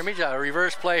line of scrimmage. A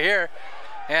reverse play here.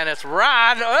 And it's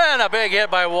Ron, and a big hit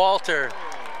by Walter.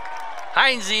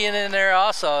 Heinze in there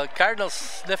also. Cardinals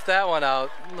sniffed that one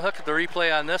out. Look at the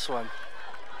replay on this one.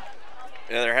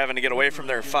 Yeah, they're having to get away from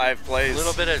their 5 plays. A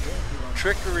little bit of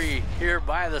trickery here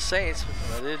by the Saints,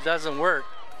 but it doesn't work.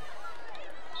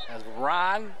 As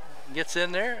Ron gets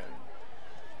in there,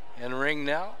 and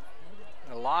Ringnell.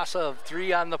 A loss of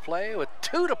 3 on the play with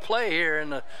 2 to play here in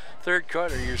the 3rd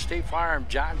quarter. Your State Farm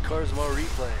John Corsmo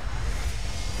replay.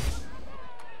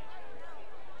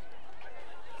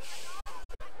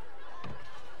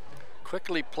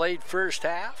 Quickly played first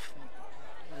half.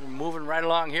 And moving right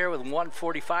along here with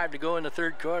 1:45 to go in the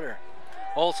 3rd quarter.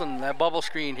 Olsen, that bubble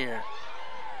screen here.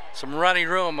 Some running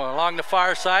room along the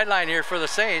far sideline here for the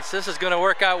Saints. This is going to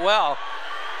work out well.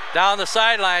 Down the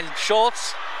sideline,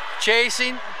 Schultz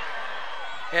chasing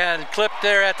and clipped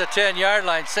there at the 10-yard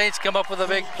line. Saints come up with a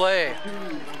big play.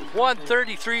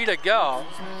 1:33 to go.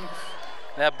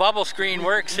 That bubble screen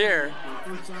works here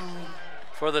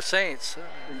for the Saints.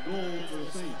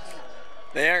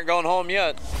 They aren't going home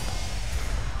yet.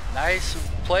 Nice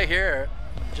play here.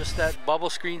 Just that bubble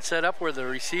screen set up where the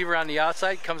receiver on the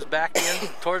outside comes back in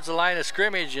towards the line of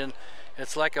scrimmage, and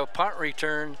it's like a punt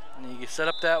return. And you set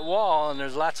up that wall, and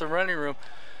there's lots of running room.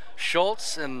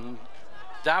 Schultz and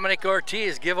Dominic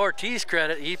Ortiz, give Ortiz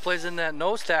credit. He plays in that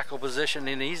nose tackle position,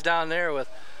 and he's down there with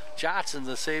Johnson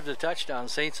to save the touchdown.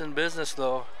 Saints in business,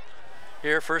 though.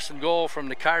 Here, 1st and goal from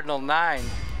the Cardinal 9.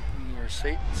 Your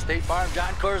State Farm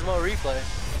John Corsmo replay.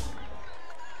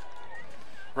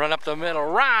 Run up the middle.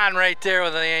 Ron right there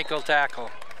with the ankle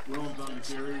tackle.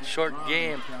 Short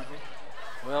game.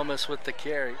 Wilmus with the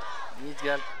carry. He's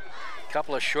got a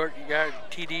couple of short yard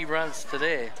TD runs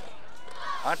today.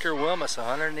 Hunter Wilmus,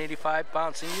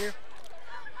 185-pound senior.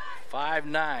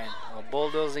 5'9", a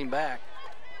bulldozing back.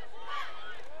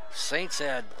 Saints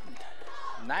had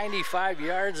 95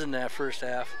 yards in that first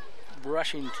half,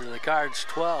 rushing to the Cards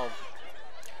 12.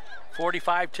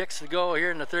 45 ticks to go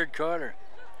here in the 3rd quarter.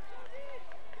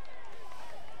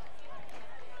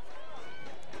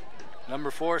 Number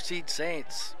 4 seed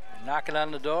Saints knocking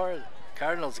on the door.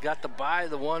 Cardinals got the bye,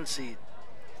 the 1 seed.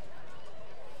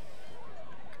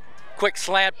 Quick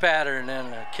slant pattern,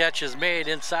 and a catch is made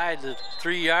inside the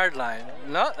 3-yard line.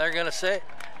 No, they're going to say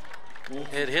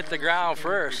it hit the ground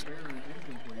first.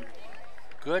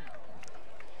 Good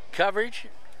coverage.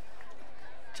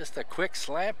 Just a quick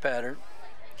slant pattern.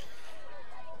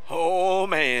 Oh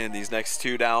man, these next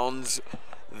 2 downs,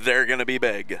 they're going to be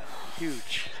big.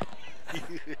 Huge.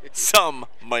 Some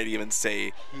might even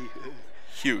say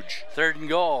huge. 3rd and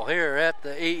goal here at the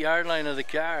 8-yard line of the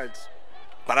Cards.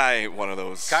 But I ain't one of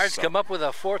those. Cards come up with a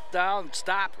 4th down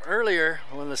stop earlier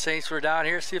when the Saints were down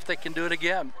here. See if they can do it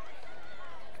again.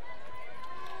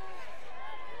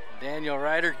 Daniel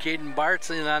Ryder, Caden Bart's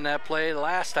in on that play the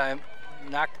last time.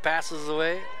 Knocked the passes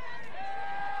away.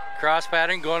 Cross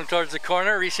pattern going towards the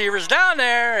corner. Receivers down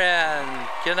there and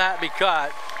cannot be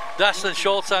caught. Dustin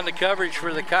Schultz on the coverage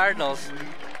for the Cardinals.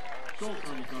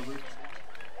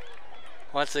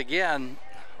 Once again,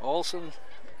 Olsen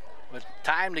with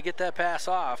time to get that pass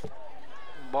off.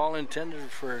 Ball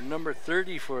intended for number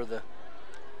 30 for the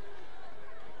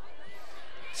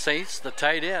Saints, the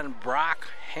tight end, Brock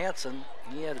Hansen.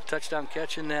 He had a touchdown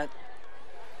catch in that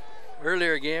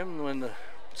earlier game when the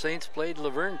Saints played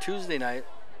Laverne Tuesday night.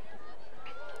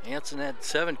 Hansen had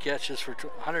 7 catches for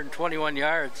 121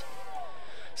 yards.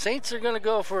 Saints are going to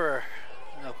go for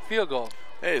a field goal.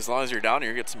 Hey, as long as you're down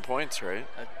here, you get some points, right?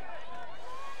 A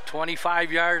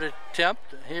 25-yard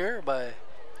attempt here by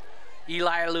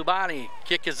Eli Lubani.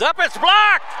 Kick is up, it's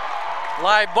blocked!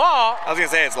 Live ball. I was going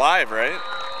to say it's live, right?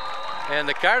 And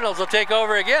the Cardinals will take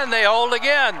over again. They hold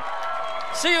again.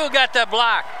 See who got that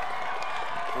block.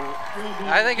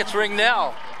 I think it's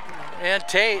Ringnell and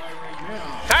Tate.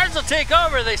 Cards will take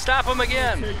over. They stop them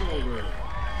again.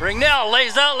 Ringnell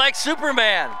lays out like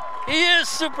Superman. He is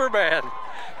Superman.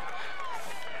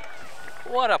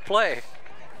 What a play.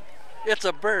 It's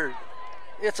a bird.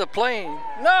 It's a plane.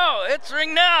 No, it's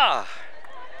Ringnell.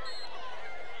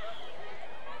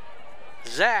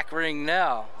 Zach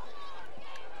Ringnell.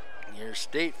 Your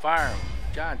State Farm.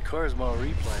 John Corsmo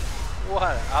replay.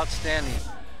 What an outstanding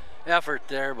effort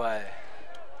there by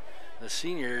the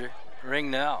senior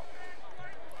Ringnell.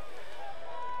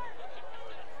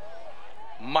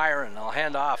 Myron, I'll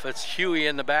hand off. It's Huey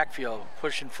in the backfield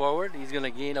pushing forward. He's going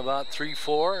to gain about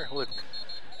 3-4 with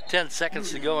 10 seconds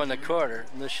to go in the quarter.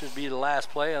 And this should be the last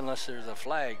play unless there's a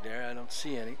flag there. I don't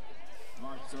see any.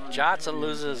 Johnson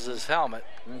loses his helmet.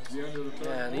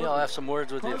 And he'll have some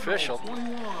words with the official.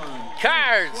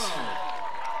 Cards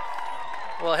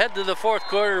will head to the fourth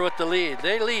quarter with the lead.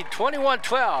 They lead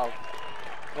 21-12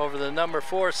 over the number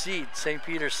 4 seed, St.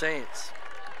 Peter Saints.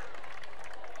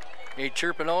 A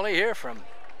chirping only here from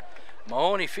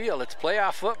Mahoney Field. It's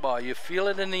playoff football. You feel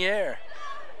it in the air.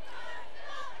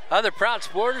 Other proud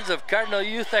supporters of Cardinal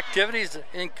youth activities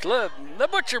include the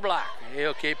Butcher Block,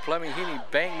 AOK Plumbing, Heating,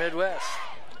 Bank Midwest,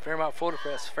 Fairmont Photo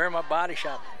Press, Fairmont Body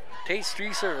Shop, Taste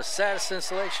Tree Service, Satis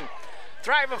Installation,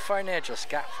 Thrive Financial,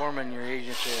 Scott Foreman, your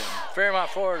agent there, Fairmont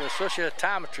Ford, Associate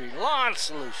Optometry, Lawn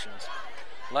Solutions,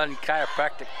 London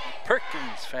Chiropractic,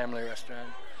 Perkins Family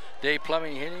Restaurant, Day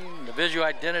Plumbing, Heating, the Visual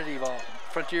Identity Vault,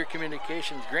 Frontier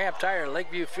Communications, Graham Tire,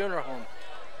 Lakeview Funeral Home,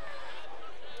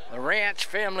 the Ranch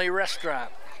Family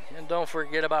Restaurant, and don't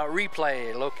forget about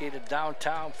Replay, located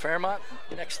downtown Fairmont,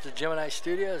 next to Gemini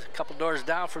Studios, a couple doors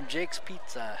down from Jake's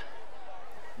Pizza.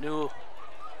 New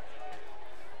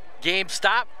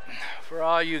GameStop for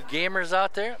all you gamers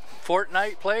out there.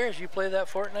 Fortnite players, you play that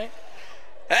Fortnite?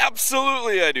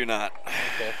 Absolutely, I do not.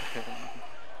 Okay.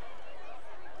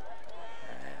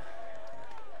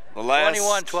 The last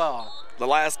 21-12. The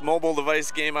last mobile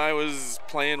device game I was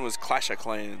playing was Clash of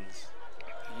Clans.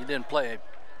 You didn't play it.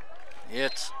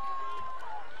 It's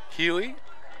Huey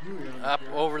up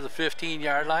over the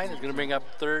 15-yard line. He's going to bring up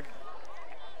third.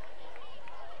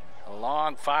 A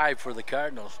long 5 for the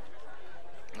Cardinals.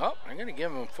 Oh, I'm going to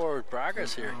give him forward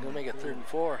progress here. Going to make it 3rd and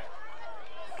 4.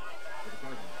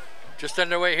 Just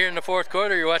underway here in the fourth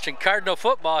quarter. You're watching Cardinal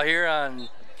football here on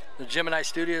the Gemini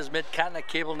Studios Mid-Continent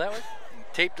Cable Network.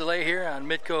 Tape delay here on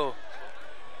Midco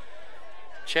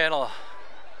Channel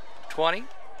 20.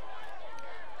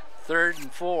 3rd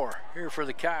and 4 here for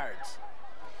the Cards.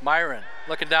 Myron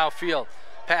looking downfield.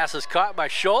 Pass is caught by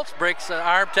Schultz, breaks an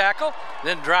arm tackle,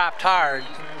 then dropped hard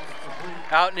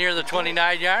out near the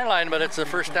 29-yard line, but it's a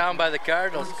first down by the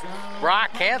Cardinals.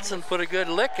 Brock Hansen put a good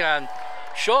lick on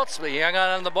Schultz, but he hung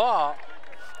on the ball.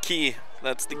 Key.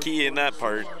 That's the key in that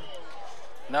part.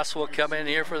 Nuss will come in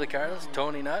here for the Cardinals.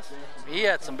 Tony Nuss. He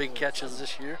had some big catches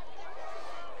this year.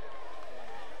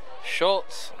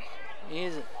 Schultz.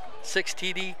 He's 6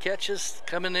 TD catches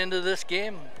coming into this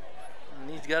game. And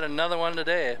he's got another one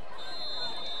today.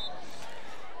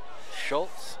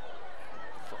 Schultz.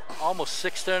 Almost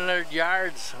 600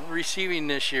 yards receiving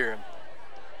this year.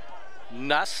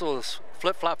 Nuss will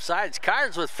flip-flop sides.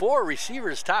 Cards with 4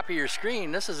 receivers top of your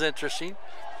screen. This is interesting.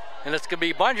 And it's going to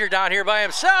be Bunger down here by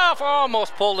himself.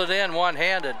 Almost pulled it in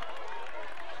one-handed.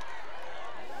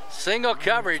 Single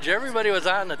coverage. Everybody was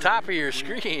on the top of your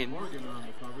screen.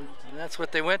 And that's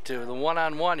what they went to. The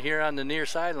one-on-one here on the near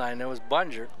sideline. There was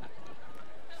Bunger.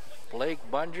 Blake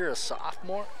Bunger, a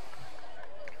sophomore.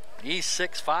 He's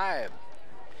 6'5".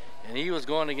 And he was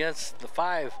going against the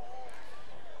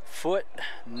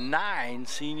 5'9"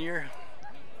 senior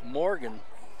Morgan.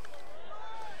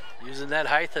 Using that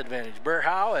height advantage.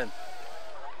 Burhow and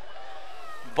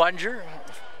Bunger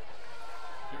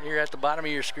here at the bottom of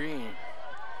your screen.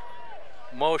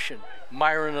 Motion.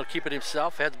 Myron will keep it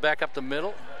himself. Heads back up the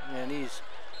middle. And he's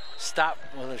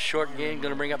stopped with a short gain.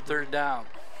 Going to bring up 3rd down.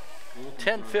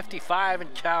 10:55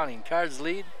 and counting. Cards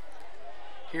lead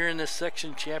here in this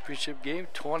section championship game.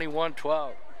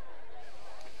 21-12.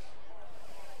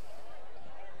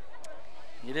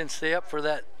 You didn't stay up for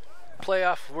that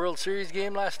playoff World Series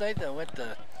game last night that went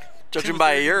to Judging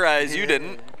by your eyes, you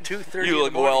didn't. 2:30. You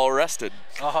look well rested.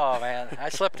 Oh man, I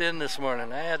slept in this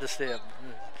morning. I had to stay up.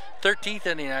 13th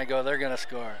inning, I go, they're gonna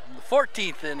score. The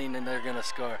 14th inning, and they're gonna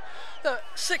score. The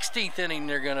 16th inning,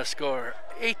 they're gonna score.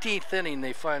 18th inning,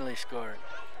 they finally scored.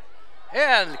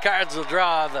 And the Cards will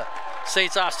draw the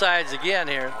Saints offsides again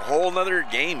here. A whole nother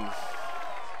game.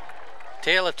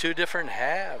 Tale of 2 different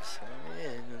halves.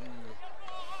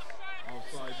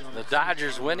 The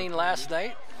Dodgers winning last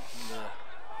night. The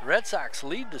Red Sox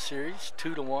lead the series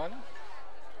 2-1.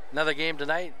 Another game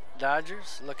tonight.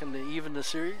 Dodgers looking to even the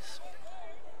series.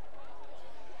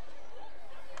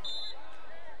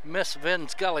 Miss Vin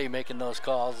Scully making those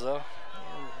calls, though.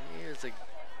 He is a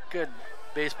good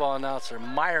baseball announcer.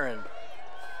 Myron.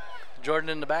 Jordan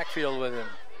in the backfield with him.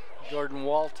 Jordan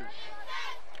Walter.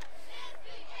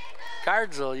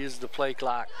 Cards will use the play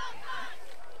clock.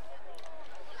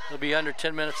 It'll be under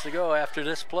 10 minutes to go after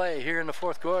this play here in the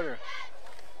fourth quarter.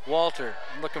 Walter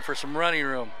looking for some running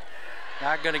room.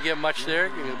 Not going to get much there.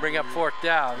 You're going to bring up fourth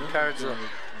down. Cards will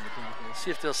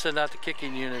see if they'll send out the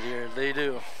kicking unit here. They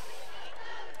do.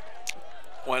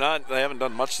 Why not? They haven't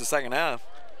done much the second half.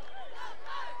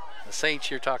 The Saints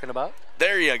you're talking about?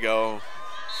 There you go.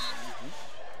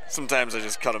 Sometimes I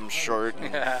just cut them short.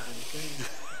 Yeah.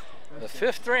 The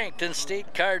 5th ranked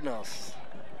in-state Cardinals.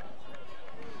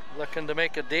 Looking to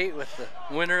make a date with the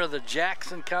winner of the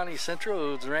Jackson County Central,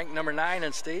 who's ranked number 9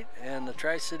 in state, and the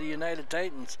Tri-City United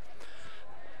Titans.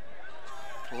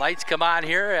 Lights come on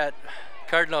here at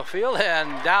Cardinal Field,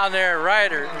 and down there,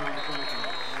 Ryder.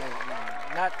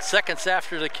 Not seconds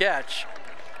after the catch.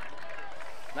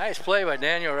 Nice play by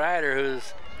Daniel Ryder,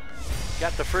 who's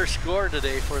got the first score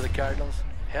today for the Cardinals.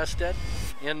 Hested,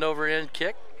 end over end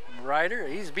kick. Ryder,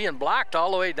 he's being blocked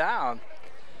all the way down.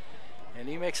 And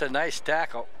he makes a nice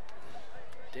tackle.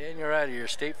 Daniel Ryder, your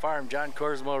State Farm John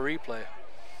Corsmo replay.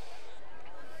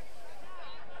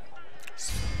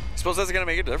 Suppose that's going to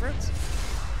make a difference?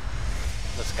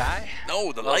 The sky?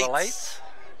 No, the Oh, lights. the lights?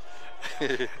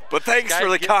 But thanks for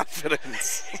the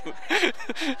confidence.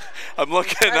 I'm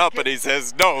looking up and he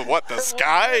says, no, what, the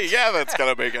sky? Yeah, that's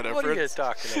going to make a difference. What are you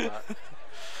talking about?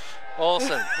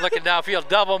 Olsen looking downfield,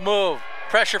 double move.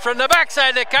 Pressure from the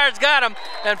backside, the Cards got him,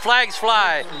 and flags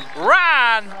fly.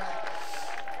 Ron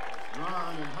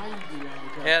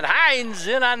and Hines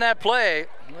in on that play.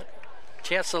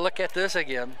 Chance to look at this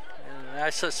again. And I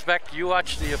suspect you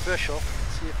watch the official.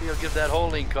 See if he'll give that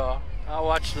holding call. I'll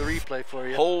watch the replay for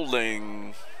you.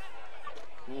 Holding.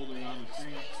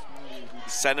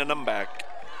 Sending them back.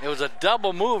 It was a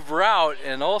double move route,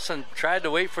 and Olsen tried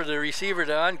to wait for the receiver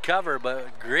to uncover,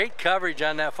 but great coverage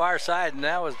on that far side, and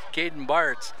that was Caden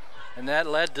Bartz, and that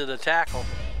led to the tackle.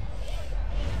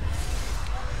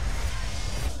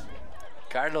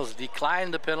 Cardinals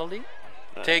decline the penalty,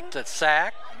 take the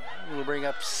sack. We'll bring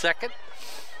up second.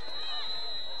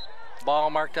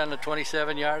 Ball marked on the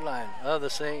 27-yard line of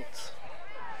the Saints.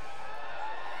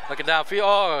 Looking downfield,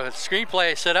 oh,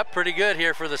 screenplay set up pretty good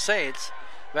here for the Saints.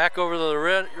 Back over to the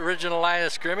original line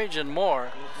of scrimmage and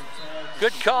more.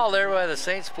 Good call there by the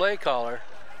Saints play caller.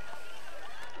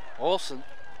 Olsen.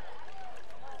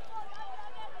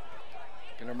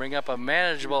 Gonna bring up a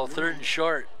manageable 3rd and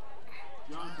short.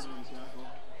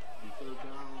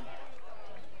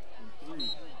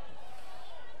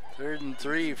 3rd and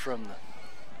 3 from the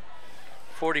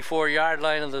 44-yard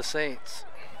line of the Saints.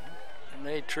 And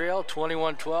they trail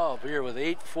 21-12 here with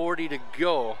 8:40 to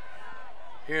go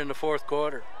here in the fourth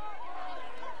quarter.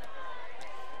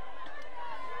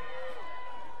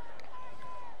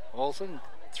 Olsen,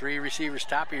 3 receivers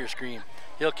top of your screen.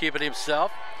 He'll keep it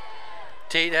himself.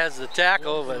 Tate has the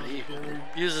tackle, but he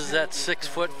uses that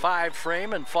 6'5"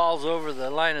 frame and falls over the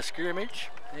line of scrimmage.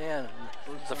 And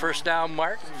the first down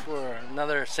mark for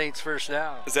another Saints first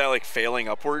down. Is that like failing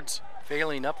upwards?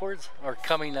 Failing upwards or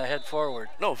coming ahead forward?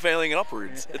 No, failing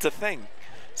upwards. It's a thing.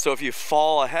 So if you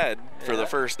fall ahead for the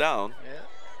first down. Yeah.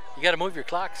 You got to move your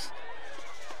clocks.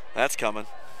 That's coming.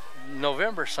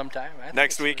 November sometime.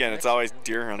 Next weekend, it's always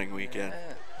deer hunting weekend.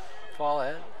 Yeah. Fall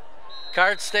ahead.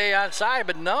 Cards stay on side,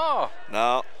 but no.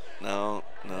 No.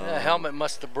 The helmet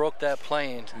must have broke that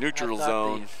plane. Neutral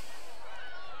zone.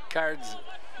 Cards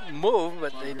moved,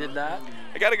 but they did not.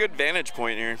 I got a good vantage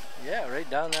point here. Yeah, right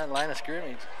down that line of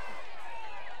scrimmage.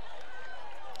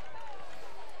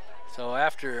 So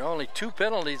after only 2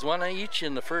 penalties, 1 each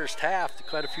in the first half,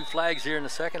 quite a few flags here in the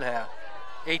second half.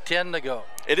 8:10 to go.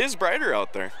 It is brighter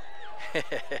out there.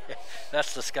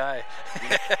 That's the sky.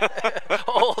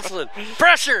 Olsen,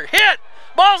 pressure, hit,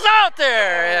 ball's out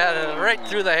there, and right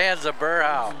through the hands of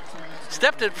Burhow.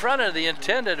 Stepped in front of the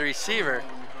intended receiver.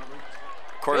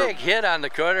 Big hit on the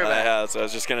quarterback. Yeah, so I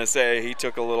was just gonna say he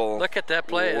took a little. Look at that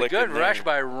play. A good rush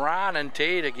by Ron and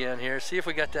Tate again here. See if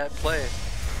we got that play.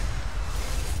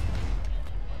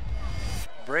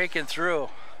 Breaking through.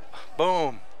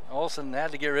 Boom. Olsen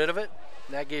had to get rid of it.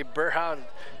 That gave Burhow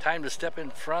time to step in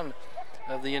front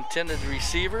of the intended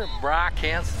receiver, Brock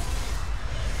Hansen.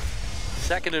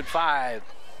 2nd and 5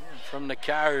 from the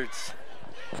Cards.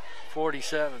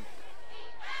 47.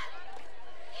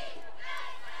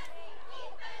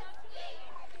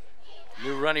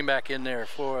 New running back in there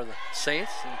for the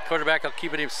Saints. The quarterback will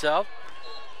keep it himself.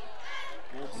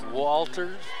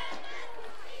 Walters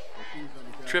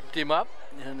tripped him up,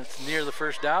 and it's near the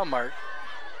first down mark.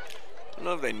 don't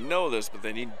know if they know this, but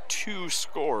they need 2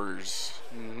 scores.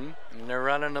 And they're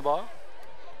running the ball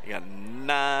You got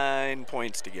 9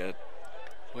 points to get.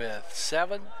 with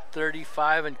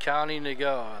 7:35 and counting to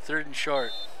go. 3rd and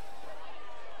short.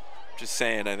 Just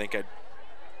saying, I think I'd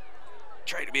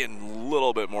try to be in a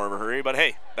little bit more of a hurry, but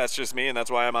hey, that's just me, and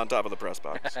that's why I'm on top of the press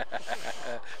box.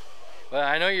 Well,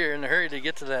 I know you're in a hurry to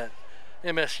get to that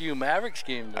MSU Mavericks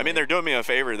game today. I mean, they're doing me a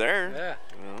favor there. Yeah,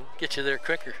 You know, get you there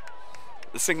quicker.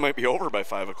 this thing might be over by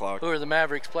 5 o'clock. Who are the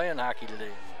Mavericks playing hockey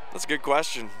today? That's a good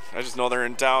question. I just know they're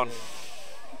in town.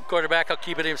 Quarterback will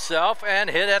keep it himself and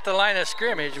hit at the line of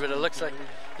scrimmage, but it looks like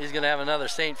he's going to have another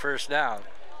Saint first down.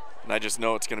 And I just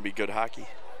know it's going to be good hockey.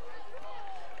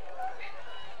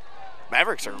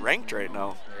 Mavericks are ranked right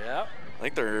now. Yep. I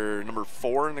think they're number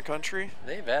 4 in the country.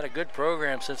 They've had a good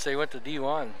program since they went to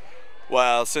D1.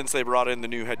 Well, since they brought in the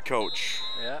new head coach.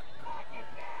 Yeah.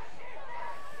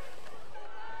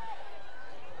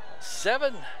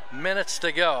 7 minutes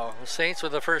to go. The Saints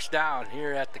with the first down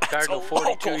here at the Cardinal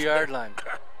 42-yard line.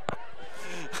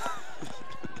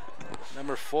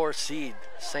 Number 4 seed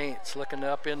Saints looking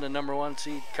up in the number 1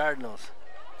 seed Cardinals.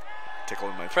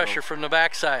 Tickling my Pressure throat. from the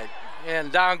backside.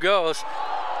 And down goes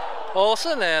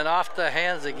Olsen, and off the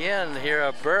hands again here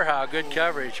of Burha. Good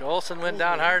coverage. Olsen went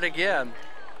down hard again.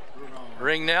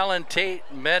 Ringnell and Tate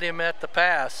met him at the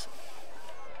pass.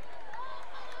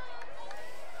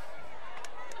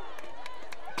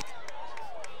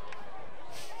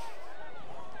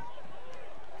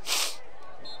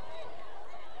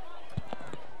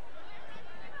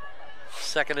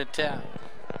 Second and 10.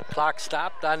 Clock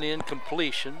stopped on the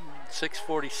incompletion.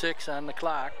 6:46 on the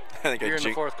clock. I think here in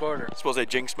the 4th quarter. Suppose I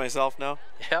jinxed myself now?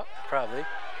 Yep, probably.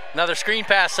 Another screen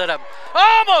pass set up.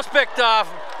 Almost picked off.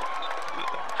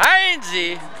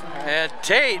 Heinze and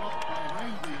Tate.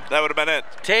 That would have been it.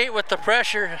 Tate with the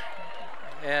pressure.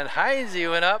 And Heinze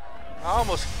went up.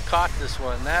 Almost caught this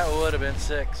one. That would have been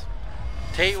 6.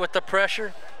 Tate with the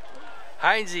pressure.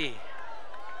 Heinze.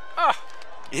 Oh.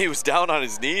 He was down on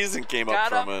his knees and came up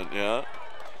from it. Yeah.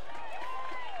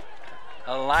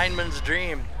 A lineman's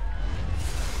dream.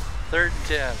 3rd and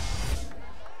 10.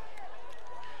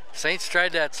 Saints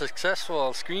tried that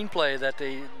successful screenplay that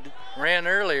they ran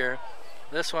earlier.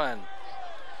 This one.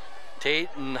 Tate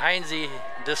and Heinze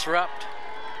disrupt.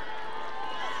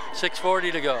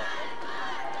 6:40 to go.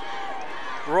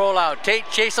 Rollout. Tate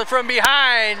chasing from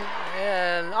behind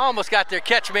and almost got their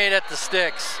catch made at the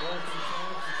sticks.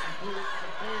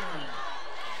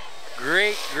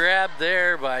 Great grab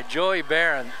there by Joey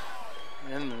Barron.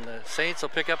 And the Saints will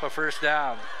pick up a first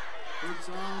down.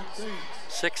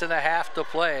 6.5 to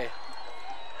play.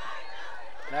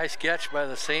 Nice catch by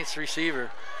the Saints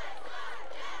receiver.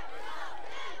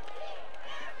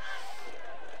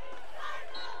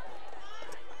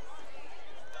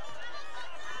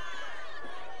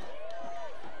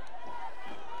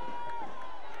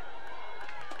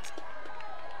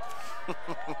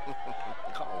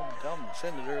 Call him dumb,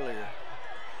 send it earlier.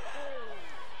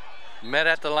 Met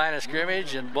at the line of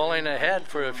scrimmage and bowling ahead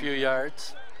for a few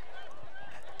yards.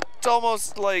 It's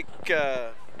almost like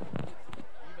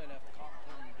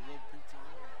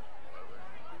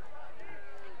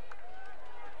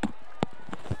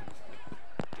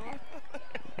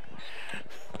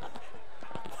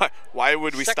why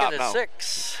would we stop now? 2nd and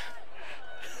 6.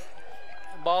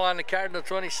 Ball on the Cardinal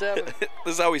 27.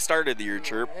 This is how we started the year,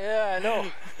 Chirp. Yeah, I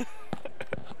know.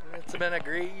 It's been a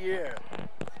great year.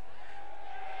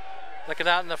 Looking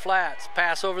out in the flats,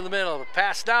 pass over the middle,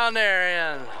 pass down there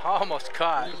and almost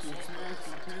caught.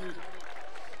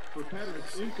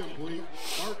 Incomplete.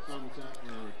 Marks on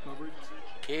the coverage.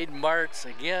 Caden Martz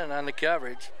again on the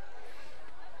coverage.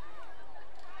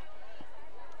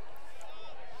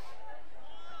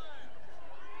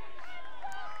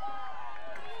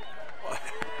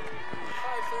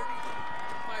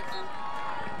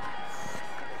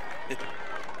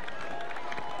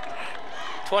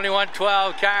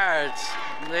 (21-12) Cards.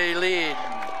 They lead.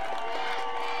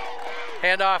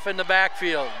 Handoff in the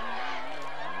backfield.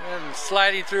 And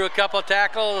sliding through a couple of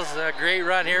tackles. A great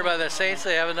run here by the Saints.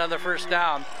 They have another first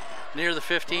down near the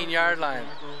 15-yard line.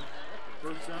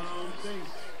 First down,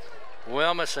 Saints.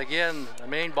 Wilmus again, the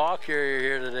main ball carrier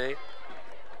here today.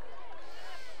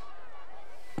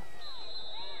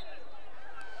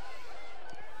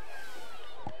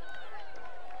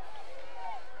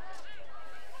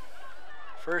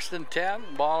 First and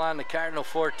 10, ball on the Cardinal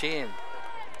 14.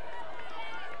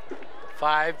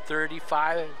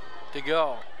 5:35 to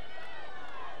go.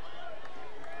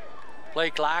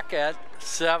 Play clock at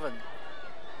 7.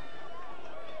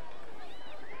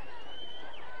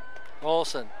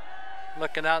 Olsen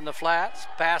looking out in the flats,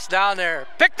 pass down there,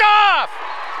 picked off!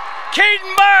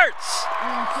 Caden Bartz.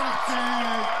 Intercepted.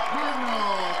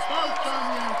 Cardinals. Bartz on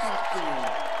the interception.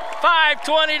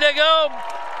 5:20 to go.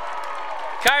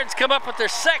 Cards come up with their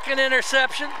second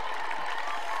interception.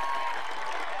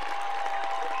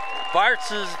 Bartz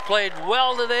has played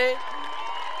well today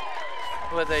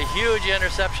with a huge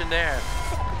interception there.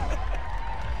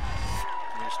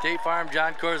 State Farm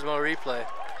John Corsmo replay.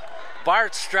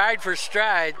 Bartz stride for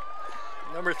stride.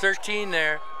 Number 13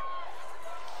 there.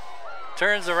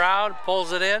 Turns around,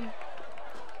 pulls it in.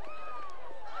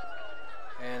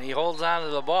 And he holds on to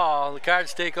the ball. The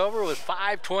Cards take over with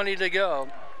 5:20 to go.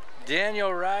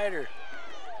 Daniel Ryder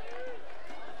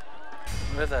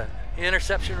with an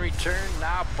interception return.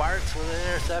 Now Bartz with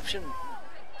an interception.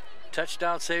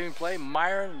 Touchdown saving play.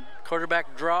 Myron,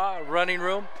 quarterback draw, running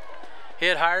room.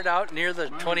 Hit hard out near the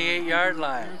 28-yard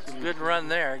line. Good run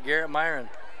there, Garrett Myron.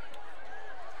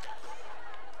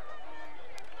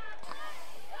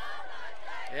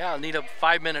 Yeah, I'll need a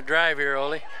 5-minute drive here,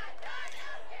 Ole.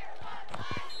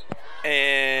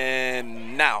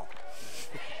 And now.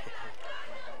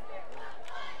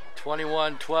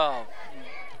 21-12.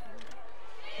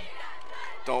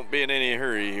 Don't be in any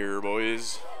hurry here,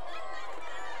 boys.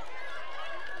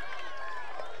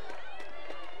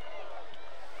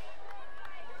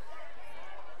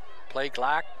 Play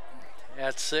clock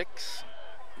at 6.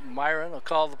 Myron will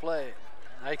call the play.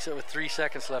 Hikes it with 3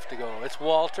 seconds left to go. It's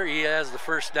Walter. He has the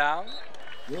first down.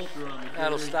 Walter on the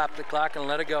That'll carry. stop the clock and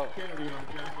let it go. Kennedy on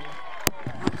tackle.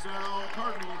 First down,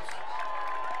 Cardinals.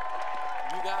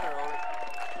 You got her, Ole.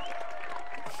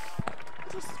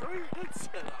 Just throw your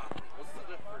headset on. What's the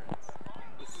difference?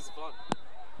 This is fun.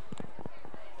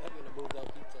 I'm going to move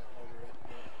that pizza over it.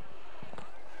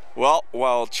 Well,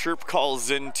 while Chirp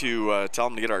calls in to tell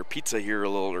him to get our pizza here a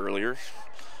little earlier,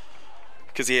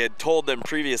 because he had told them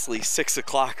previously 6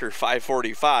 o'clock or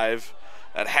 5:45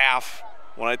 at half,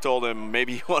 when I told him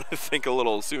maybe you want to think a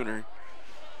little sooner.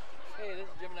 Hey, this is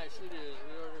Gemini Studios.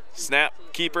 We ordered Snap,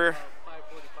 pizza keeper. for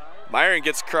 5:45. Myron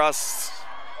gets crossed.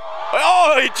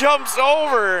 Oh, he jumps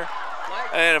over.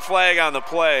 And a flag on the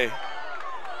play. We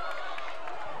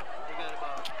got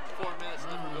about 4 minutes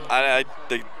left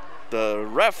to go. The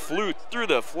ref flew through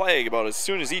the flag about as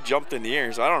soon as he jumped in the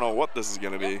air, so I don't know what this is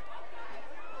going to be.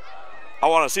 I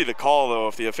want to see the call, though,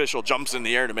 if the official jumps in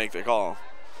the air to make the call.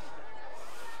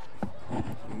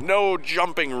 No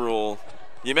jumping rule.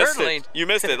 You missed Hurdling. it. You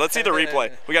missed it. Let's see the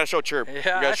replay. We got to show Chirp. We Yeah,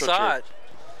 gotta I show saw Chirp. it.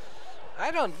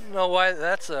 I don't know why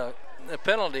that's a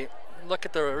penalty. Look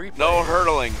at the replay. No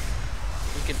hurdling.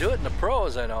 You can do it in the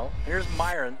pros, I know. Here's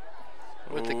Myron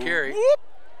with the carry. Whoop.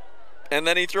 And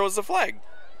then he throws the flag.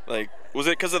 Like, was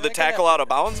it because of the tackle out of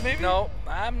bounds, maybe? No,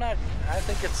 I'm not. I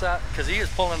think it's because he was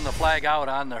pulling the flag out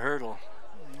on the hurdle.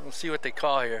 We'll see what they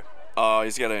call here. Oh,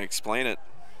 he's got to explain it.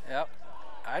 Yep.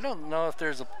 I don't know if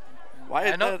there's a. Why I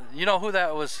is know. that? You know who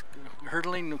that was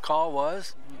hurdling call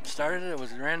was? Started it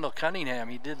was Randall Cunningham.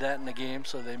 He did that in the game,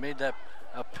 so they made that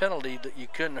a penalty that you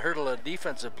couldn't hurdle a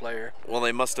defensive player. Well,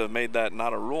 they must have made that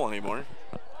not a rule anymore.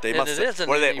 They And must it have. isn't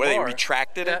Where they anymore.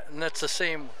 retracted it? And that's the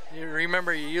same. You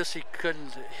remember you used to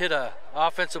couldn't hit a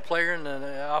offensive player, and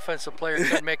the offensive player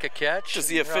couldn't make a catch. Does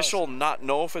the official not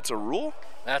know if it's a rule?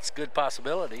 That's a good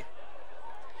possibility.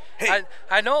 Hey,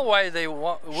 I know why they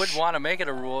would want to make it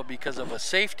a rule because of a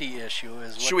safety issue.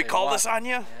 Is what should we they call want. this on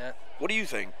you? Yeah. What do you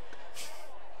think?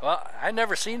 Well, I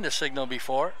never seen the signal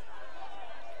before.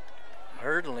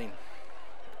 Hurdling.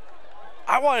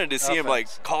 I wanted to see him like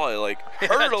Offense. call it like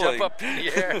hurdling. Jump up in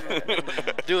the air.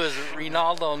 Do his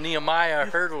Ronaldo Nehemiah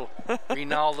hurdle.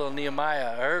 Ronaldo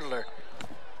Nehemiah hurdler.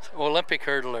 Olympic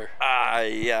hurdler.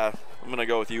 Yeah. I'm gonna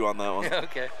go with you on that one.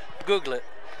 Okay. Google it.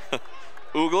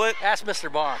 Oogle it. Ask Mr.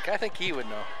 Bonk. I think he would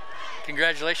know.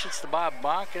 Congratulations to Bob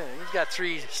Bonk. He's got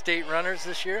 3 state runners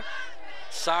this year.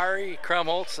 Sari,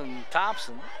 Krumholtz, and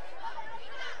Thompson.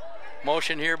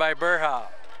 Motion here by Burhoff.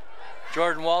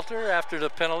 Jordan Walter, after the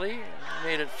penalty,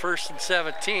 made it 1st and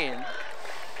 17.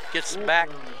 Gets back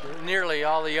nearly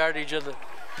all the yardage of the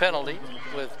penalty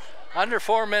with under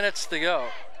 4 minutes to go.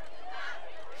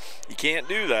 You can't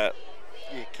do that.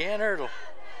 You can't hurdle.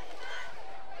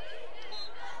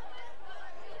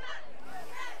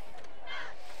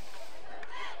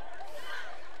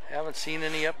 Haven't seen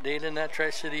any update in that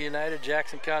Tri-City United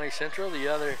Jackson County Central. The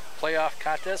other playoff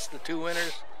contest, the 2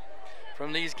 winners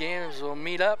from these games will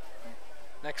meet up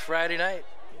next Friday night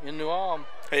in New Ulm.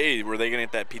 Hey, were they gonna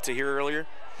get that pizza here earlier?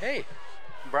 Hey,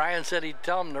 Brian said he'd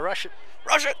tell them to rush it.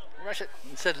 Rush it! Rush it.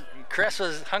 He said Cress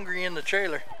was hungry in the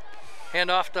trailer.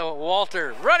 Hand off to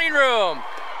Walter. Running room.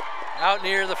 Out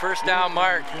near the first down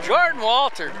mark. Jordan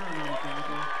Walter.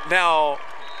 Now,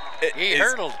 He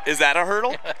hurdled. Is that a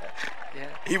hurdle? Yeah.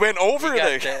 He went over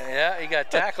there. Yeah, he got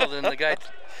tackled and the guy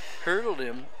hurdled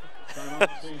him.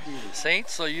 Timeout, St. Peter.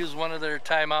 Saints will use one of their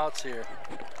timeouts here.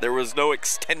 There was no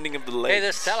extending of the legs. Hey,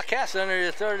 this telecast under the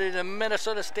authority of the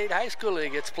Minnesota State High School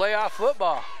League. It's playoff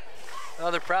football.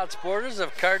 Other proud supporters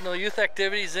of Cardinal youth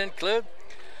activities include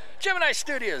Gemini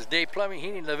Studios, Day Plumbing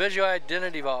Heating, the Visual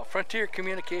Identity Vault, Frontier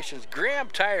Communications, Graham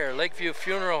Tire, Lakeview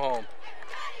Funeral Home.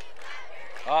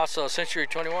 Also, Century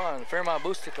 21, Fairmont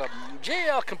Booster Club,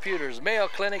 JL Computers, Mayo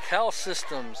Clinic Health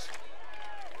Systems.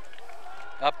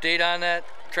 Update on that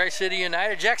Tri-City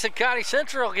United Jackson County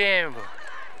Central game.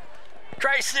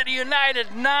 Tri-City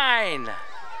United 9,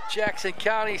 Jackson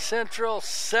County Central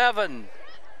 7.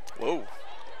 Whoa.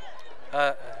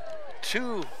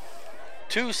 2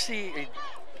 seed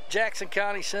Jackson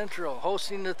County Central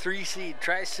hosting the 3 seed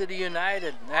Tri-City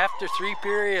United after 3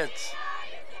 periods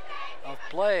of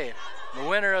play. The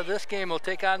winner of this game will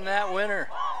take on that winner.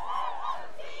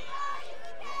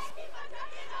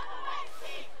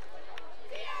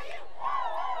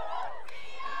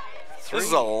 This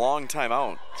is a long time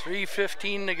out.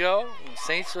 3:15 to go.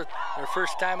 Saints with their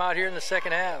first time out here in the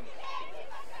second half.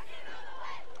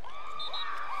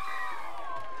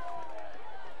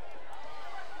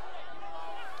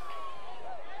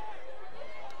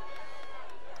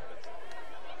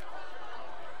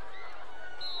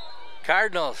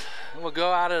 Cardinals will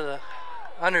go out of the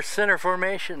under center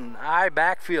formation, I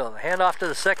backfield, hand off to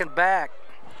the second back.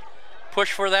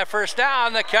 Push for that first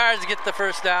down. The Cards get the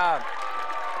first down.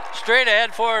 Straight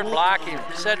ahead forward blocking.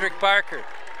 Cedric Parker,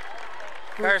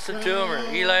 Carson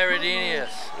Toomer, Eli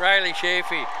Redenius, Riley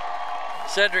Chafee,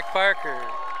 Cedric Parker,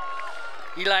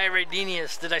 Eli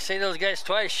Redenius. Did I say those guys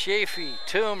twice? Chafee,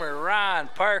 Toomer, Ron,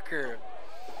 Parker,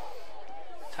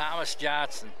 Thomas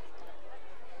Johnson.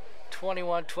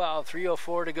 21-12,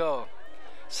 3:04 to go.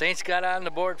 Saints got on the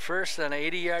board first on an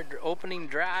 80-yard opening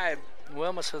drive.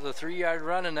 Wilmus with a 3-yard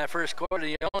run in that first quarter,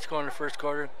 the only score in the first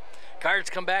quarter. Cards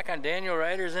come back on Daniel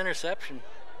Ryder's interception.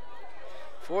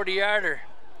 40-yarder.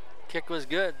 Kick was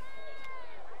good.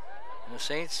 And the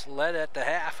Saints led at the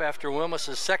half after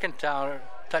Wilmus's second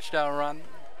touchdown run.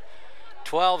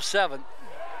 12-7.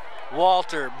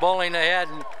 Walter bowling ahead,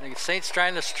 and the Saints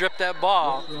trying to strip that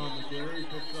ball.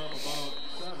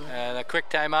 And a quick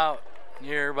timeout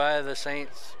here by the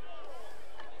Saints.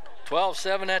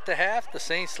 12-7 at the half. The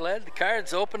Saints led. The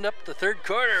Cards opened up the third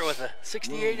quarter with a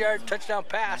 68-yard touchdown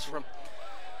pass from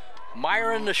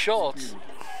Myron to Schultz.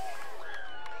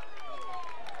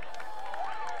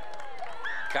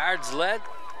 Cards led.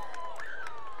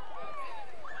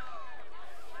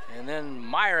 And then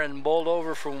Myron bowled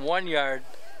over from 1 yard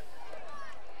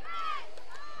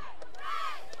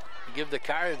to give the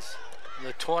Cards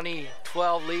the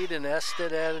 20-12 lead, and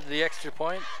Ested added the extra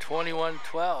point,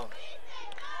 21-12.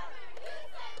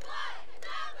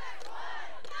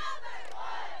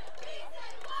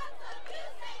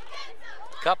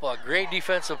 Couple of great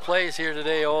defensive plays here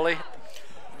today, Ole.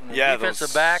 Yeah,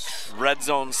 defensive backs. Red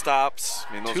zone stops.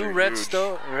 I mean, those 2 are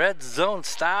red zone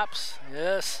stops,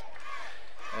 yes.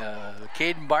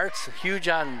 Caden Bart's huge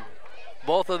on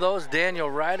both of those. Daniel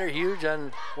Ryder huge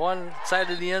on one side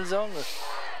of the end zone.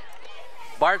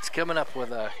 Bart's coming up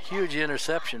with a huge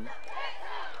interception.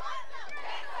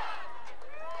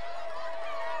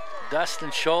 Dustin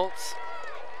Schultz.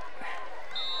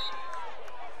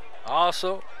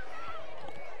 Also,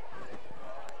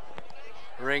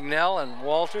 Ringnell and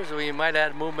Walters. We might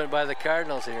add movement by the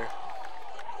Cardinals here.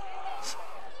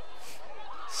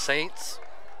 Saints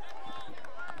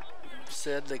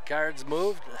said the Cards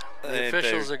moved. The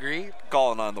officials agreed.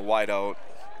 Calling on the wideout,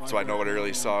 so I know what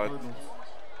early saw it.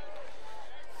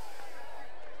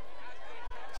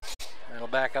 That'll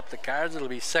back up the Cards. It'll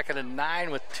be 2nd and 9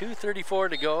 with 2:34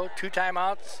 to go. 2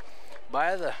 timeouts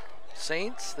by the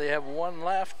Saints. They have 1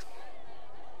 left.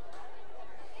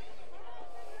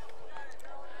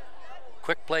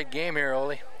 Quick played game here,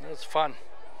 Ole. It was fun.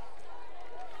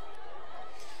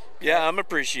 Yeah, I'm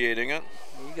appreciating it.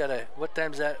 You gotta, what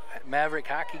time's that Maverick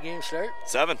hockey game start?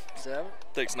 7. 7?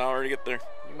 Takes an hour to get there.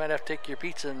 You might have to take your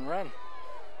pizza and run.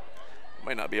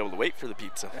 Might not be able to wait for the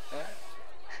pizza.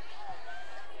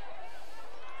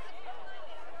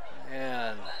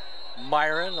 And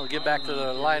Myron will get back to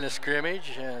the line of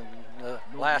scrimmage, and the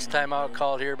last timeout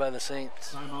called here by the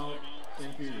Saints. Timeout,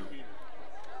 St. Peter.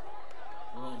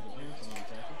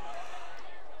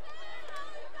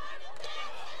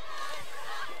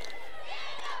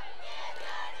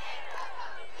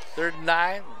 Third and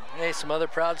 9. Hey, some other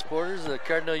proud supporters. The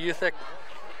Cardinal youth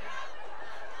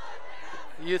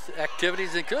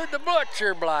activities include the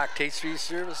Butcher Block, Tate Street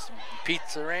Service,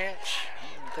 Pizza Ranch,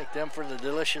 Thank them for the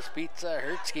delicious pizza.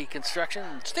 Hertzky Construction,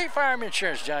 State Farm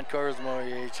Insurance, John Corsmo,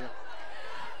 agent.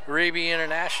 Arabian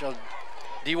International,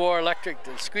 DeWar Electric,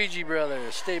 the Squeegee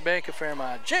Brothers, State Bank of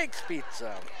Fairmont, Jake's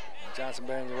Pizza, Johnson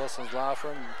Barnes Wilson's Law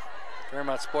Firm,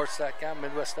 FairmontSports.com,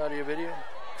 Midwest Audio Video,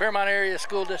 Fairmont Area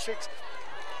School Districts,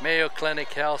 Mayo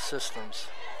Clinic Health Systems.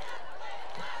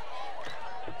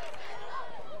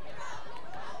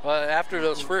 Well, after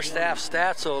those first half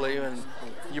stats, Ole, when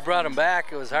you brought them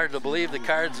back, it was hard to believe the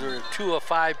Cards were 2 of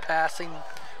 5 passing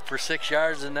for 6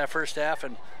 yards in that first half,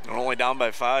 and They're only down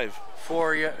by 5.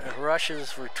 4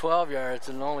 rushes for 12 yards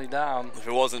and only down. If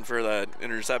it wasn't for that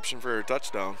interception for a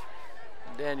touchdown.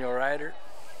 Daniel Ryder.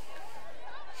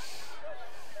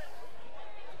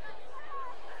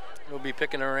 We'll be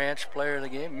picking a Ranch player of the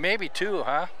game. Maybe 2,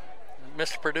 huh,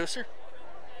 Mr. Producer?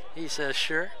 He says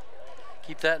sure.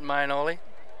 Keep that in mind, Ole.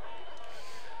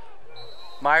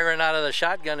 Myron out of the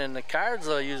shotgun, and the Cards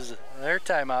will use their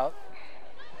timeout.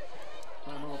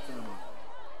 Timeout, Fairmont.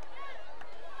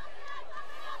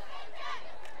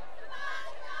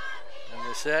 As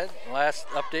I said, last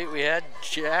update we had,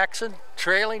 Jackson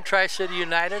trailing Tri-City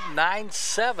United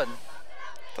 9-7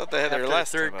 Thought they had after their the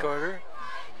last third timeout. quarter.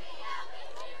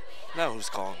 Now who's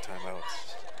calling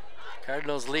timeouts?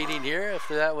 Cardinals leading here. If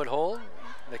that would hold,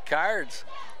 the Cards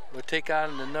would take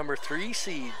on the number 3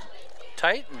 seed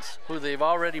Titans, who they've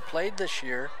already played this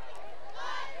year.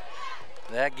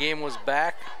 That game was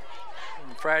back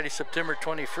on Friday, September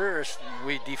 21st.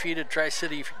 We defeated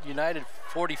Tri-City United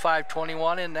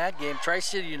 45-21 in that game.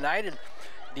 Tri-City United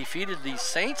defeated the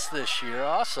Saints this year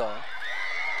also.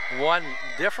 One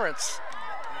difference,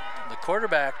 the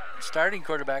quarterback, starting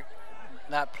quarterback,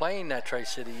 not playing that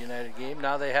Tri-City United game.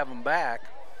 Now they have him back.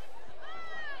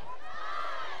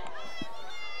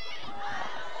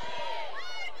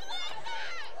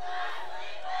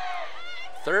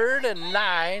 Third and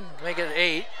 9, make it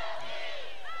 8.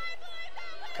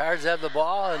 Cards have the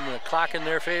ball and the clock in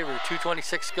their favor.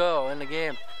 2:26 go in the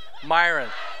game. Myron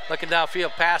looking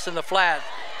downfield, pass in the flat.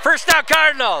 First down,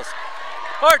 Cardinals.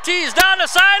 Ortiz down the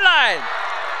sideline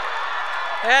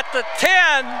at the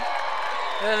 10,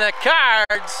 and the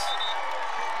Cards.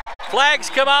 Flags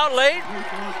come out late.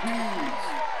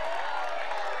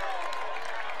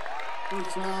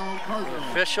 First down, Cardinals.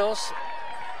 Officials,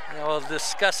 we'll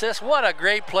discuss this. What a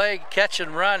great play, catch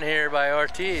and run here by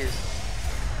Ortiz.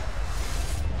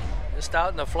 Just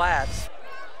out in the flats.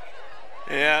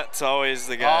 Yeah, it's always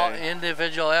the All guy.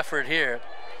 individual effort here.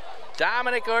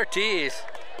 Dominic Ortiz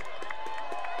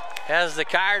has the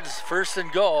Cards first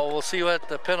and goal. We'll see what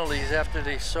the penalties after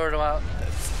they sort them out.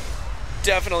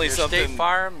 Definitely Your something. State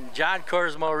Farm, John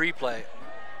Corsmo replay.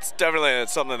 It's definitely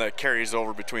something that carries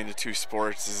over between the two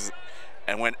sports.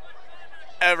 And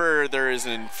whenever there is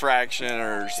an infraction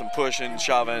or some pushing,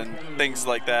 shoving, things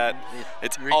like that,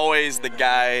 it's always the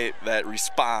guy that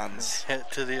responds.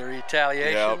 To the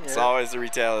retaliation. Yep, it's always the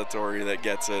retaliatory that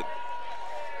gets it.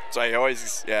 So I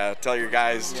always, tell your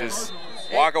guys just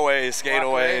walk away, skate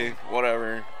away,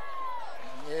 whatever.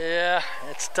 Yeah,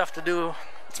 it's tough to do.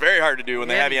 It's very hard to do when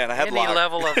they have you on a headlock. Any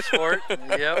level of sport.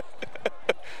 Yep.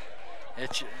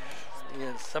 It's,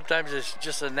 sometimes it's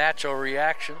just a natural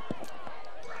reaction.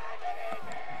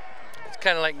 It's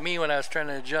kind of like me when I was trying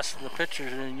to adjust the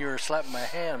pictures and you were slapping my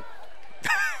hand.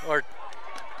 Or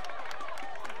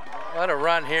what a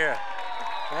run here.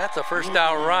 That's a first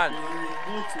down run.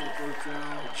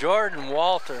 Jordan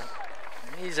Walter.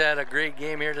 He's had a great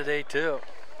game here today too.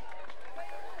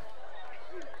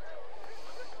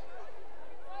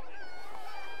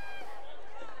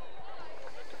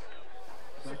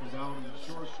 Second down and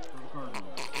short for the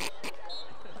Cardinals.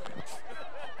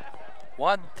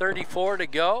 1:34 to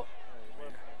go.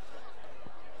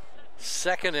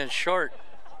 Second and short.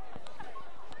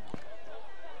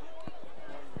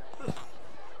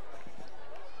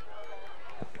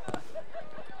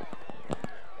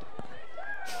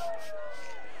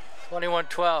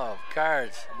 (21-12).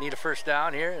 Cards need a first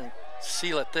down here and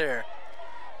seal it there.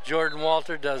 Jordan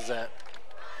Walter does that.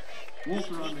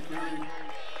 Walter on the carry.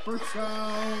 First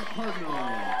down, Cardinals.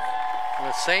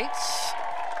 The Saints,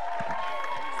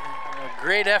 a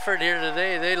great effort here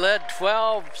today. They led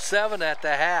 12-7 at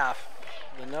the half.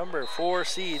 The number 4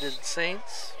 seeded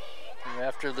Saints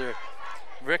after their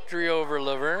victory over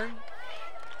Laverne.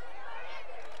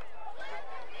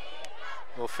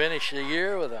 Will finish the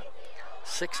year with a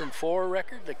 6-4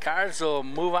 record. The Cards will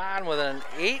move on with an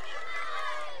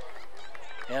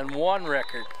 8-1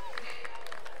 record.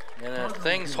 And if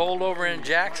things hold over in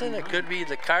Jackson, it could be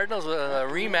the Cardinals with a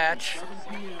rematch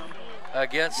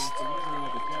against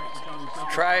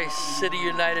Tri-City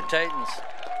United Titans.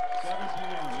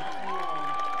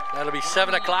 That'll be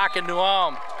 7 o'clock in New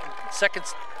Ulm. Second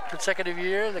consecutive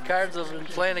year the Cards have been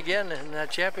playing again in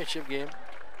that championship game.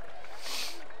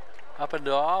 Up in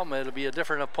New Ulm, it'll be a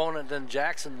different opponent than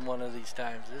Jackson one of these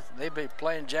times. They've been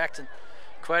playing Jackson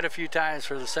quite a few times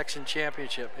for the section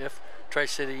championship if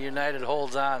Tri-City United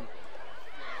holds on.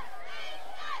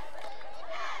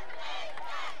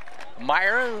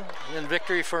 Myron in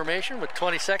victory formation with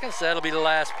 20 seconds. That'll be the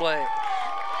last play.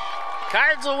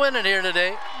 Cards will win it here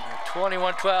today,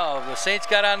 21-12. The Saints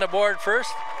got on the board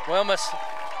first. Wilmus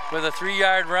with a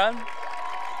 3-yard run.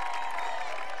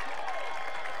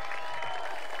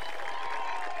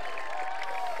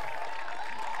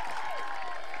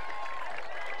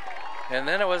 And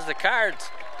then it was the Cards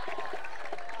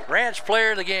Ranch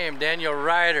player of the game, Daniel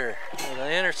Ryder, with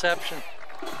an interception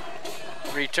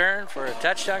return for a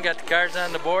touchdown. Got the Cards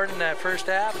on the board in that first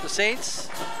half. The Saints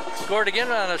scored again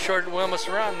on a short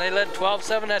Wilmus run. They led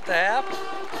 12-7 at the half.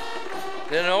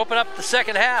 Then to open up the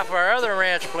second half, our other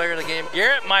Ranch player of the game,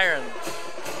 Garrett Myron,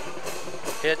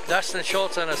 hit Dustin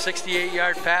Schultz on a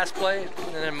 68-yard pass play.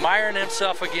 And then Myron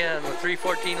himself again with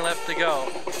 3:14 left to go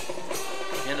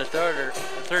in the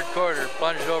third quarter,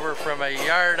 plunged over from a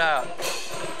yard out.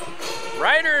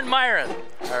 Ryder and Myron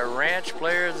are Ranch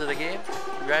players of the game.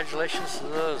 Congratulations to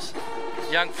those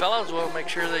young fellows. We'll make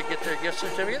sure they get their gift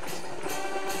certificates.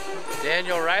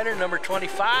 Daniel Ryder, number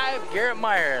 25. Garrett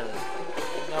Myron,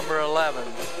 number 11.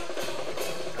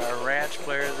 Our Ranch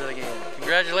players of the game.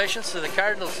 Congratulations to the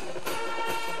Cardinals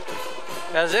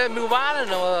as they move on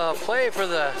and play for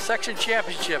the section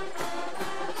championship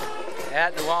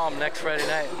at New Ulm next Friday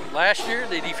night. Last year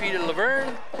they defeated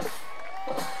Laverne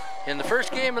in the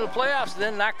first game of the playoffs,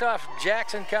 then knocked off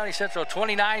Jackson County Central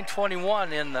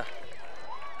 29-21 in the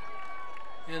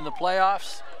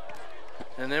playoffs,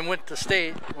 and then went to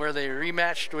state where they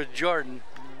rematched with Jordan,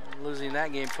 losing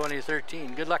that game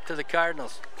 20-13. Good luck to the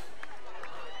Cardinals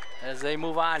as they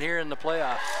move on here in the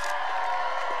playoffs.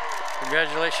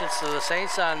 Congratulations to the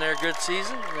Saints on their good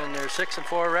season and their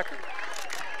 6-4 record.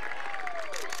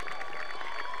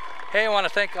 Hey, I want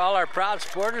to thank all our proud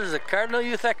supporters of the Cardinal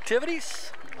Youth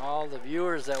Activities, all the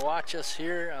viewers that watch us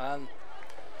here on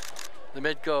the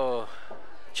Midco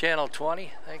Channel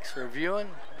 20. Thanks for viewing.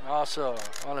 Also,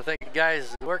 I want to thank the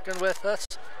guys working with us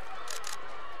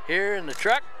here in the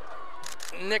truck.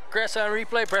 Nick Kress on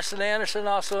replay, Preston Anderson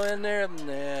also in there,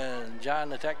 and John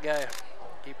the tech guy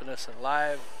keeping us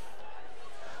alive.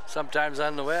 Sometimes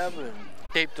on the web and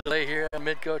tape delay here on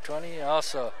Midco 20.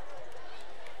 Also,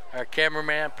 our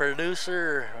cameraman,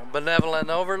 producer, benevolent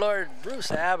overlord,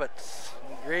 Bruce Abbott.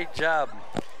 Great job.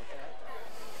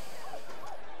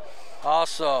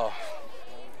 Also,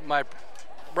 my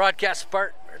broadcast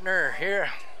partner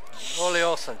here, Ole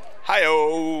Olsen.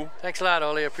 Hi-oh. Thanks a lot,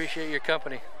 Ole. Appreciate your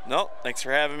company. No, thanks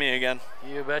for having me again.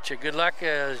 You betcha. Good luck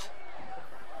as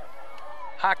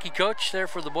hockey coach there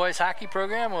for the boys hockey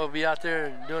program. We'll be out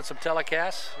there doing some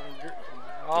telecasts.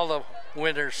 All the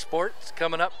winter sports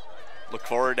coming up. Look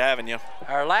forward to having you.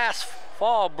 Our last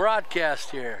fall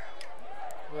broadcast here.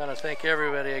 We want to thank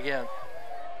everybody again.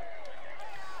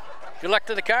 Good luck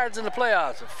to the Cards in the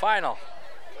playoffs. A final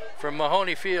from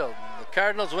Mahoney Field. The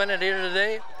Cardinals win it here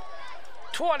today,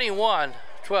 21-12.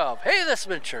 Hey, this has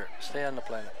been Chirp. Stay on the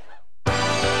planet.